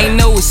 Ain't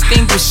no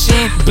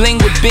extinguishing. Bling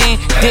with Ben,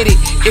 did it.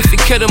 If it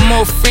coulda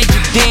more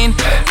frigid then.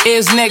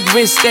 Ears, neck,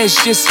 wrist, that's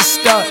just a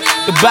start.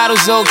 The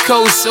bottle's all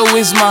cold, so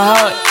is my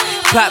heart.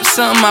 Pop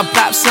something, I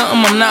pop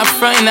something, I'm not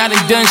frontin'. I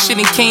done shit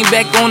and came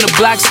back on the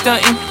block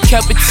stuntin'.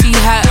 Cup of tea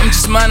hot, I'm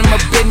just minding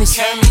my business.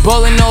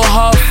 Ballin' all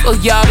hard for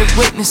y'all to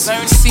witness.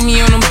 See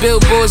me on them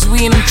billboards,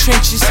 we in them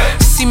trenches.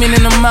 Semen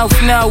in the mouth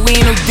now, we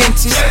ain't no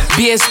dentist.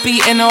 BSB,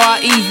 NORE,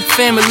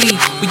 family.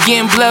 We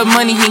getting blood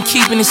money and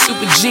keeping it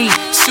super G.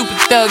 Super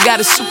thug,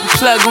 got a super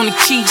plug on the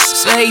keys.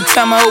 So every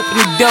time I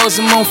open the doors,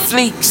 I'm on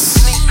fleeks.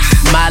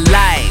 My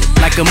life,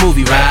 like a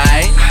movie,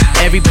 right?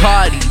 Every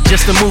party,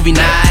 just a movie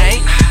night.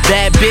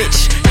 Bad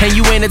bitch, and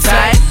you ain't a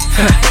type.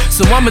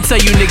 So I'ma tell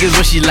you niggas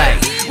what she like.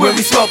 When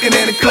we smoking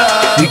in the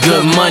club, we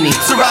good money.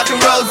 Ciroc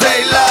and Rose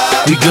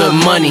love, we good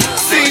money.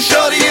 See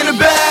shorty in the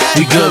bag,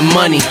 we good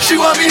money. She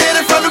want me hit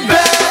it from the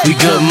back. We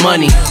good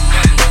money.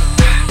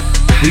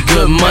 We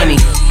good money.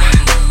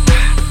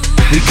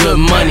 We good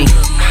money.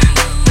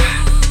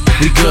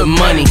 We good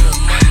money.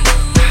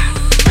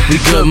 We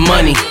good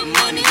money.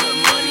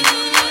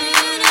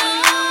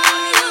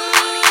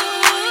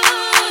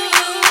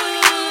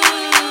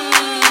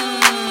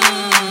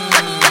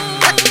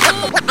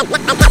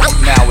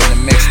 Now in the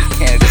mix with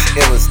Canada's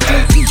illest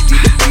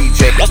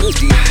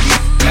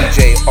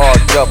DJ R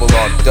double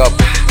on dub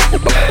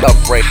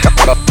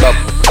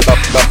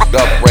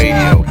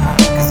radio.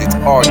 Cause it's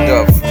R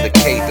dub from the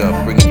K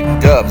dub, bringing you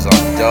dubs on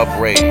dub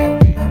radio.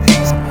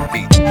 Peace,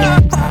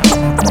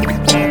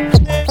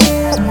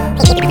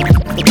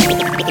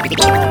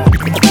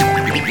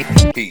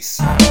 peace.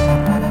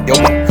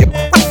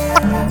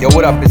 Yo,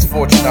 what up? It's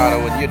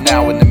Fortunato, and you're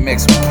now in the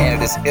mix with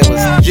Canada's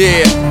illest.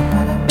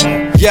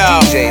 Yo,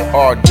 DJ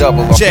R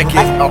double. Check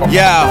it.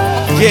 Yeah.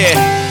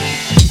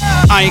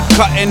 I ain't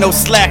cutting no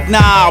slack,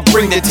 nah, I'll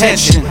bring the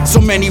tension. So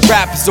many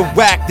rappers are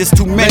whack, there's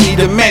too many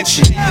to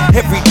mention.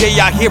 Every day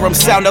I hear them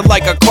sounding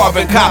like a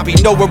carbon copy.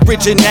 No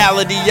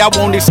originality, I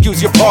won't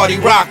excuse your party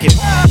rocking.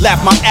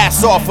 Laugh my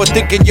ass off for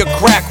thinking you're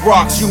crack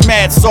rocks. You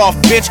mad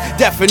soft bitch,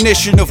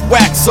 definition of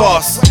whack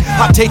sauce.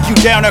 I'll take you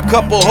down a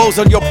couple holes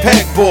on your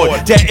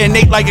pegboard.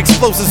 Detonate like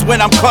explosives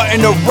when I'm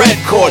cutting the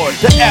red cord.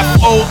 The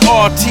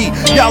F-O-R-T,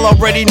 y'all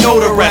already know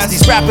the rest.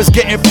 These rappers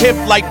getting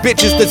pimped like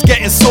bitches that's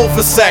getting sold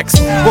for sex.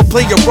 We'll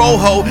play your role,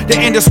 ho, the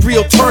industry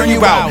will turn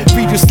you out.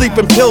 Feed you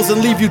sleeping pills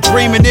and leave you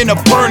dreaming in a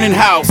burning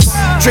house.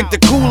 Drink the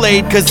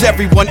Kool-Aid cause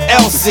everyone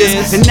else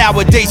is. And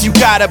nowadays you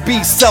gotta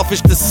be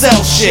selfish to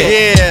sell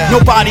shit.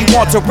 Nobody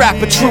wants a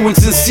rapper true and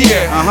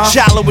sincere.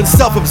 Shallow and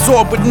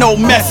self-absorbed with no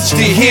message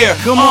to hear.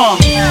 Come on.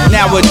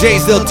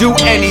 Nowadays they'll do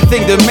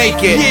anything to make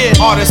it.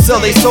 Artists sell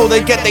they soul,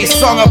 they get they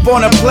song up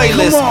on a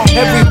playlist.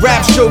 Every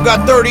rap show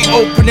got 30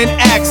 opening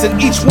acts, and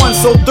each one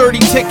sold 30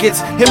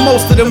 tickets, and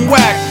most of them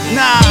whack.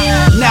 Nah,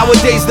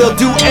 nowadays they'll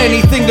do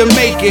anything to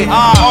make it.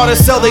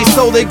 Artists sell they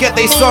soul, they get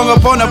they song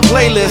up on a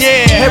playlist.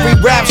 Every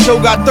rap show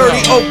got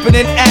 30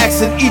 opening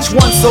acts, and each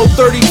one sold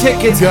 30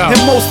 tickets, and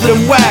most of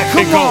them whack.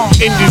 Come on.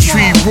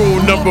 Industry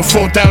rule number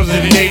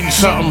 4080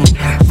 something.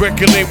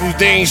 Record labels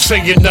they ain't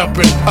saying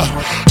nothing.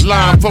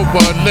 Lime for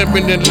a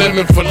lemon and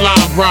lemon for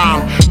lime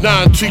rhyme.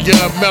 9 to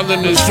your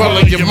melanin,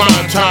 swelling your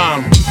mind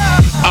time.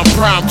 I'm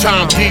prime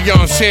time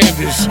Deion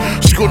Sanders.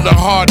 School of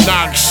hard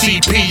knocks,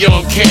 CP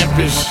on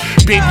campus.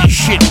 Baby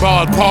shit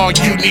ball, Paul,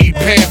 you need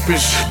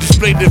Pampers.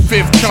 Display the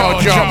fifth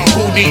charge, y'all.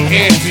 Who need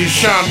answers?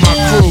 Shine my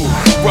crew.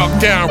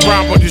 Rock down,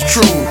 rhyme what is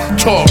true.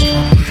 Talk.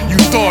 You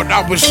thought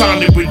I was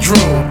signing with Drew.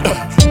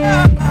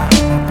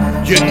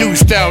 Your new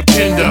style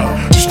tender,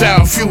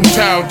 style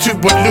futile to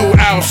a new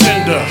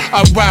Alcindor.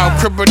 A wild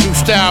criminal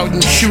style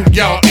and shoot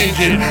y'all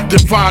engine.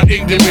 Divine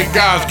ignorant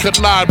guys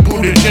collide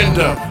Buddha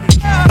gender.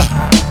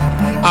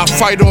 I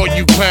fight all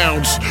you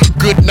clowns.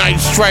 Good night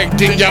strike,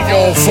 then y'all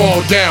all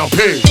fall down.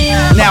 Pig.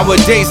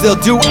 Nowadays they'll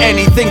do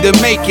anything to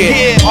make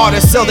it.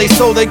 Artists sell they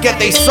soul, they get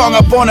they song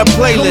up on a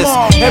playlist.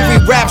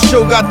 Every rap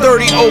show got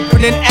 30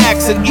 opening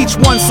acts, and each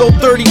one sold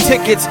 30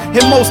 tickets,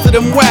 and most of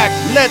them whack.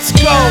 Let's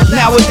go.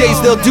 Nowadays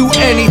they'll do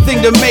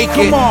anything to make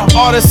it.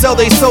 Artists sell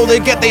they soul, they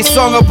get they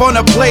song up on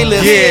a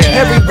playlist.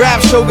 Every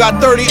rap show got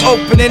 30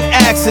 opening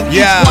acts, and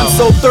each one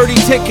sold 30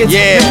 tickets,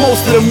 and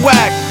most of them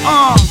whack.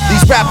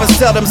 These rappers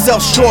sell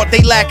themselves short,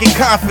 they lacking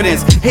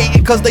confidence.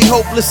 Hating cause they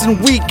hopeless and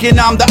weak, and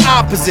I'm the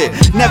opposite.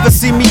 Never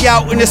see me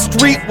out in the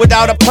street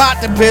without a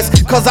pot to piss,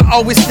 cause I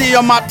always stay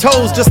on my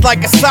toes just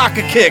like a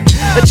soccer kick.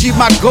 Achieve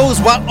my goals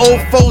while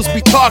old foes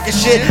be talking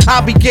shit.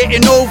 I'll be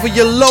getting over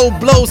your low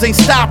blows, ain't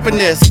stopping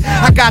this.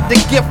 I got the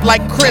gift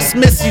like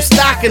Christmas, you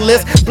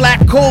stockingless.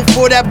 Black coal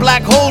for that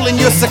black hole in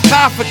your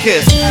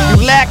sarcophagus.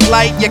 You lack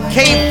light, your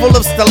cave full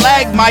of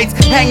stalagmites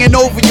hanging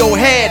over your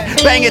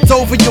head. Bang, it's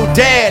over your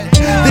dad.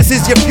 This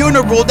is your future.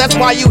 funeral, that's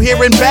why you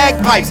hearing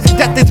bagpipes.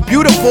 Death is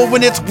beautiful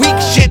when it's weak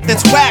shit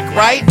that's whack,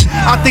 right?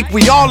 I think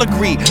we all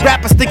agree.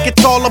 Rappers think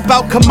it's all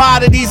about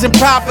commodities and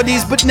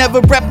properties, but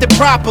never repped it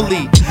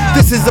properly.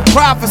 This is a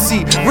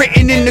prophecy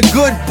written in the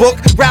good book.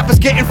 Rappers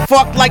getting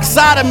fucked like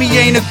sodomy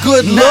ain't a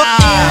good look.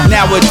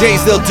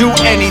 Nowadays they'll do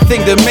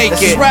anything to make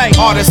it. Right.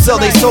 Artists sell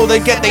they soul, they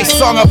get they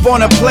song up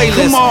on a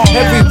playlist.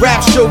 Every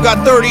rap show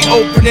got 30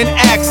 opening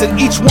acts, and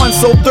each one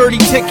sold 30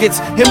 tickets,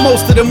 and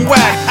most of them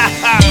whack.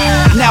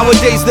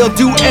 Nowadays they'll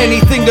do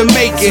anything to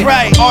make it.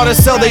 Right.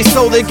 Artists sell they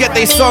soul, they get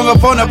they song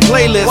up on a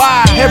playlist.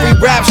 Why? Every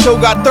rap show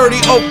got 30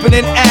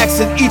 opening acts,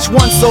 and each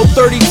one sold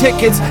 30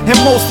 tickets, and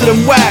most of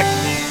them whack.